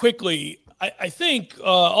 Really quickly, I think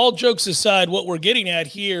all jokes aside, what we're getting at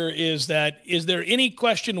here is that is there any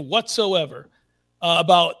question whatsoever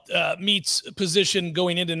about Meat's position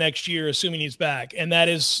going into next year, assuming he's back, and that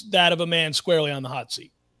is that of a man squarely on the hot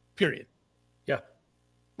seat, period. Yeah.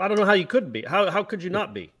 I don't know how you could be. How could you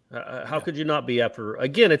not be? How could you not be after,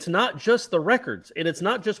 again, it's not just the records and it's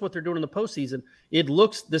not just what they're doing in the postseason. It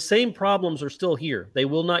looks the same problems are still here. They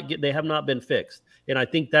have not been fixed. And I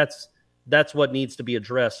think that's what needs to be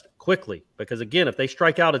addressed quickly, because again, if they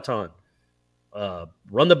strike out a ton,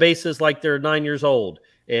 run the bases like they're 9 years old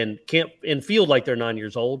and can't field like they're 9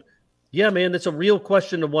 years old. Yeah, man, it's a real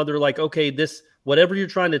question of whether okay, this, whatever you're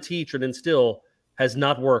trying to teach and instill has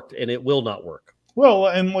not worked and it will not work. Well,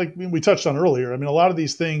 and like we touched on earlier, I mean, a lot of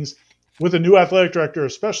these things with a new athletic director,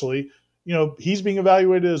 especially, he's being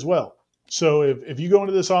evaluated as well. So if you go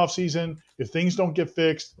into this offseason, if things don't get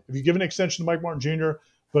fixed, if you give an extension to Mike Martin Jr.,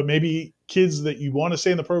 but maybe kids that you want to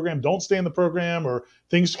stay in the program don't stay in the program, or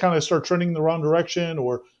things kind of start trending in the wrong direction,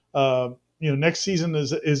 or next season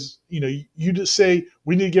is you just say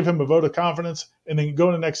we need to give him a vote of confidence, and then go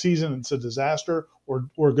into next season and it's a disaster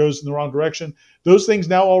or goes in the wrong direction. Those things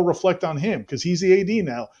now all reflect on him because he's the AD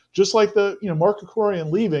now. Just like the Mark Krikorian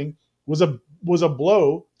leaving was a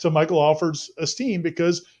blow to Michael Alford's esteem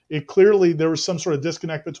because there was some sort of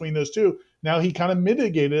disconnect between those two. Now he kind of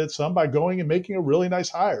mitigated it some by going and making a really nice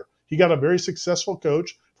hire. He got a very successful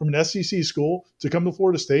coach from an SEC school to come to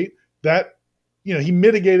Florida State. That he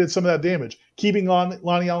mitigated some of that damage. Keeping on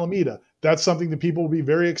Lonni Alameda, that's something that people will be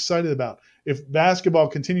very excited about. If basketball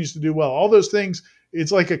continues to do well, all those things,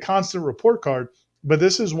 it's like a constant report card. But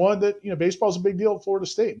this is one that baseball is a big deal at Florida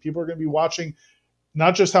State. People are going to be watching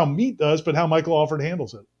not just how Meat does, but how Michael Alford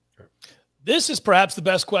handles it. This is perhaps the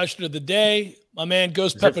best question of the day. My man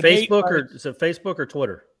Ghost Is Pepper. It Facebook or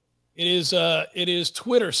Twitter? It is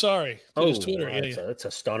Twitter. Sorry. It is Twitter. That's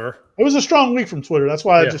a stunner. It was a strong week from Twitter. That's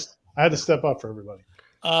why I had to step up for everybody.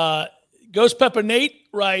 Ghost Pepper Nate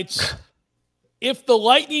writes, if the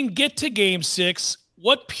Lightning get to Game 6,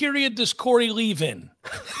 what period does Corey leave in?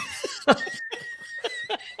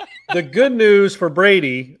 The good news for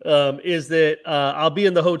Brady is that I'll be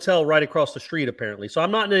in the hotel right across the street, apparently. So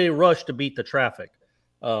I'm not in any rush to beat the traffic.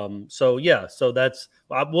 So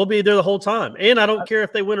we'll be there the whole time. And I don't care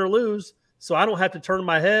if they win or lose, so I don't have to turn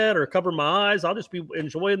my head or cover my eyes. I'll just be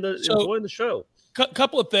enjoying the show.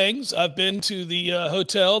 Couple of things. I've been to the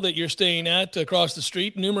hotel that you're staying at across the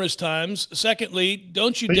street numerous times. Secondly,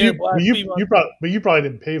 don't you dare blaspheme. But you probably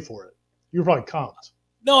didn't pay for it. You were probably comped.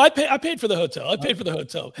 No, I paid for the hotel. I paid for the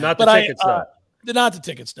hotel. Not the tickets, though. Not the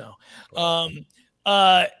tickets, no.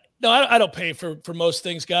 No, I don't pay for most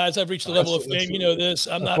things, guys. I've reached the level of fame. You know this.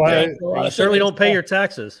 I'm not paying for You certainly don't pay your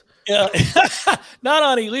taxes. Yeah, not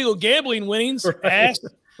on illegal gambling winnings. Ass.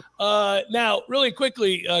 Now, really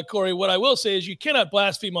quickly, Corey, what I will say is you cannot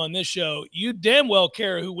blaspheme on this show. You damn well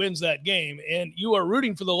care who wins that game, and you are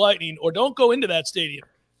rooting for the Lightning, or don't go into that stadium.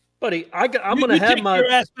 Buddy, I'm going to have your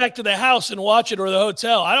ass back to the house and watch it, or the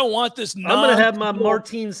hotel. I don't want this. I'm going to have my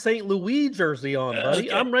Martin St. Louis jersey on, buddy.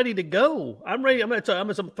 Okay. I'm ready to go. I'm ready.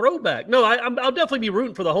 I'm some throwback. No, I'll definitely be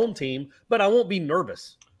rooting for the home team, but I won't be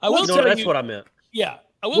nervous. I will tell that's you, what I meant. Yeah,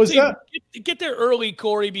 I will tell you, get there early,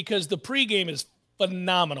 Corey, because the pregame is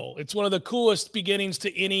phenomenal. It's one of the coolest beginnings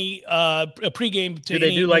to any pregame. Do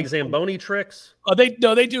they do like Zamboni tricks? They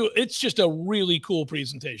do. It's just a really cool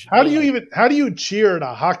presentation. How do you cheer at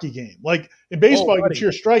a hockey game? Like in baseball, you can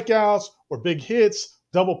cheer strikeouts or big hits,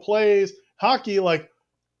 double plays. Hockey, like,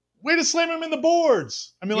 way to slam him in the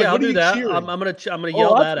boards. I mean, I'll do that. Cheering? I'm gonna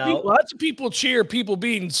yell that out. Lots of people cheer people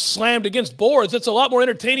being slammed against boards. That's a lot more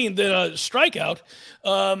entertaining than a strikeout.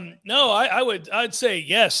 No, I'd say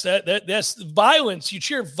yes. That's violence. You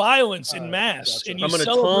cheer violence in mass, and you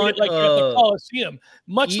celebrate it like you're at the Coliseum.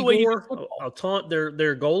 Much Igor, the way you do football. I'll taunt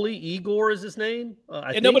their goalie. Igor is his name.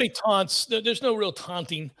 And nobody taunts. There's no real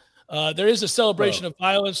taunting. There is a celebration of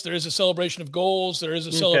violence. There is a celebration of goals. There is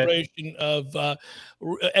a celebration of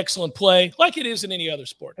excellent play, like it is in any other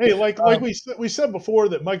sport. Hey, like we said before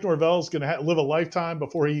that Mike Norvell is going to live a lifetime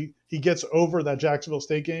before he gets over that Jacksonville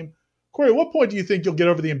State game. Corey, at what point do you think you'll get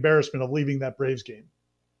over the embarrassment of leaving that Braves game?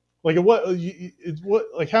 Like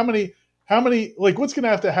how many what's going to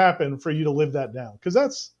have to happen for you to live that down? Because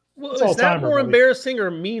that's is that more embarrassing, or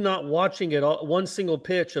me not watching it one single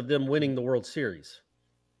pitch of them winning the World Series?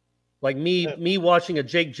 Like me watching a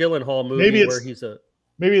Jake Gyllenhaal movie where he's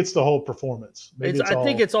maybe it's the whole performance. I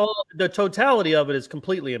think it's all the totality of it is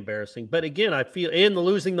completely embarrassing. But again, I feel and the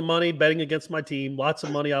losing the money, betting against my team, lots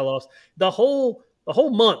of money I lost. The whole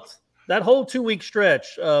month, that whole 2-week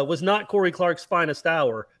stretch was not Corey Clark's finest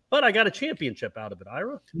hour. But I got a championship out of it,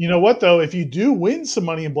 Ira. You know what though? If you do win some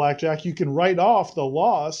money in blackjack, you can write off the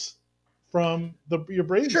loss from your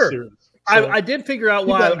Braves series. So I did figure out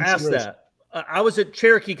why I asked that. I was at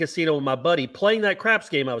Cherokee Casino with my buddy playing that craps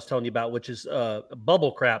game I was telling you about, which is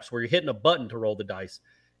bubble craps, where you're hitting a button to roll the dice.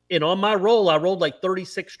 And on my roll, I rolled like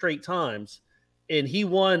 36 straight times, and he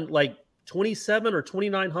won like $2,700 or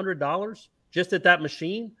 $2,900 just at that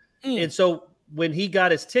machine. And so when he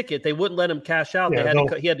got his ticket, they wouldn't let him cash out.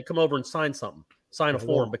 He had to come over and sign a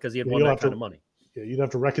form because he had won that kind of money. Yeah, you'd have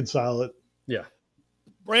to reconcile it. Yeah.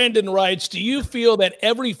 Brandon writes, do you feel that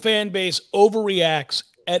every fan base overreacts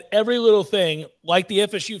at every little thing like the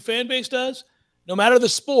FSU fan base does? No matter the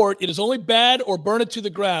sport, it is only bad or burn it to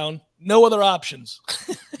the ground. No other options.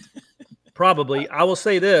 Probably. I will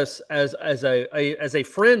say this as a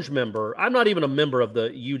fringe member. I'm not even a member of the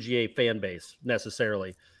UGA fan base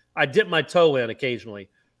necessarily. I dip my toe in occasionally.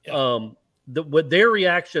 Yeah. What their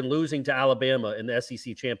reaction losing to Alabama in the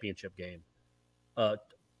SEC championship game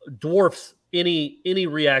dwarfs any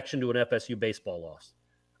reaction to an FSU baseball loss.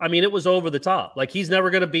 I mean, it was over the top. Like, he's never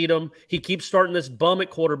going to beat them. He keeps starting this bum at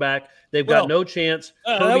quarterback. They've got no chance.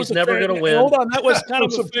 Kirby's never going to win. Hold on, that was kind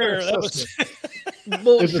of fair. That was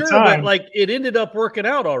well, sure, but like it ended up working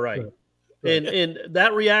out all right. Right. And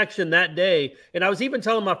that reaction that day, and I was even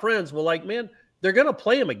telling my friends, well, like, man, they're going to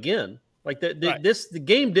play him again. Like the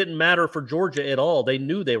game didn't matter for Georgia at all. They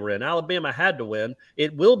knew they were in. Alabama had to win.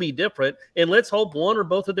 It will be different, and let's hope one or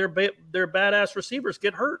both of their badass receivers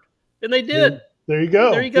get hurt, and they did. There you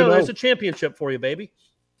go. There you go. There's a championship for you, baby.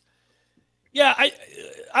 Yeah,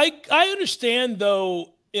 I understand,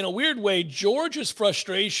 though, in a weird way, Georgia's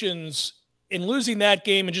frustrations in losing that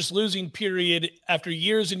game and just losing period after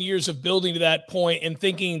years and years of building to that point and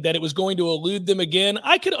thinking that it was going to elude them again.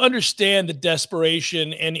 I could understand the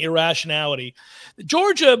desperation and irrationality.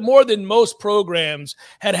 Georgia, more than most programs,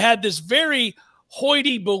 had this very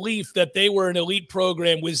hoity belief that they were an elite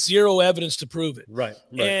program with zero evidence to prove it. Right.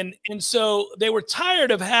 And so they were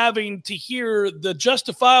tired of having to hear the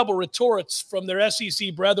justifiable retorts from their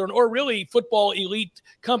SEC brethren, or really football elite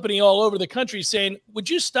company all over the country, saying, would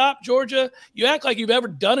you stop, Georgia? You act like you've ever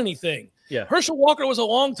done anything. Yeah. Herschel Walker was a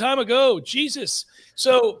long time ago. Jesus.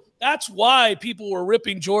 So that's why people were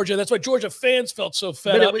ripping Georgia. That's why Georgia fans felt so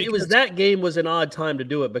fed up. It was that game was an odd time to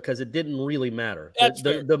do it because it didn't really matter.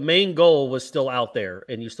 The main goal was still out there,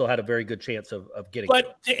 and you still had a very good chance of getting it.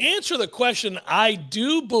 But to answer the question, I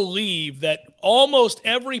do believe that almost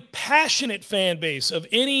every passionate fan base of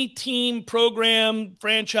any team, program,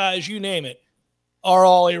 franchise, you name it, are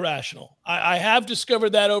all irrational. I have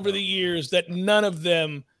discovered that over the years, that none of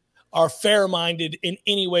them are fair-minded in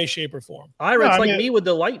any way, shape, or form. It's like me with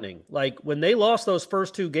the Lightning. Like, when they lost those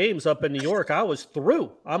first two games up in New York, I was through.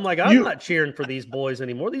 I'm like, I'm not cheering for these boys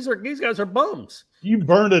anymore. These guys are bums. You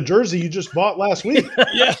burned a jersey you just bought last week.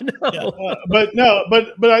 Yeah, I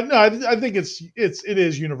think it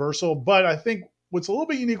is universal. But I think what's a little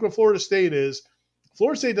bit unique with Florida State is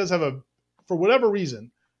Florida State does have for whatever reason,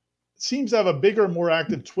 seems to have a bigger, more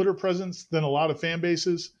active Twitter presence than a lot of fan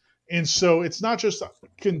bases. And so it's not just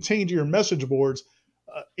contained to your message boards.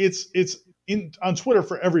 It's on Twitter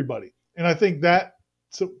for everybody. And I think that,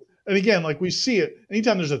 and again, like we see it,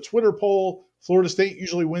 anytime there's a Twitter poll, Florida State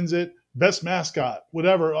usually wins it. Best mascot,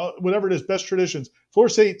 whatever it is, best traditions.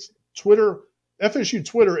 Florida State's Twitter, FSU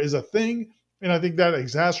Twitter is a thing. And I think that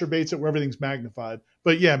exacerbates it where everything's magnified.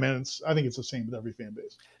 But yeah, man, I think it's the same with every fan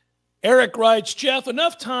base. Eric writes, Jeff,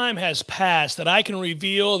 enough time has passed that I can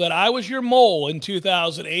reveal that I was your mole in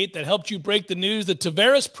 2008 that helped you break the news that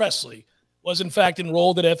Tavares Presley was in fact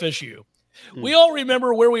enrolled at FSU. We all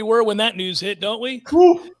remember where we were when that news hit, don't we?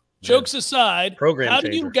 Jokes aside, how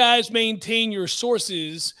do you guys maintain your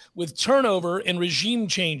sources with turnover and regime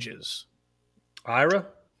changes? Ira?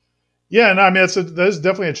 Yeah, no, I mean, that is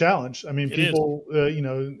definitely a challenge. I mean, people,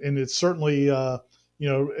 and it's certainly,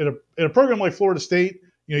 in a program like Florida State,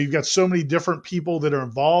 you've got so many different people that are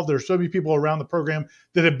involved. There's so many people around the program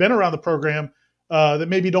that have been around the program that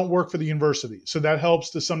maybe don't work for the university. So that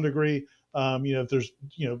helps to some degree. If there's,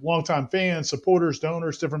 longtime fans, supporters,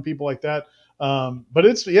 donors, different people like that. But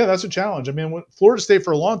that's a challenge. I mean, Florida State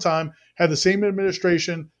for a long time had the same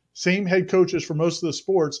administration, same head coaches for most of the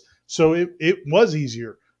sports. So it was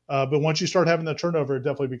easier. But once you start having that turnover, it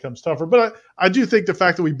definitely becomes tougher. But I do think the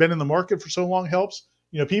fact that we've been in the market for so long helps.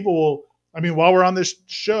 People will, while we're on this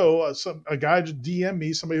show, a guy just DM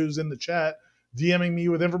me, somebody who's in the chat, DMing me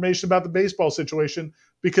with information about the baseball situation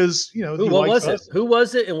because, Who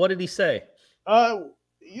was it and what did he say?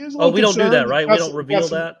 We don't do that, right? We don't reveal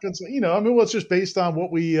that. It's just based on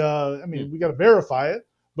what we got to verify it.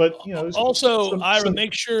 But, also, Ira,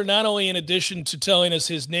 make sure not only in addition to telling us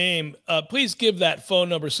his name, please give that phone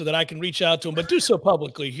number so that I can reach out to him, but do so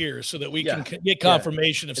publicly here so that we can get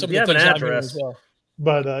confirmation of some of the things I'm hearing as well.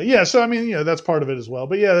 But that's part of it as well.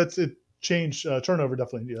 But yeah, turnover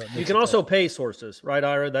definitely. You can also pay sources, right,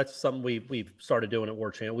 Ira? That's something we've started doing at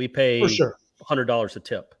Warchant. We pay for sure $100 a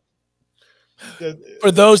tip.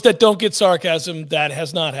 For those that don't get sarcasm, that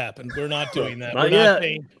has not happened. We're not doing that.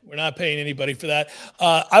 We're not paying anybody for that.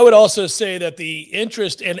 I would also say that the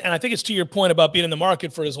interest, and I think it's to your point about being in the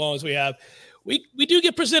market for as long as we have, we do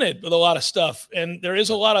get presented with a lot of stuff, and there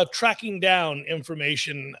is a lot of tracking down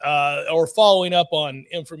information or following up on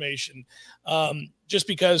information, just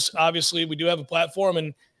because obviously we do have a platform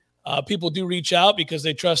and people do reach out because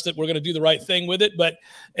they trust that we're going to do the right thing with it. But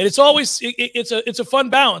it's always it's a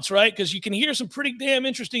fun balance, right? Because you can hear some pretty damn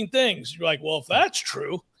interesting things. You're like, well, if that's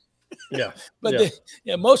true, Yeah. But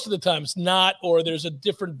most of the time it's not, or there's a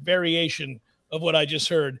different variation of what I just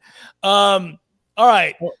heard. All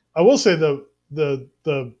right. Well, I will say the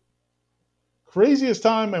craziest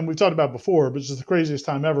time, and we've talked about before, but just the craziest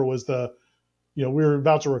time ever was we were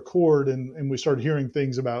about to record and we started hearing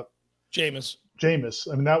things about Jameis.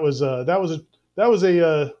 I mean, that was a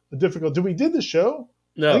difficult. Did we did the show?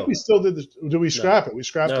 No. I think we still did this. Did we scrap it? We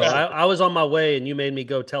scrapped it. I was on my way and you made me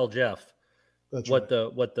go tell Jeff what right.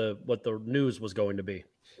 the news was going to be.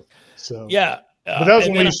 So yeah. But that was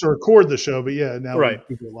when we used to record the show, but now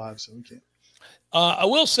we do it live, so we can't. I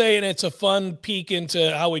will say, and it's a fun peek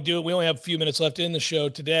into how we do it. We only have a few minutes left in the show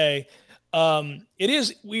today. It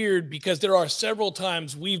is weird because there are several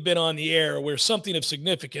times we've been on the air where something of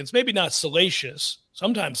significance, maybe not salacious,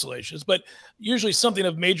 sometimes salacious, but usually something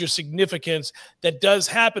of major significance that does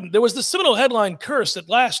happen. There was the Seminole headline curse that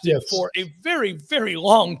lasted for a very, very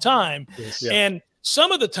long time. Yes. Yeah. And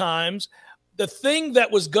some of the times, the thing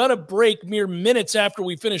that was going to break mere minutes after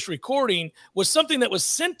we finished recording was something that was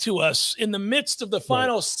sent to us in the midst of the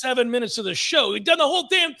final 7 minutes of the show. We'd done the whole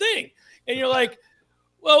damn thing. And you're like,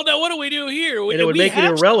 well, now what do we do here? And it would make it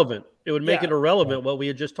irrelevant. It would make it irrelevant what we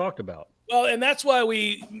had just talked about. Well, and that's why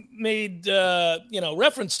we made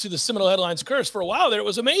reference to the Seminole Headlines curse for a while there. It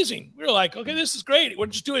was amazing. We were like, okay, this is great. We'll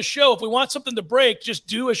just do a show. If we want something to break, just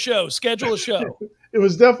do a show. Schedule a show. It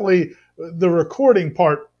was definitely the recording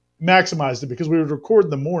part maximized it because we would record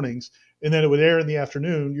in the mornings and then it would air in the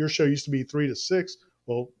afternoon. Your show used to be 3 to 6.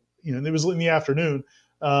 Well, it was in the afternoon.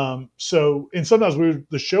 And sometimes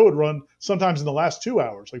the show would run sometimes in the last 2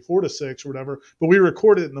 hours, like 4 to 6 or whatever, but we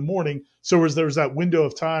recorded it in the morning. So there was that window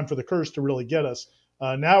of time for the curse to really get us.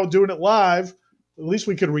 Now doing it live, at least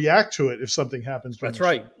we could react to it if something happens. That's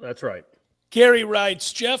right. That's right. Gary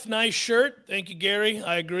writes, Jeff, nice shirt. Thank you, Gary.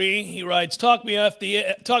 I agree. He writes, talk me off the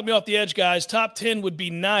edge, guys. Top 10 would be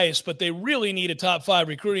nice, but they really need a top 5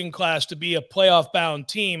 recruiting class to be a playoff-bound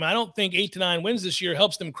team. I don't think 8 to 9 wins this year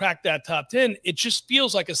helps them crack that top 10. It just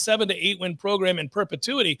feels like a 7 to 8 win program in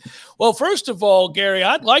perpetuity. Well, first of all, Gary,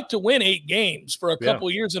 I'd like to win 8 games for a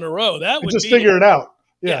couple years in a row. That would just figure it out.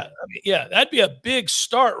 Yeah, that'd be a big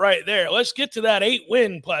start right there. Let's get to that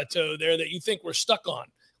 8-win plateau there that you think we're stuck on.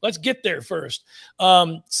 Let's get there first.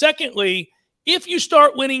 Secondly, if you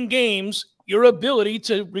start winning games, your ability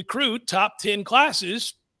to recruit top 10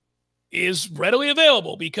 classes is readily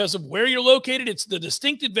available because of where you're located. It's the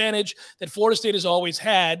distinct advantage that Florida State has always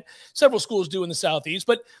had. Several schools do in the Southeast,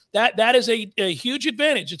 but that is a huge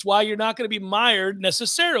advantage. It's why you're not going to be mired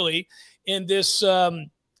necessarily in this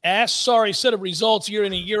sorry set of results year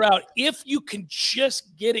in and year out if you can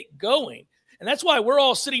just get it going. And that's why we're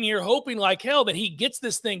all sitting here hoping like hell that he gets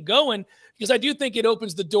this thing going, because I do think it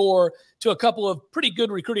opens the door to a couple of pretty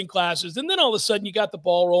good recruiting classes. And then all of a sudden you got the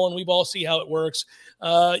ball rolling. We've all see how it works.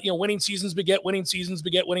 Winning seasons beget winning seasons,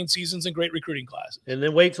 and great recruiting classes. And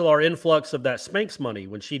then wait till our influx of that Spanx money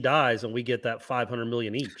when she dies and we get that $500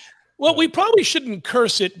 million each. Well, we probably shouldn't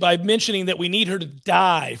curse it by mentioning that we need her to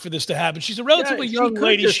die for this to happen. She's a relatively young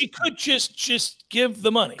lady. She could just give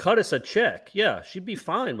the money. Cut us a check. Yeah, she'd be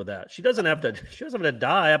fine with that. She doesn't have to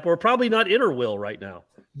die. We're probably not in her will right now.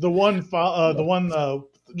 Just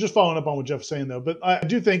following up on what Jeff was saying, though, but I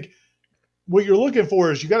do think what you're looking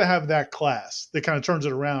for is you got to have that class that kind of turns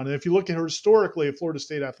it around. And if you look at historically at Florida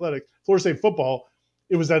State football,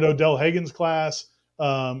 it was that Odell Higgins class.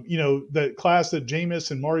 The class that Jameis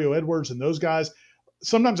and Mario Edwards and those guys,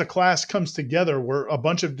 sometimes a class comes together where a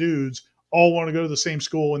bunch of dudes all want to go to the same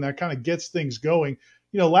school and that kind of gets things going.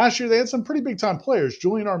 Last year they had some pretty big time players,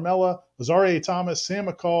 Julian Armella, Azareye'h Thomas, Sam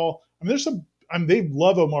McCall. They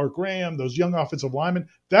love Omar Graham, those young offensive linemen.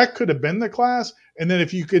 That could have been the class. And then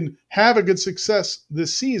if you can have a good success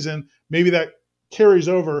this season, maybe that carries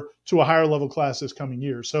over to a higher level class this coming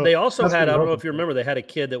year. So they also had, I don't know if you remember, they had a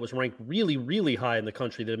kid that was ranked really, really high in the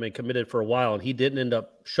country that had been committed for a while, and he didn't end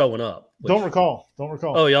up showing up. Don't recall.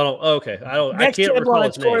 Oh, y'all don't. Okay. Next I can't recall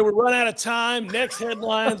his name. We're running out of time. Next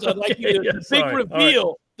headlines. I'd like you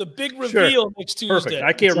to the big reveal next Tuesday. Perfect.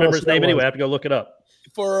 I can't remember his name anyway. I have to go look it up.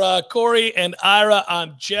 For Corey and Ira,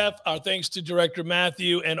 I'm Jeff. Our thanks to Director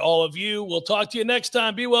Matthew and all of you. We'll talk to you next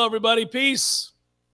time. Be well, everybody. Peace.